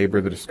want to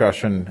belabor the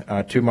discussion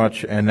too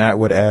much, and that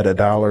would add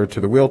 $1 to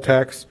the wheel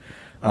tax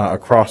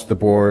across the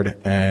board,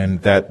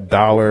 and that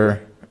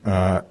dollar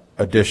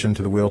addition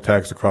to the wheel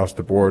tax across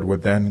the board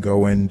would then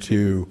go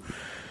into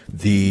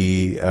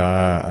the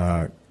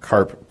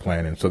CARP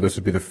plan. And so this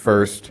would be the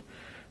first,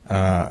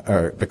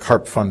 the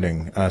CARP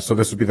funding. So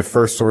this would be the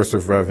first source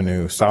of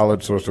revenue,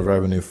 solid source of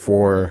revenue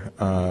for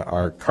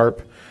our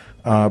CARP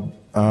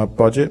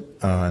budget,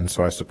 and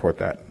so I support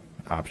that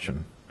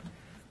option.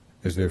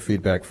 Is there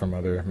feedback from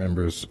other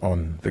members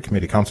on the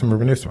committee?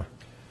 Councilmember Nusma.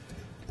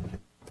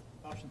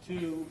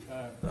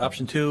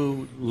 Option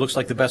two looks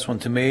like the best one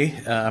to me.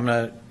 I'm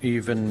not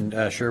even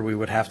sure we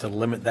would have to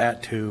limit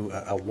that to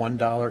a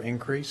 $1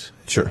 increase.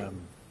 Sure.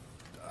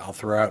 I'll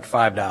throw out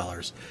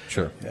 $5.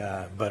 Sure.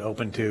 But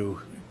open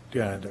to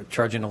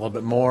charging a little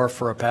bit more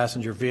for a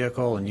passenger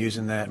vehicle and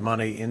using that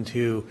money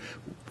into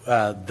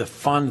the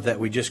fund that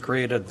we just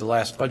created the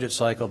last budget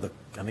cycle.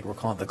 I think we're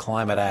calling it the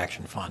Climate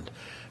Action Fund,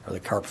 or the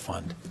CARP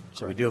Fund.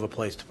 So we do have a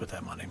place to put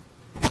that money.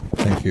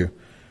 Thank you.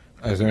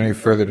 Is there any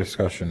further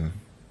discussion?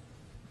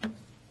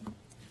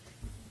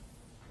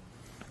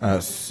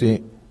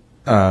 Seeing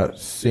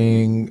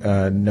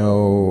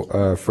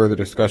no further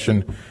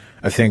discussion,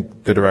 I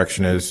think the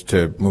direction is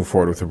to move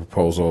forward with a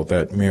proposal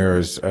that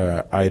mirrors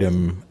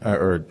item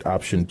or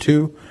option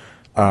 2,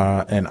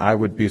 and I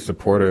would be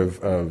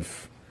supportive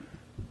of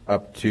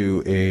up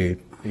to a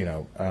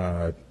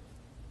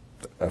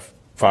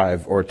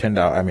 $5 or $10.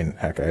 I mean,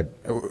 heck,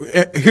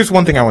 here's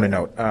one thing I want to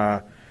note.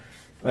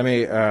 Let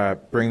me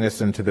bring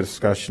this into the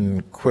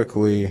discussion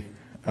quickly.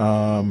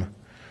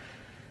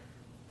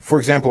 For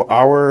example,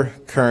 our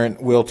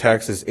current wheel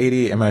tax is is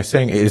it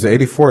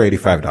 $84 or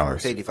 $85?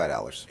 It's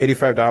 $85.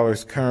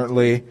 $85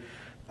 currently.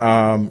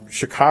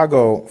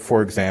 Chicago,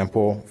 for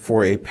example,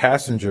 for a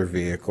passenger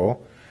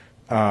vehicle,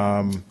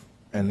 and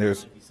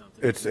it's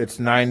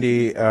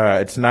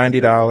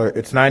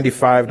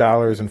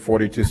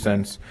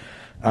 $95.42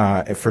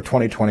 for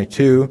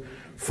 2022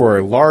 for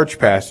a large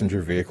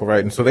passenger vehicle,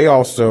 right? And so they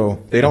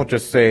don't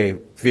just say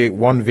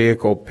one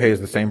vehicle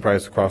pays the same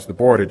price across the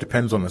board. It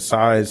depends on the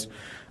size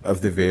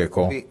of the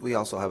vehicle. We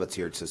also have a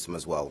tiered system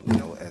as well.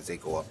 As they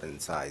go up in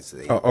size,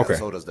 okay.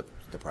 So does the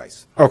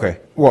price. Okay.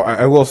 Well,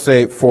 I will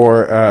say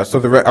for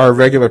our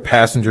regular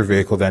passenger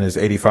vehicle then is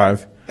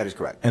 $85. That is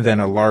correct. And then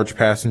a large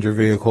passenger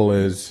vehicle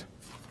is,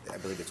 I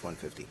believe it's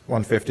 $150.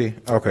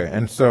 $150. Okay.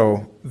 And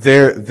so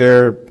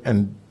their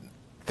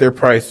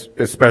price,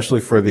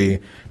 especially for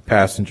the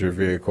passenger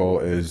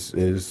vehicle, is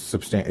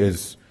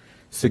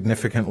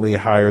significantly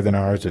higher than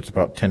ours. It's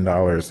about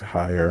 $10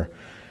 higher.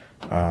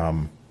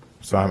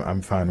 So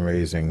I'm fine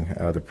raising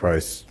the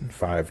price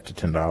 $5 to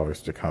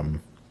 $10 to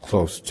come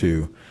close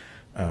to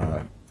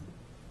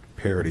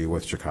parity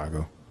with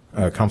Chicago.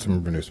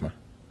 Councilmember Nusma.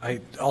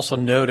 I also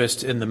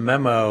noticed in the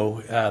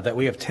memo that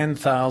we have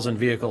 10,000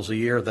 vehicles a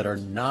year that are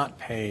not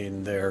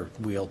paying their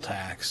wheel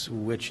tax,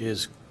 which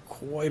is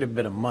quite a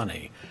bit of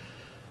money.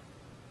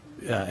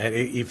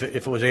 If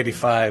it was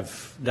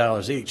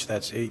 $85 each,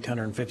 that's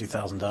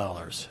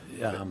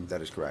 $850,000.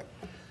 That is correct.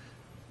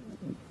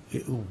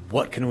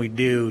 What can we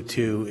do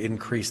to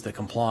increase the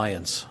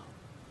compliance?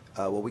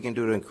 What we can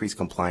do to increase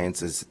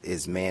compliance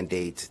is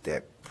mandate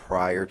that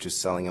prior to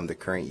selling them the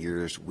current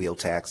year's wheel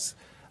tax,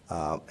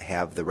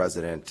 have the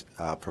resident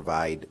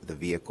provide the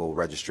vehicle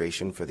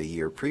registration for the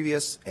year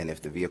previous, and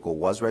if the vehicle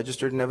was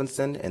registered in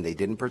Evanston and they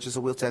didn't purchase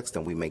a wheel tax,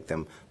 then we make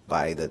them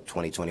buy the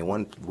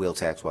 2021 wheel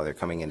tax while they're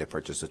coming in to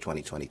purchase the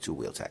 2022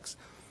 wheel tax.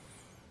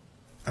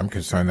 I'm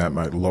concerned that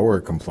might lower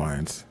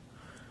compliance.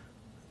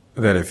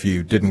 That if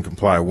you didn't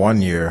comply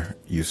 1 year,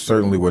 you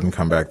certainly wouldn't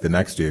come back the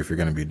next year if you're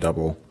going to be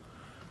double.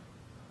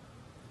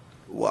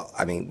 Well,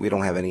 I mean, we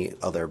don't have any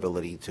other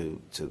ability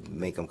to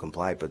make them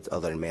comply, but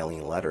other than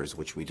mailing letters,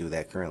 which we do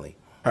that currently.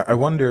 I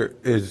wonder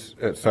is,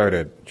 sorry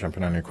to jump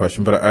in on your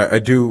question, but I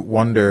do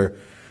wonder,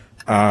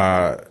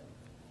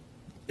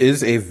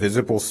 is a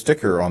visible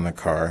sticker on the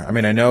car? I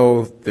mean, I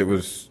know there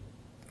was,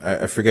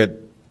 I forget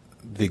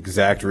the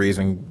exact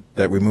reason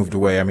that we moved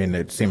away. I mean,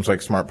 it seems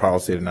like smart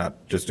policy to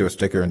not just do a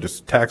sticker and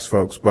just tax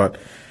folks, but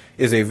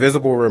is a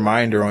visible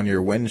reminder on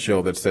your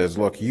windshield that says,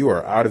 look, you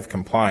are out of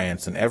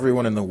compliance, and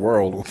everyone in the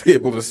world will be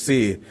able to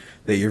see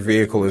that your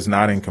vehicle is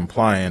not in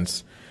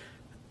compliance.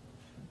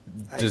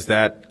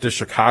 Does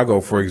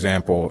Chicago, for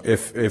example,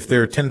 if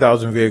there are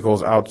 10,000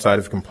 vehicles outside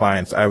of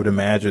compliance, I would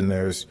imagine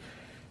there's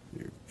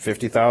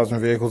 50,000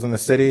 vehicles in the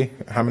city.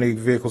 How many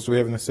vehicles do we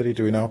have in the city?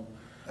 Do we know?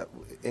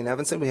 In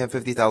Evanston, we have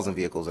 50,000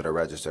 vehicles that are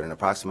registered, and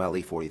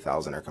approximately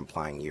 40,000 are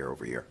complying year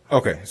over year.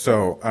 Okay,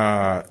 so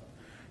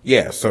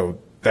so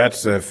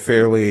that's that's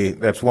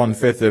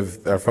 1/5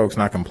 of our folks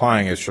not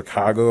complying. Is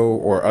Chicago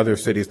or other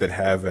cities that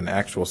have an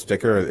actual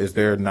sticker? Is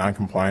their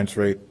non-compliance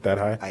rate that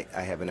high?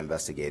 I haven't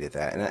investigated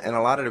that, and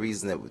a lot of the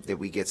reason that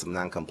we get some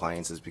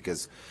non-compliance is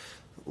because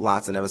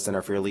lots in Evanston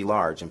are fairly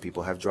large, and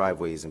people have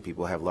driveways, and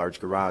people have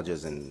large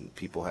garages, and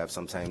people have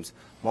sometimes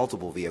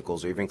multiple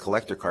vehicles or even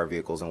collector car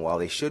vehicles. And while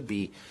they should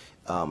be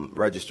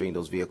registering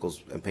those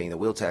vehicles and paying the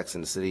wheel tax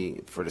in the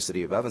city for the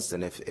city of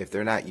Evanston, if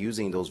they're not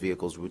using those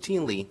vehicles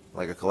routinely,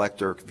 like a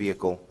collector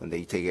vehicle, and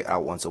they take it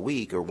out once a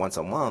week or once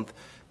a month,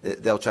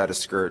 they'll try to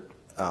skirt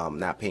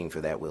not paying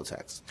for that wheel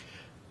tax.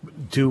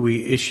 Do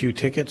we issue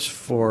tickets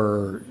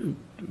for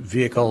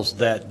vehicles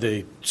that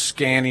the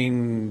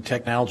scanning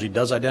technology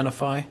does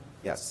identify?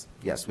 Yes,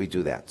 we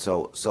do that.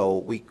 So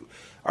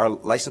our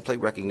license plate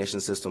recognition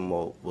system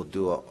will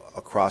do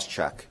a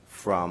cross-check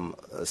from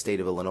the state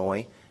of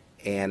Illinois,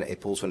 and it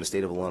pulls from the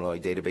state of Illinois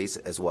database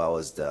as well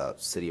as the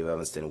city of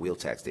Evanston wheel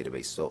tax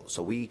database.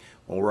 So when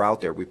we're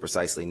out there, we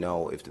precisely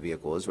know if the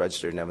vehicle is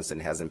registered in Evanston,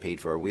 hasn't paid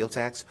for a wheel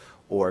tax,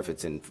 or if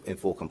it's in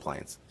full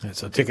compliance. And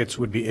so tickets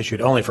would be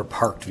issued only for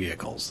parked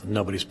vehicles.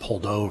 Nobody's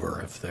pulled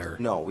over if they're...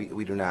 No,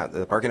 we do not.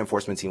 The parking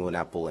enforcement team will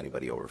not pull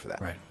anybody over for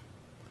that. Right.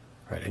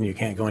 Right, and you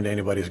can't go into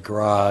anybody's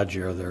garage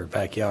or their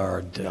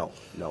backyard to,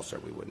 no, sir,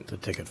 we wouldn't. To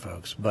ticket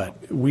folks.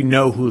 But we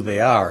know who they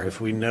are. If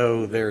we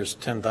know there's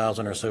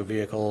 10,000 or so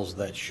vehicles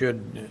that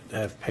should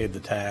have paid the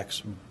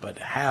tax but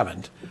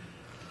haven't,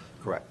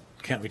 correct.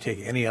 Can't we take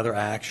any other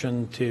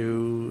action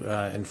to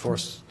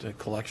enforce the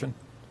collection?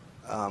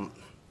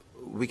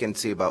 We can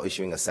see about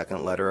issuing a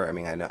second letter. I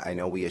mean, I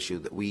know we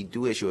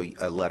do issue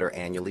a letter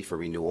annually for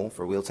renewal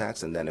for wheel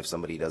tax, and then if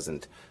somebody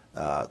doesn't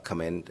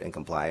come in and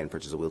comply and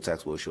purchase a wheel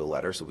tax, we'll issue a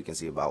letter. So we can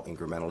see about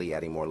incrementally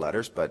adding more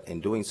letters. But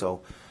in doing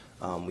so,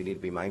 we need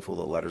to be mindful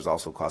that letters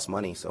also cost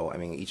money. So I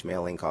mean, each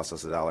mailing costs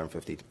us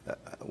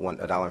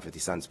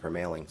 $1.50 per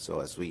mailing.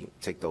 So as we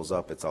take those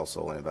up, it's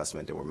also an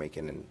investment that we're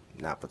making and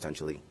not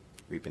potentially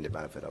reaping the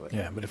benefit of it.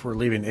 Yeah, but if we're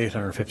leaving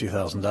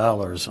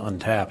 $850,000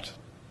 untapped,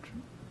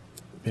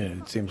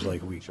 it seems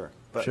like we should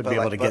be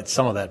able to get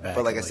some of that back.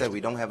 But like I said, we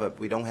don't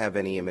have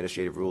any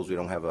administrative rules. We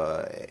don't have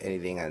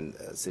anything on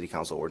city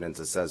council ordinance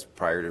that says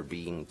prior to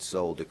being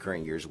sold the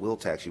current year's wheel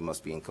tax, you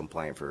must be in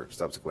compliance for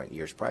subsequent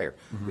years prior.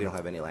 Mm-hmm. We don't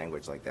have any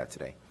language like that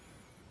today.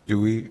 Do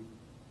we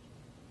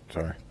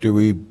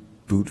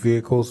boot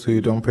vehicles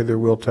who don't pay their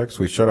wheel tax?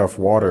 We shut off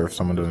water if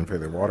someone doesn't pay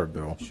their water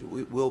bill.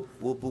 We'll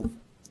boot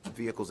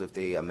vehicles if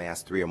they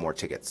amass 3 or more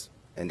tickets.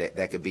 And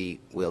that could be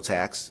wheel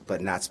tax,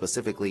 but not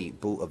specifically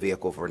boot a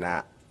vehicle for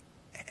not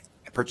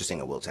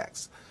purchasing a wheel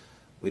tax.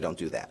 We don't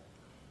do that.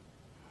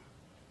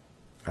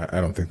 I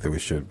don't think that we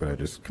should, but I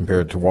just compare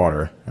it to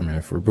water. I mean,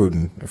 if we're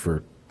booting,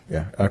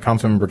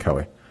 Councilmember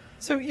Kelly.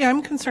 So,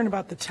 I'm concerned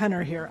about the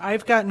tenor here.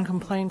 I've gotten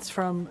complaints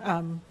from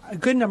a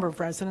good number of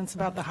residents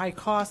about the high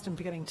cost and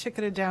getting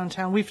ticketed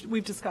downtown.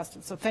 We've discussed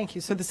it, so thank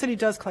you. So the city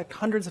does collect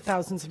hundreds of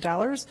thousands of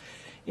dollars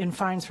in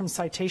fines from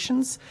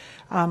citations,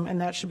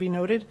 and that should be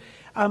noted.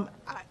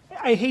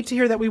 I hate to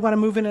hear that we want to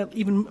move in an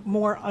even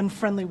more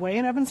unfriendly way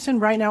in Evanston.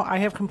 Right now, I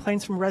have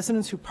complaints from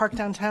residents who park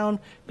downtown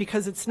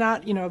because it's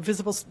not,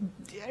 visible.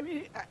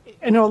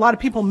 I know a lot of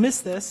people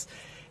miss this,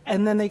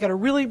 and then they got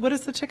what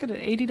is the ticket, an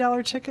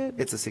 $80 ticket?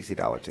 It's a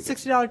 $60 ticket.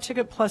 $60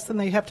 ticket, plus then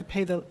they have to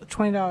pay the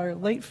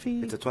 $20 late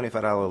fee. It's a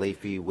 $25 late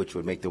fee, which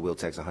would make the wheel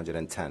tax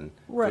 $110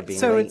 right. for being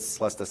so late, it's,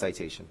 plus the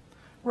citation.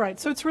 Right,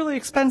 so it's really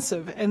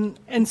expensive,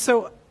 and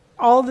so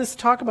all this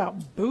talk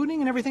about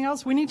booting and everything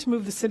else, we need to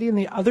move the city in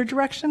the other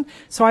direction.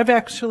 So I've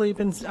actually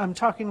been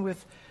talking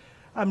with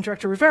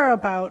Director Rivera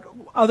about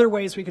other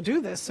ways we could do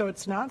this so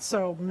it's not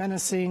so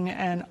menacing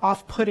and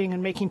off-putting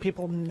and making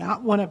people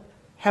not want to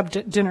have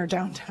dinner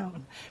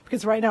downtown.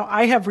 Because right now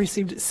I have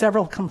received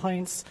several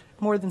complaints,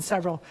 more than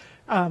several,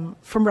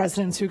 from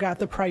residents who got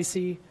the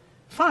pricey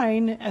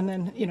fine and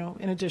then,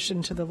 in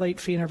addition to the late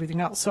fee and everything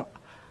else. So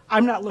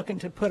I'm not looking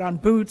to put on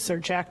boots or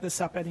jack this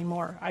up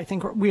anymore. I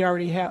think we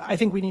already have. I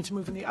think we need to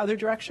move in the other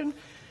direction,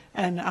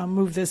 and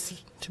move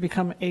this to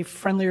become a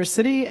friendlier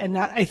city. And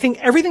I think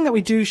everything that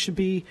we do should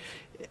be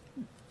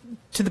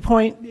to the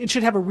point, it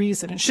should have a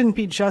reason. It shouldn't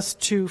be just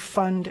to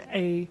fund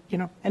an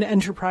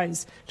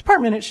enterprise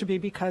department. It should be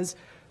because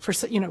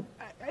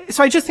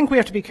so I just think we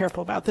have to be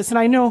careful about this. And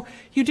I know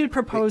you did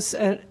propose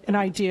an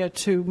idea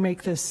to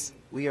make this.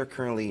 We are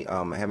currently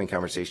having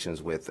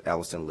conversations with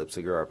Allison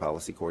Lipsiger, our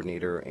policy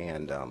coordinator,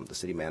 and the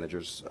city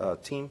manager's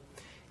team,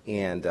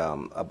 and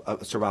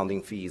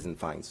surrounding fees and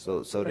fines.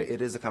 So Right.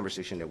 it is a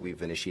conversation that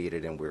we've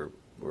initiated, and we're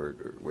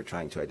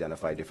trying to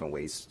identify different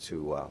ways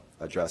to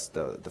address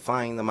the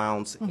fine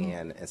amounts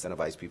and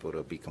incentivize people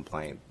to be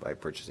compliant by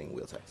purchasing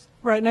wheel tax.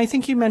 Right, and I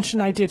think you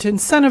mentioned an idea to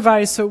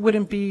incentivize, so it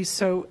wouldn't be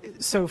so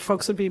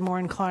folks would be more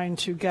inclined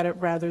to get it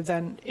rather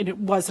than it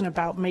wasn't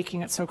about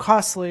making it so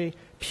costly,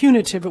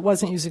 punitive. It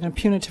wasn't using a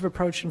punitive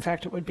approach. In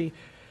fact, it would be.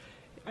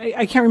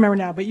 I can't remember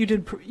now, but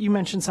you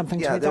mentioned something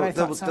to me that I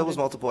thought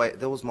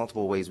there was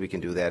multiple ways we can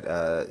do that.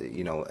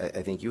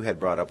 I think you had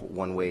brought up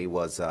one way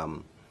was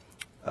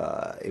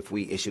if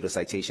we issued a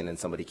citation and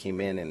somebody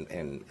came in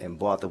and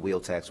bought the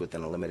wheel tax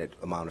within a limited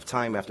amount of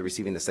time after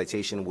receiving the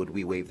citation, would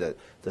we waive the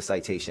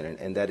citation?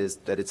 And that is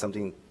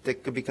something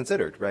that could be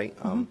considered, right?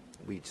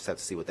 We just have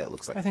to see what that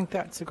looks like. I think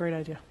that's a great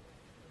idea.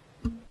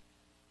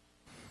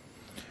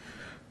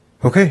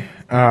 Okay,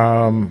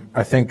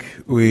 I think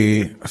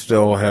we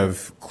still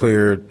have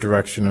clear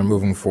direction and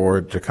moving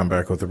forward to come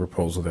back with a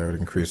proposal there to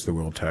increase the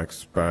wheel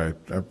tax by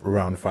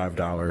around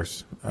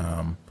 $5.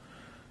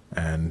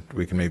 And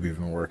we can maybe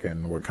even work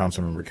in what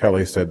Councilmember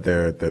Kelly said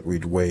there, that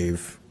we'd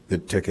waive the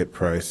ticket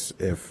price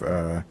if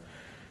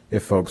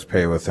folks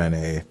pay within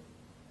a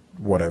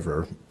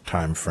whatever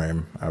time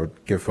frame. I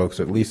would give folks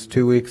at least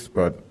 2 weeks,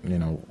 but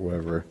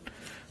whatever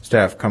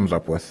staff comes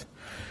up with.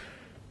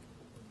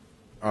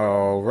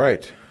 All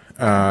right.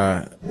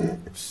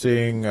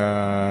 Seeing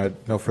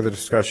no further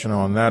discussion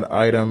on that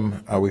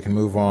item, we can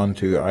move on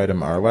to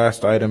our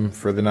last item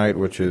for the night,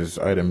 which is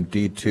item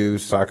D2,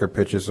 soccer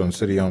pitches on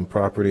city-owned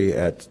property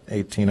at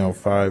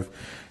 1805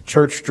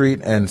 Church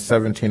Street and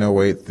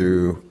 1708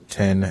 through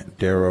 10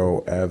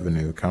 Darrow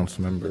Avenue.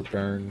 Councilmember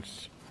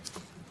Burns,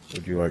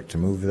 would you like to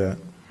move that?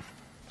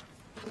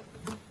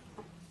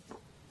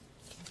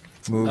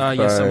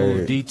 Yes, I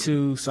move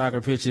D2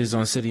 soccer pitches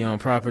on city-owned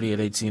property at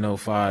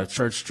 1805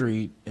 Church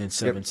Street and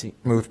 17.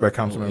 Yep. Moved by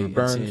Councilmember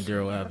Burns.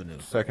 Darrow Avenue.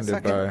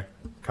 Seconded by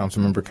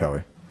Councilmember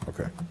Kelly.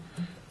 Okay.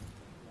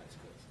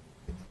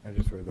 I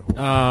just read the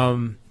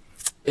whole.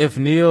 If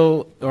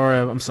Neil, or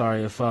I'm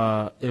sorry,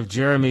 if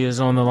Jeremy is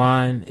on the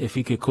line, if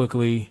he could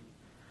quickly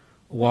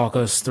walk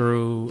us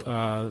through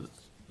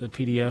the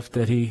PDF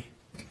that he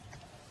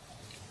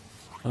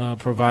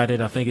provided.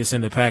 I think it's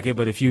in the packet,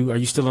 but are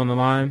you still on the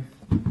line?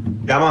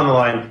 Yeah, I'm on the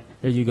line.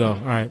 There you go. All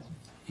right.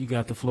 You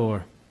got the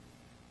floor.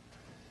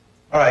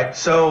 All right.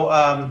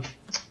 So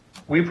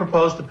we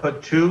propose to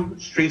put 2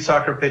 street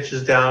soccer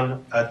pitches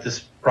down at this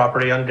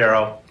property on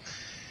Darrow.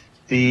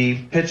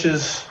 The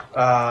pitches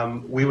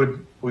we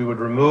would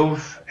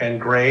remove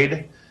and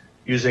grade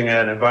using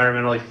an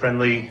environmentally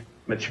friendly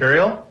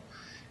material.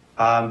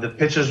 The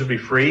pitches would be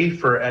free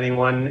for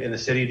anyone in the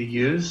city to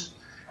use.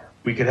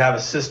 We could have a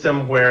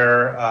system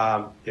where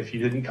if you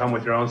didn't come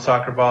with your own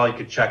soccer ball, you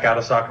could check out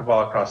a soccer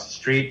ball across the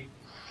street.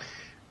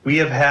 We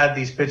have had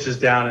these pitches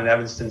down in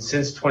Evanston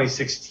since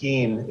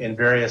 2016 in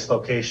various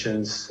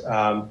locations.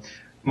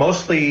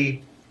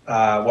 Mostly,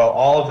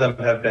 all of them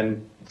have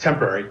been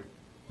temporary,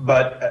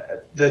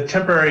 but the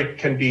temporary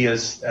can be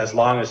as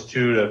long as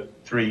 2 to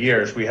 3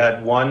 years. We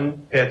had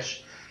one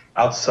pitch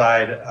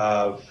outside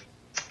of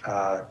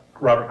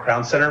Robert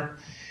Crown Center,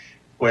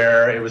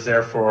 where it was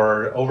there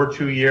for over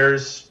 2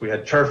 years. We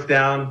had turf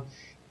down,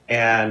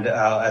 and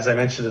as I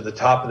mentioned at the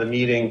top of the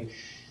meeting,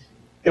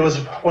 it was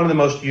one of the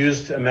most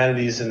used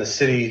amenities in the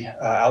city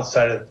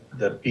outside of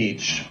the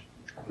beach.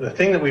 The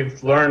thing that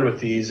we've learned with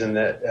these, and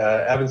that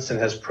Evanston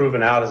has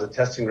proven out as a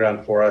testing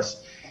ground for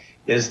us,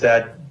 is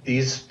that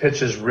these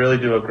pitches really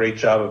do a great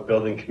job of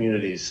building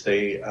communities.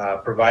 They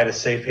provide a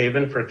safe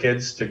haven for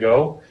kids to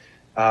go.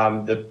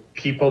 The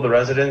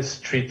residents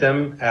treat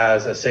them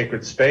as a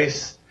sacred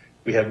space.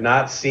 We have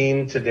not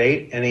seen to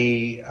date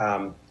any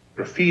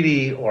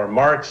graffiti or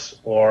marks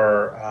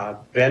or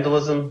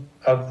vandalism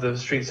of the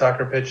street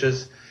soccer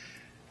pitches.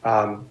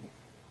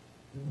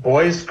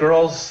 Boys,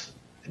 girls,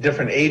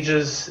 different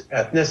ages,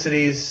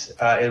 ethnicities,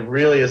 it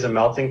really is a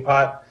melting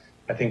pot.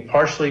 I think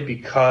partially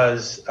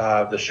because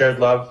of the shared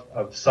love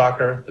of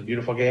soccer, the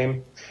beautiful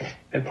game,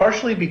 and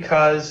partially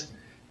because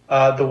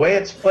the way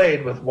it's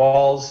played with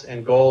walls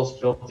and goals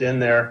built in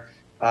there,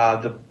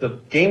 the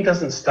game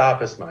doesn't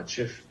stop as much.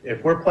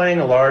 If we're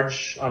playing on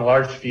a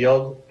large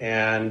field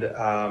and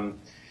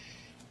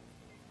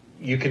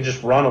you can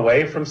just run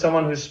away from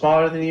someone who's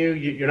smaller than you,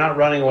 you're not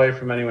running away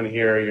from anyone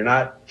here. You're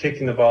not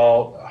kicking the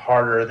ball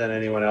harder than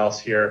anyone else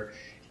here.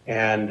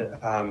 And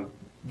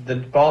the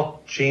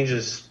ball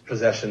changes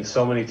possession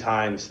so many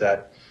times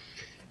that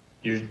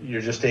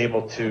you're just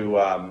able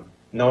to,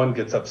 no one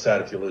gets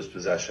upset if you lose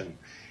possession.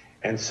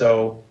 And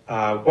so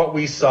what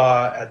we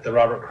saw at the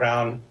Robert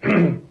Crown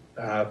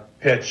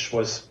pitch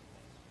was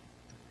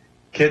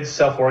kids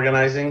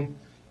self-organizing,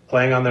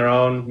 playing on their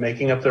own,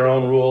 making up their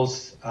own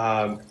rules.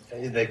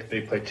 They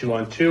play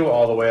 2-on-2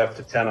 all the way up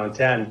to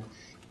 10-on-10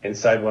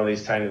 inside one of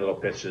these tiny little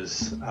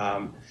pitches.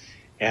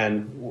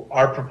 And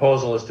our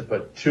proposal is to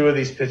put 2 of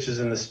these pitches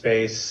in the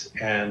space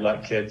and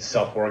let kids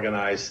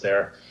self-organize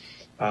there.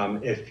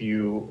 If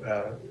you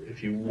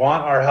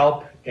want our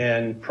help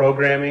in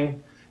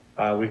programming,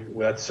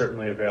 that's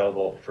certainly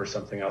available for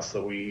something else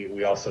that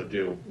we also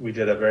do. We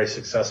did a very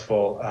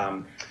successful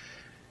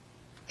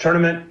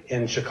tournament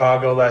in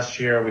Chicago last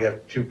year. We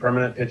have 2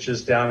 permanent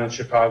pitches down in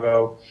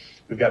Chicago.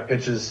 We've got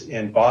pitches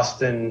in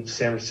Boston,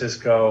 San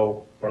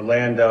Francisco,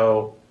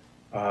 Orlando,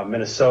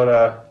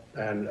 Minnesota,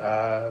 and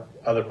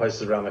other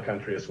places around the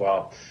country as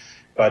well.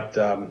 But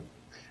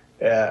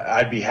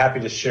I'd be happy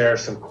to share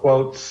some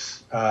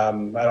quotes. I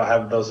don't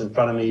have those in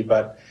front of me,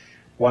 but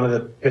one of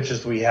the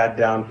pitches we had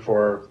down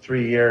for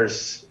 3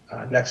 years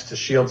next to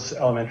Shields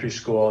Elementary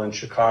School in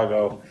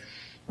Chicago,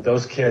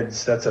 those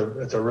kids, it's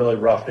a really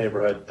rough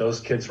neighborhood. Those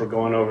kids were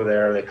going over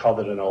there. They called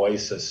it an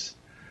oasis.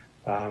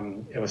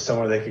 It was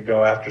somewhere they could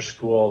go after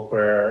school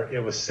where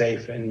it was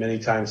safe and many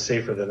times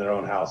safer than their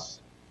own house.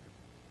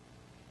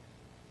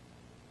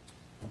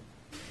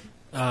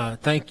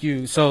 Thank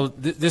you. So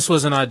this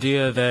was an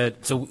idea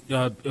that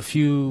a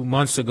few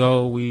months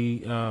ago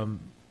we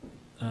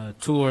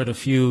toured a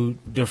few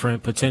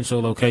different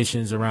potential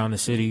locations around the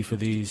city for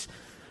these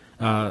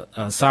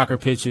soccer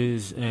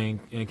pitches, and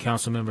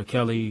Councilmember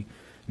Kelly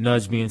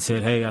nudged me and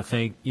said, "Hey, I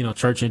think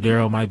Church and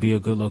Darrow might be a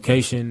good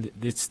location.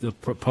 It's the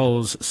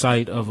proposed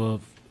site of a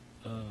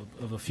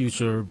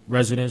future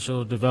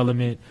residential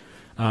development,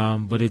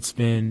 but it's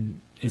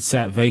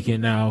sat vacant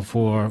now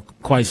for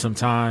quite some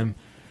time."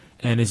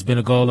 And it's been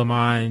a goal of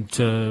mine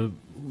to,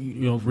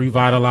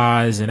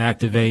 revitalize and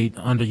activate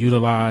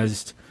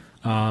underutilized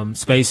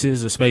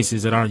spaces or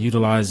spaces that aren't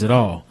utilized at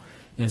all.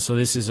 And so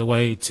this is a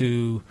way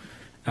to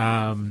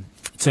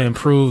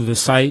improve the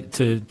site,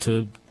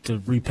 to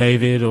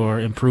repave it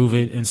or improve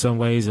it in some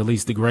ways, at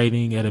least the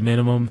grading at a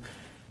minimum,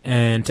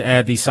 and to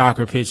add these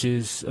soccer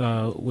pitches,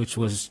 which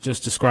was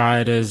just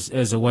described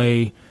as a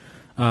way.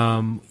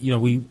 Through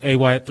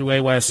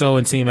AYSO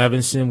and Team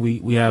Evanston,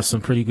 we have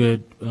some pretty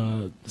good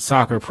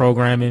soccer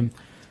programming.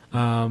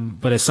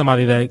 But as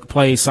somebody that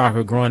played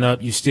soccer growing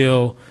up, you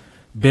still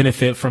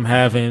benefit from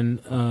having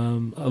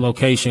a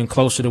location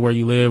closer to where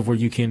you live, where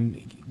you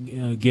can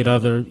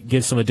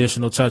get some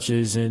additional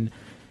touches and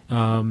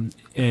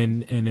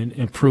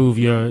improve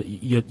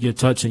your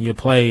touch and your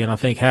play. And I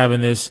think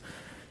having this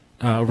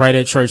right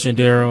at Church and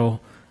Darrow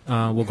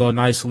will go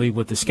nicely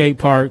with the skate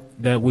park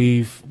that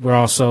we're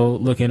also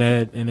looking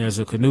at, and there's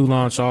a canoe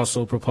launch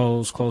also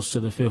proposed close to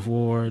the Fifth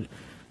Ward.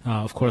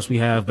 Of course, we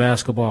have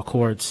basketball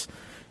courts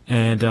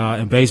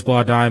and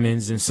baseball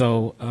diamonds, and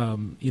so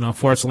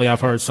unfortunately,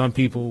 I've heard some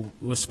people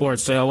with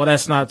sports say, "Oh, well,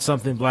 that's not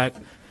something black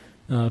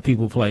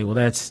people play." Well,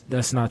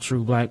 that's not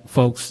true. Black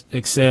folks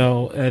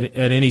excel at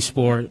any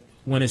sport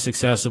when it's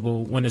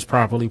accessible, when it's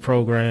properly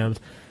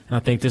programmed, and I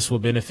think this will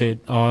benefit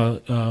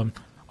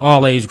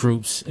all age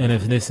groups and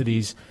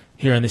ethnicities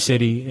here in the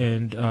city,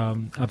 and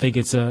I think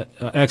it's an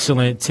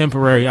excellent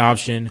temporary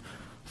option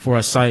for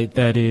a site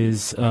that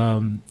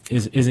isn't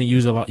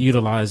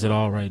utilized at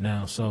all right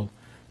now. So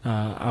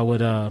I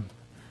would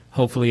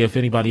hopefully, if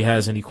anybody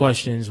has any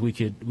questions, we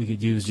could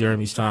use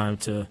Jeremy's time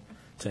to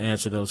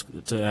ask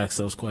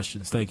those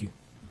questions. Thank you.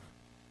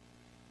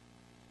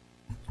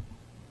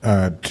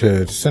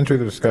 To center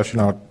the discussion,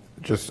 I'll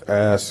just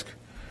ask,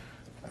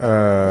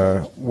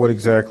 what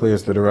exactly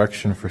is the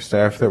direction for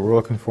staff that we're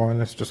looking for in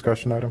this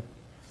discussion item?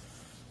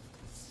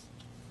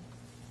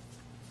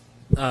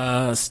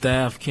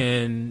 Staff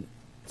can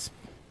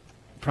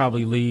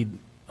probably lead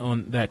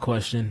on that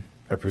question.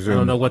 I presume. I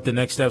don't know what the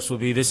next steps will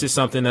be. This is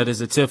something that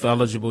is a TIF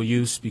eligible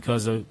use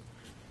because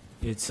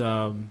it's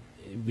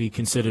be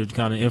considered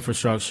kind of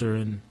infrastructure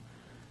and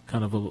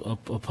kind of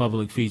a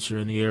public feature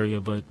in the area.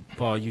 But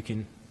Paul, you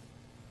can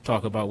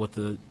talk about what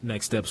the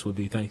next steps would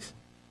be. Thanks.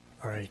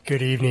 All right.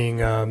 Good evening,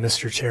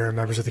 Mr. Chair and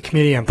members of the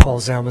committee. I'm Paul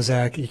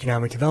Zalmazak,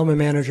 Economic Development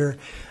Manager.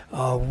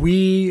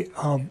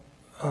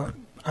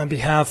 On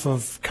behalf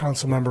of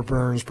Councilmember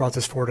Burns, brought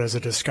this forward as a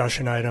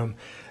discussion item.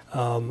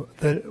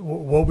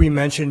 What we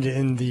mentioned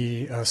in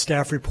the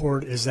staff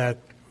report is that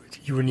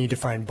you would need to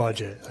find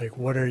budget. Like,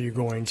 what are you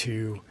going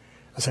to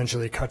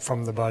essentially cut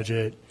from the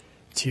budget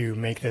to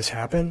make this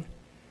happen?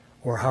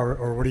 Or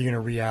what are you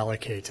going to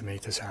reallocate to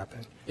make this happen?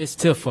 It's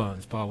TIF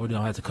funds, Paul. We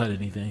don't have to cut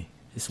anything.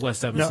 It's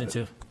West Evanston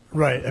TIF.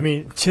 Right. I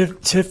mean,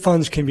 TIF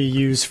funds can be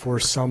used for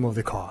some of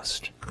the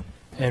cost.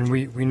 And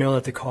we know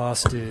that the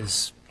cost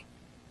is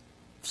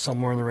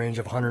somewhere in the range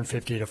of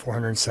 150 to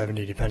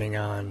 470, depending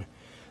on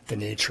the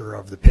nature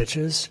of the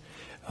pitches.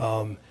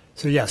 So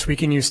yes, we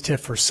can use TIF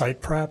for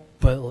site prep,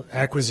 but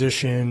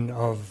acquisition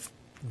of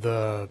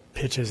the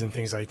pitches and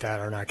things like that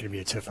are not going to be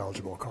a TIF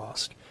eligible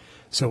cost.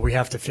 So we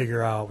have to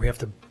figure out what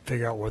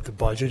the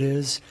budget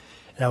is.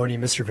 And I would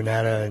need Mr.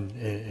 Vanatta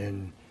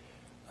and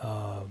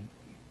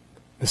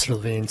Mr.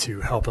 Levine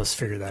to help us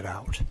figure that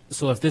out.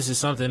 So if this is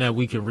something that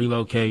we can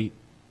relocate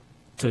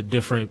to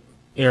different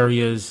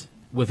areas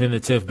within the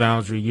TIF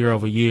boundary year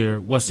over year,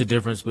 what's the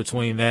difference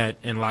between that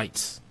and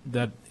lights?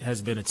 That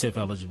has been a TIF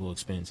eligible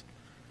expense.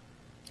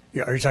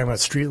 Yeah, are you talking about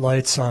street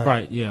lights on?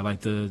 Right, yeah, like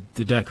the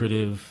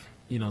decorative,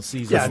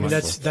 seasonal. Yeah, I mean,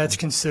 that's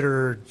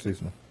considered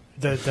seasonal.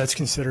 That's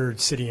considered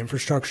city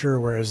infrastructure,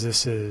 whereas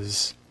this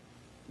is.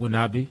 Would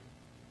not be?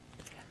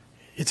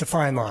 It's a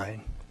fine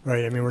line,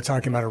 right? I mean, we're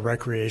talking about a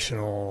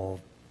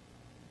recreational.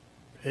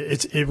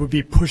 It would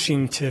be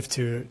pushing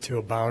TIF to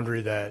a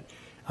boundary that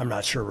I'm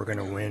not sure we're going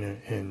to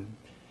win in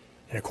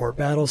a court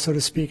battle, so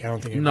to speak. I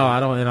don't think. No, I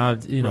don't,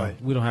 and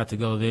Right. we don't have to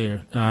go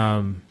there.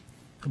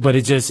 But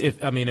it just,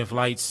 if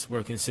lights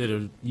were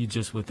considered, you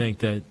just would think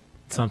that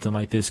something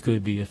like this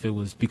could be, if it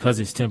was, because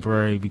it's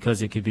temporary,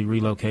 because it could be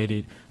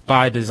relocated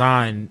by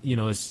design,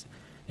 it's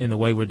in the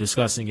way we're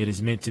discussing it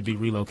is meant to be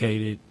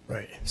relocated.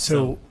 Right.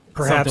 So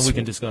perhaps something we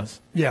can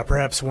discuss. Yeah,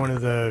 perhaps one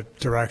of the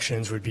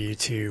directions would be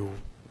to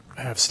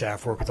have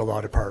staff work with the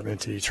law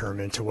department to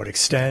determine to what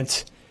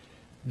extent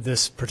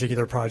this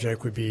particular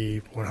project would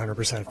be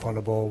 100%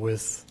 fundable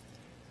with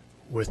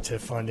TIF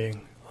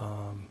funding.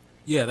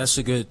 Yeah, that's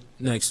a good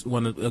next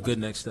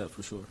step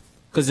for sure.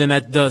 Because then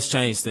that does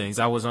change things.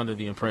 I was under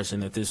the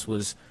impression that this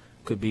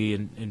could be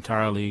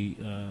entirely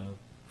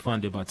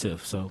funded by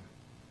TIF, so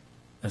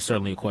that's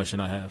certainly a question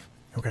I have.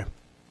 Okay.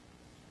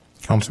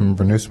 Councilmember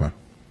Nusma.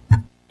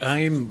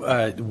 I'm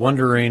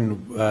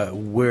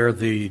wondering where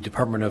the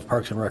Department of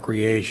Parks and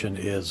Recreation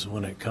is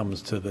when it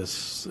comes to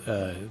this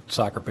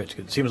soccer pitch.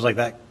 It seems like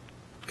that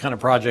kind of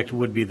project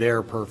would be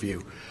their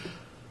purview.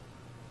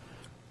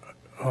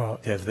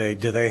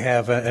 Do they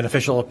have an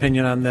official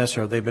opinion on this,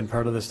 or have they been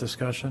part of this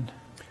discussion?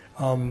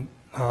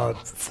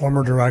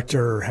 Former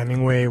Director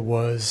Hemingway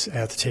was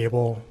at the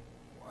table,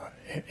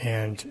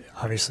 and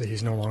obviously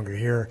he's no longer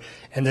here.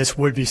 And this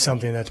would be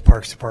something that the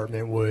Parks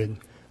Department would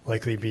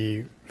likely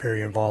be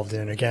very involved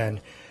in. Again,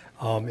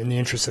 in the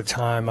interest of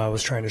time, I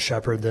was trying to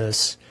shepherd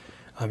this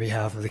on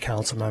behalf of the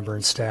council member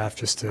and staff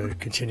just to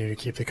continue to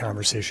keep the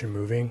conversation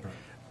moving.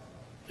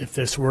 If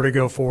this were to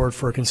go forward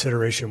for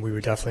consideration, we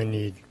would definitely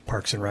need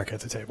Parks and Rec at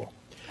the table.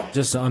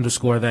 Just to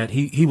underscore that,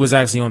 he was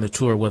actually on the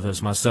tour with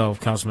us, myself,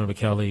 Councilmember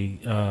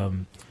Kelly,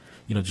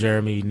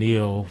 Jeremy,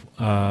 Neal,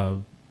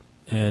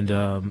 and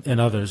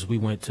others. We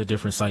went to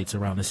different sites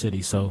around the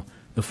city. So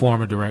the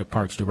former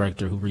Parks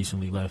Director who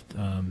recently left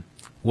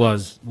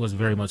was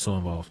very much so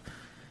involved.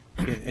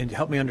 And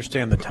help me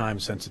understand the time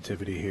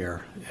sensitivity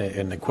here.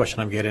 And the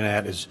question I'm getting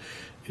at is,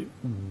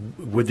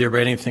 would there be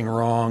anything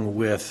wrong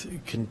with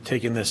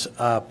taking this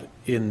up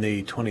in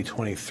the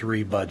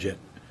 2023 budget?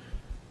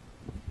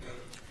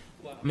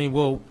 I mean,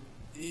 well,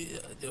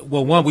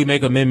 one, we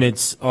make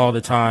amendments all the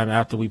time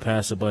after we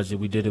pass a budget.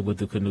 We did it with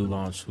the canoe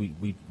launch.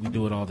 We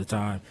do it all the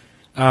time.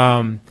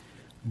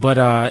 But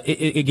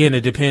again,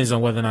 it depends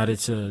on whether or not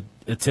it's a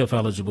TIF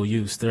eligible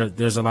use.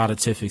 There's a lot of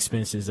TIF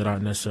expenses that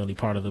aren't necessarily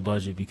part of the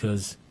budget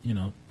because,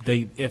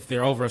 if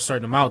they're over a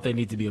certain amount, they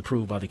need to be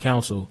approved by the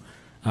council.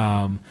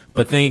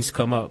 But things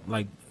come up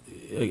like,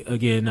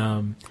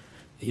 again,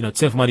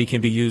 TIF money can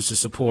be used to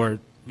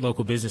support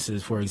local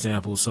businesses, for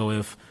example. So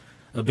if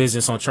a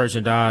business on Church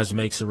and Dodge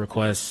makes a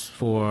request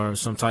for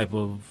some type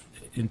of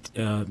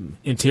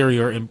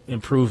interior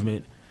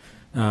improvement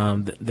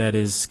that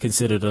is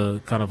considered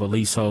a kind of a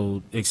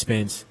leasehold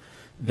expense,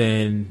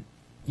 then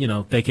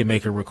they can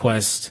make a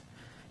request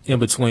in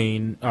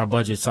between our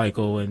budget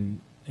cycle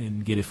and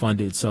get it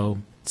funded. So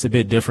it's a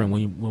bit different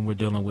when we're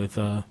dealing with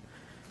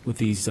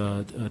these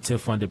TIF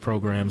funded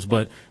programs.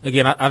 But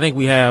again, I think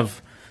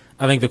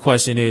the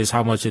question is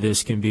how much of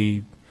this can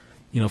be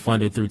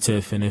funded through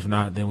TIF, and if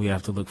not, then we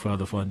have to look for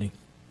other funding.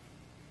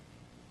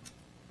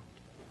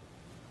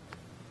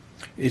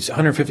 Is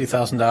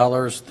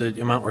 $150,000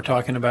 the amount we're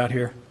talking about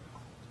here?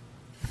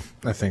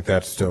 I think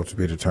that's still to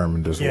be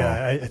determined as well.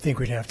 Yeah, I think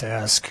we'd have to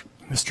ask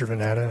Mr.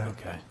 Vanetta.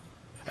 Okay.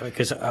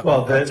 Because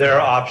there are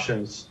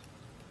options.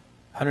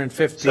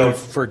 150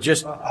 for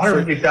just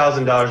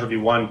 $150,000 would be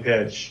one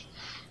pitch,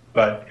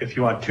 but if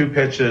you want two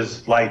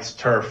pitches, lights,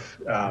 turf,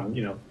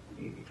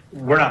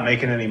 we're not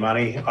making any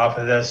money off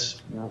of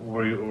this.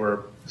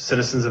 We're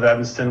citizens of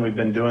Evanston. We've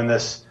been doing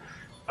this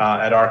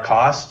at our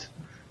cost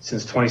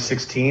since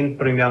 2016,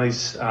 putting down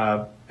these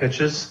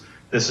pitches.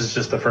 This is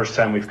just the first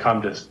time we've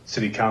come to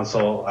City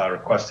Council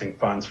requesting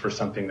funds for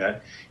something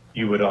that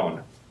you would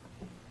own.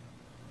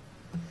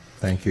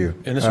 Thank you.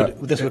 And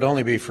this would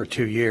only be for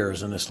 2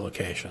 years in this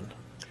location.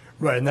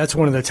 Right, and that's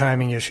one of the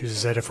timing issues,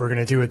 is that if we're going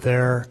to do it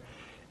there,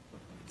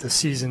 the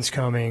season's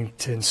coming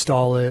to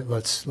install it.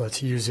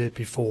 Let's use it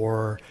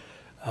before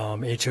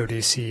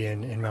HODC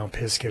and Mount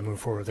Pisgah move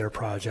forward with their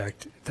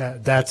project.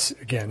 That's a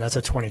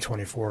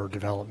 2024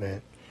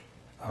 development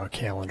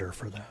calendar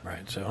for that.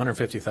 Right. So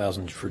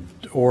 150,000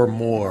 or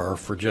more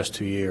for just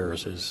 2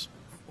 years is.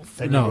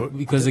 No,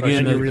 because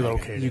again,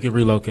 you can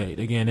relocate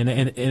again, and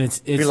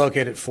it's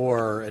relocate it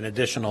for an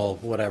additional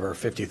whatever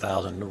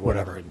 50,000 or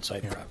whatever in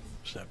site prep.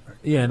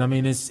 Yeah, and I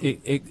mean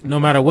no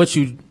matter what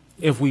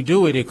if we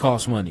do it, it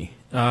costs money.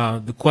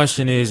 The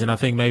question is, and I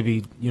think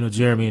maybe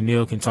Jeremy and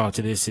Neal can talk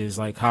to this, is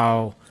like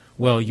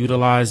well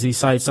utilized these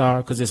sites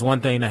are, because it's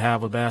one thing to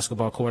have a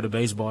basketball court, a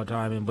baseball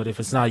diamond, but if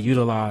it's not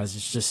utilized,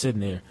 it's just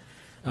sitting there.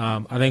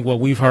 I think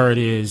what we've heard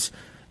is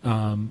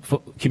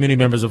community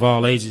members of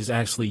all ages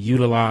actually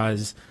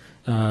utilize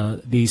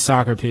these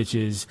soccer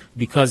pitches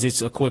because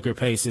it's a quicker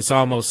pace. It's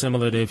almost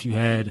similar to if you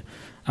had,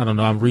 I don't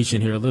know, I'm reaching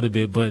here a little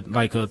bit, but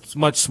like a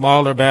much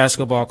smaller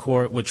basketball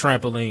court with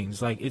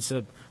trampolines. Like it's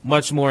a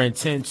much more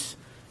intense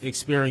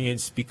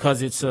experience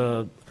because it's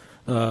a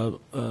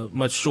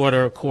much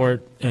shorter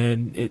court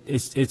and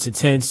it's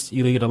intense.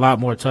 You get a lot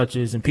more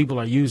touches and people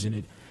are using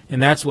it.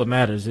 And that's what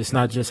matters. It's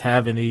not just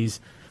having these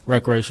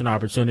recreation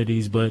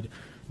opportunities, but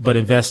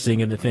investing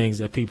in the things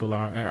that people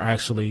are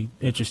actually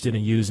interested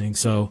in using.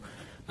 So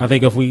I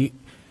think if we,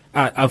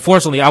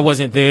 unfortunately, I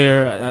wasn't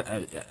there.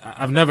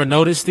 I've never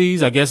noticed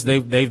these. I guess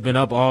they've been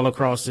up all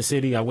across the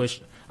city. I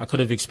wish I could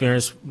have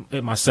experienced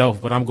it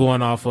myself, but I'm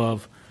going off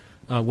of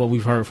what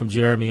we've heard from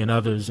Jeremy and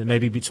others. And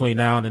maybe between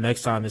now and the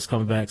next time this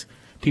comes back,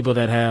 people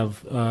that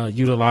have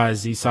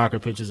utilized these soccer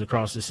pitches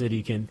across the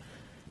city can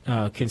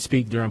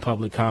speak during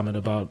public comment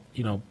about,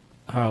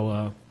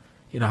 how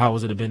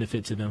was it a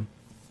benefit to them.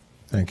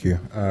 Thank you.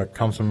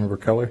 Councilmember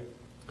Keller?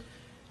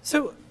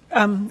 So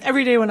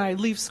every day when I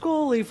leave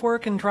school, leave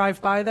work, and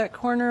drive by that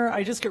corner,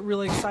 I just get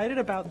really excited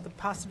about the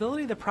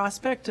possibility, the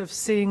prospect of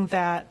seeing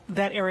that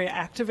area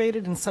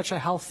activated in such a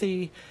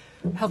healthy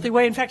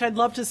way. In fact, I'd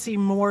love to see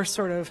more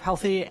sort of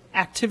healthy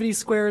activity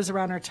squares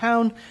around our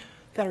town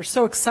that are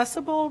so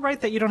accessible, right,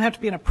 that you don't have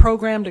to be in a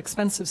programmed,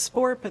 expensive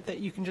sport, but that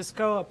you can just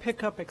go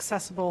pick up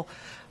accessible,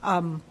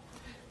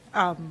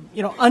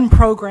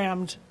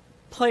 unprogrammed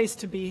place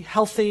to be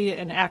healthy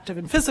and active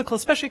and physical,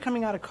 especially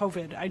coming out of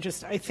COVID. I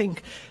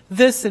think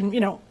this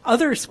and,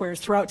 other squares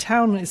throughout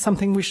town is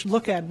something we should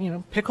look at,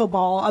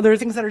 pickleball, other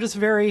things that are just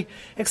very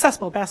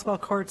accessible, basketball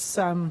courts,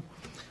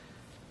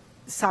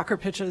 soccer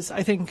pitches.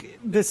 I think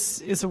this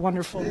is a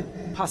wonderful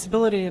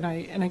possibility.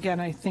 And again,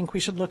 I think we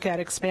should look at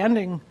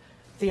expanding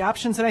the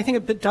options. And I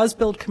think it does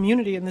build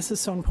community, and this is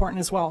so important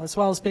as well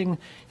as being,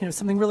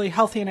 something really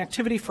healthy and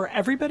activity for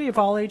everybody of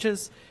all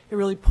ages. It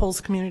really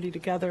pulls community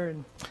together.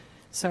 And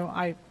so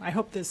I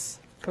hope this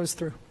goes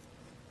through.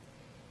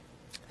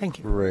 Thank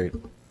you. Great.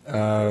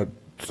 So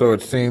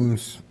it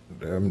seems,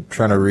 I'm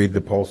trying to read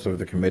the pulse of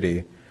the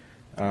committee,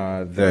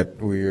 that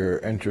we're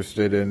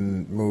interested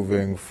in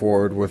moving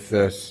forward with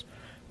this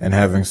and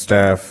having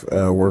staff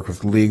work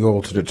with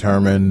legal to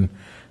determine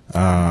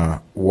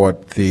how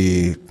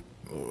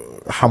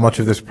much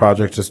of this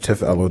project is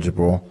TIF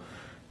eligible,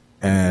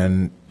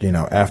 and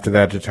after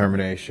that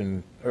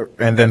determination,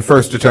 and then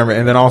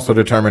also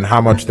determine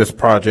how much this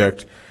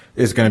project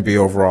is going to be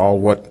overall,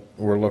 what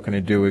we're looking to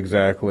do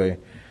exactly.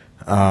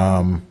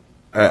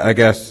 I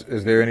guess,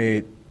 is there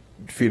any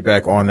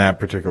feedback on that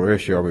particular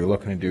issue? Are we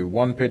looking to do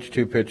one pitch,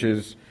 two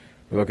pitches?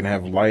 We're looking to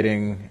have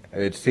lighting.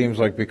 It seems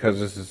like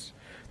because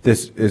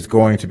this is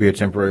going to be a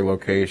temporary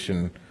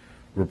location,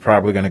 we're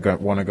probably going to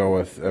want to go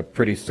with a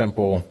pretty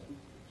simple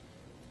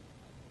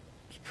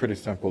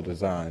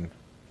design.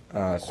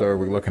 So are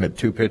we looking at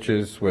two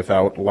pitches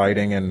without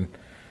lighting? And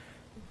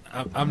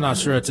I'm not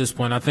sure at this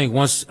point. I think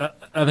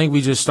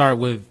we just start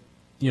with,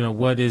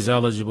 what is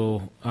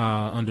eligible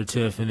under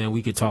TIF, and then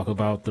we could talk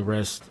about the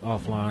rest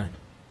offline.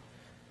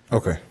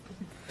 Okay.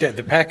 Yeah,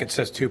 the packet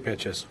says two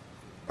pitches.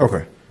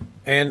 Okay.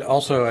 And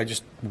also, I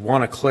just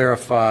want to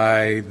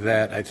clarify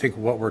that I think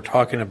what we're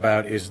talking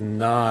about is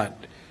not,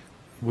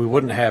 we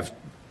wouldn't have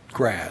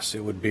grass.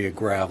 It would be a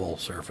gravel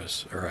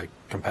surface or a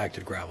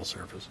compacted gravel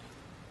surface.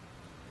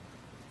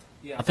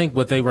 Yeah, I think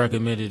what they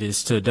recommended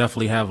is to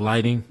definitely have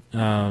lighting.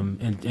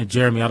 And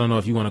Jeremy, I don't know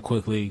if you want to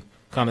quickly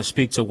kind of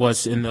speak to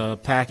what's in the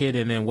packet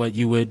and then what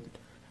you would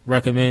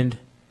recommend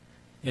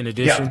in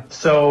addition. Yeah,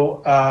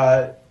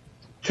 so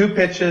two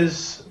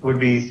pitches would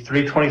be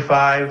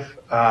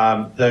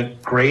 $325. The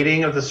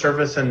grading of the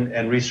surface and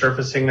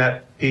resurfacing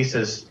that piece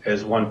is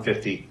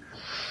 $150.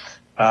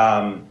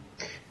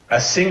 A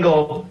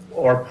single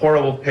or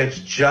portable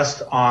pitch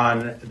just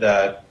on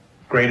the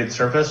graded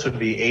surface would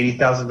be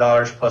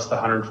 $80,000 plus the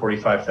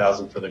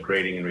 $145,000 for the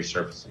grading and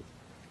resurfacing.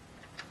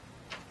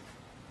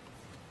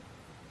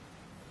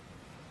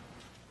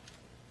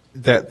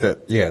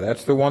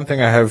 That's the one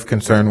thing I have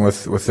concern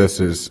with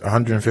this is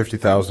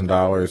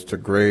 $150,000 to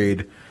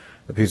grade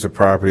a piece of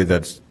property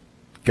that's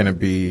going to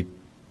be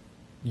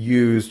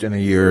used in a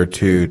year or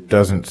two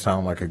doesn't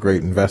sound like a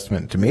great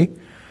investment to me.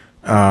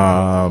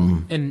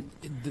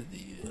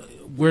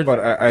 But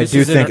I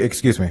do think,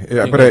 excuse me,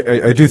 but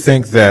I do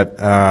think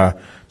that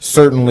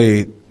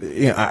certainly,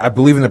 I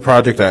believe in the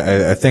project.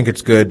 I think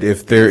it's good.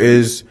 If there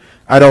is,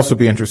 I'd also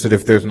be interested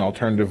if there's an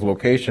alternative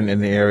location in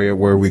the area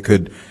where we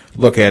could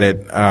look at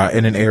it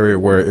in an area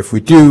where if we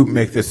do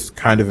make this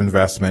kind of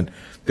investment,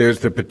 there's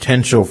the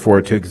potential for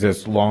it to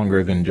exist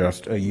longer than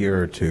just a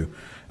year or two.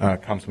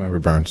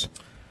 Councilmember Burns.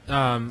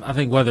 I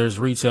think whether it's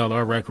retail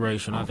or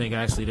recreation, I think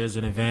actually there's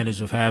an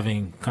advantage of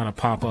having kind of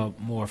pop up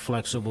more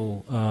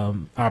flexible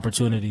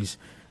opportunities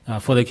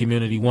for the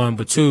community. One,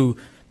 but two,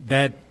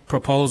 that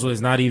proposal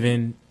is not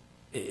even.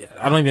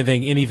 I don't even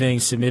think anything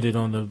submitted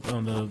on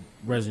the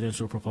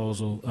residential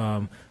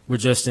proposal. We're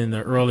just in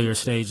the earlier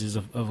stages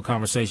of a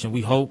conversation.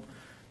 We hope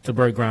to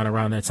break ground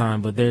around that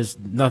time, but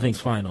nothing's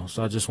final,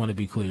 so I just want to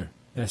be clear.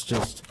 That's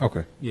just.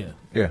 Okay. Yeah.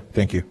 Yeah,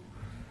 thank you.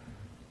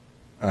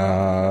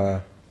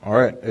 All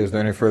right, is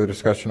there any further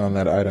discussion on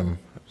that item?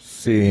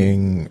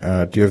 Seeing,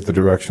 do you have the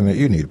direction that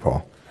you need,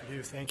 Paul? I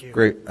do, thank you.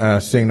 Great.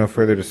 Seeing no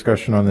further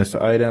discussion on this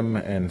item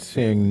and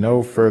seeing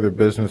no further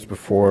business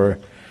before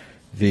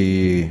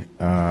the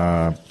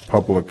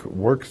Public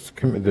Works,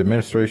 the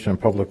Administration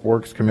and Public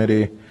Works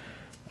Committee,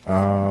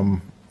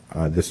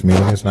 this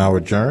meeting is now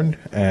adjourned,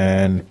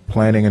 and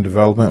Planning and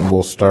Development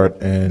will start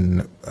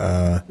in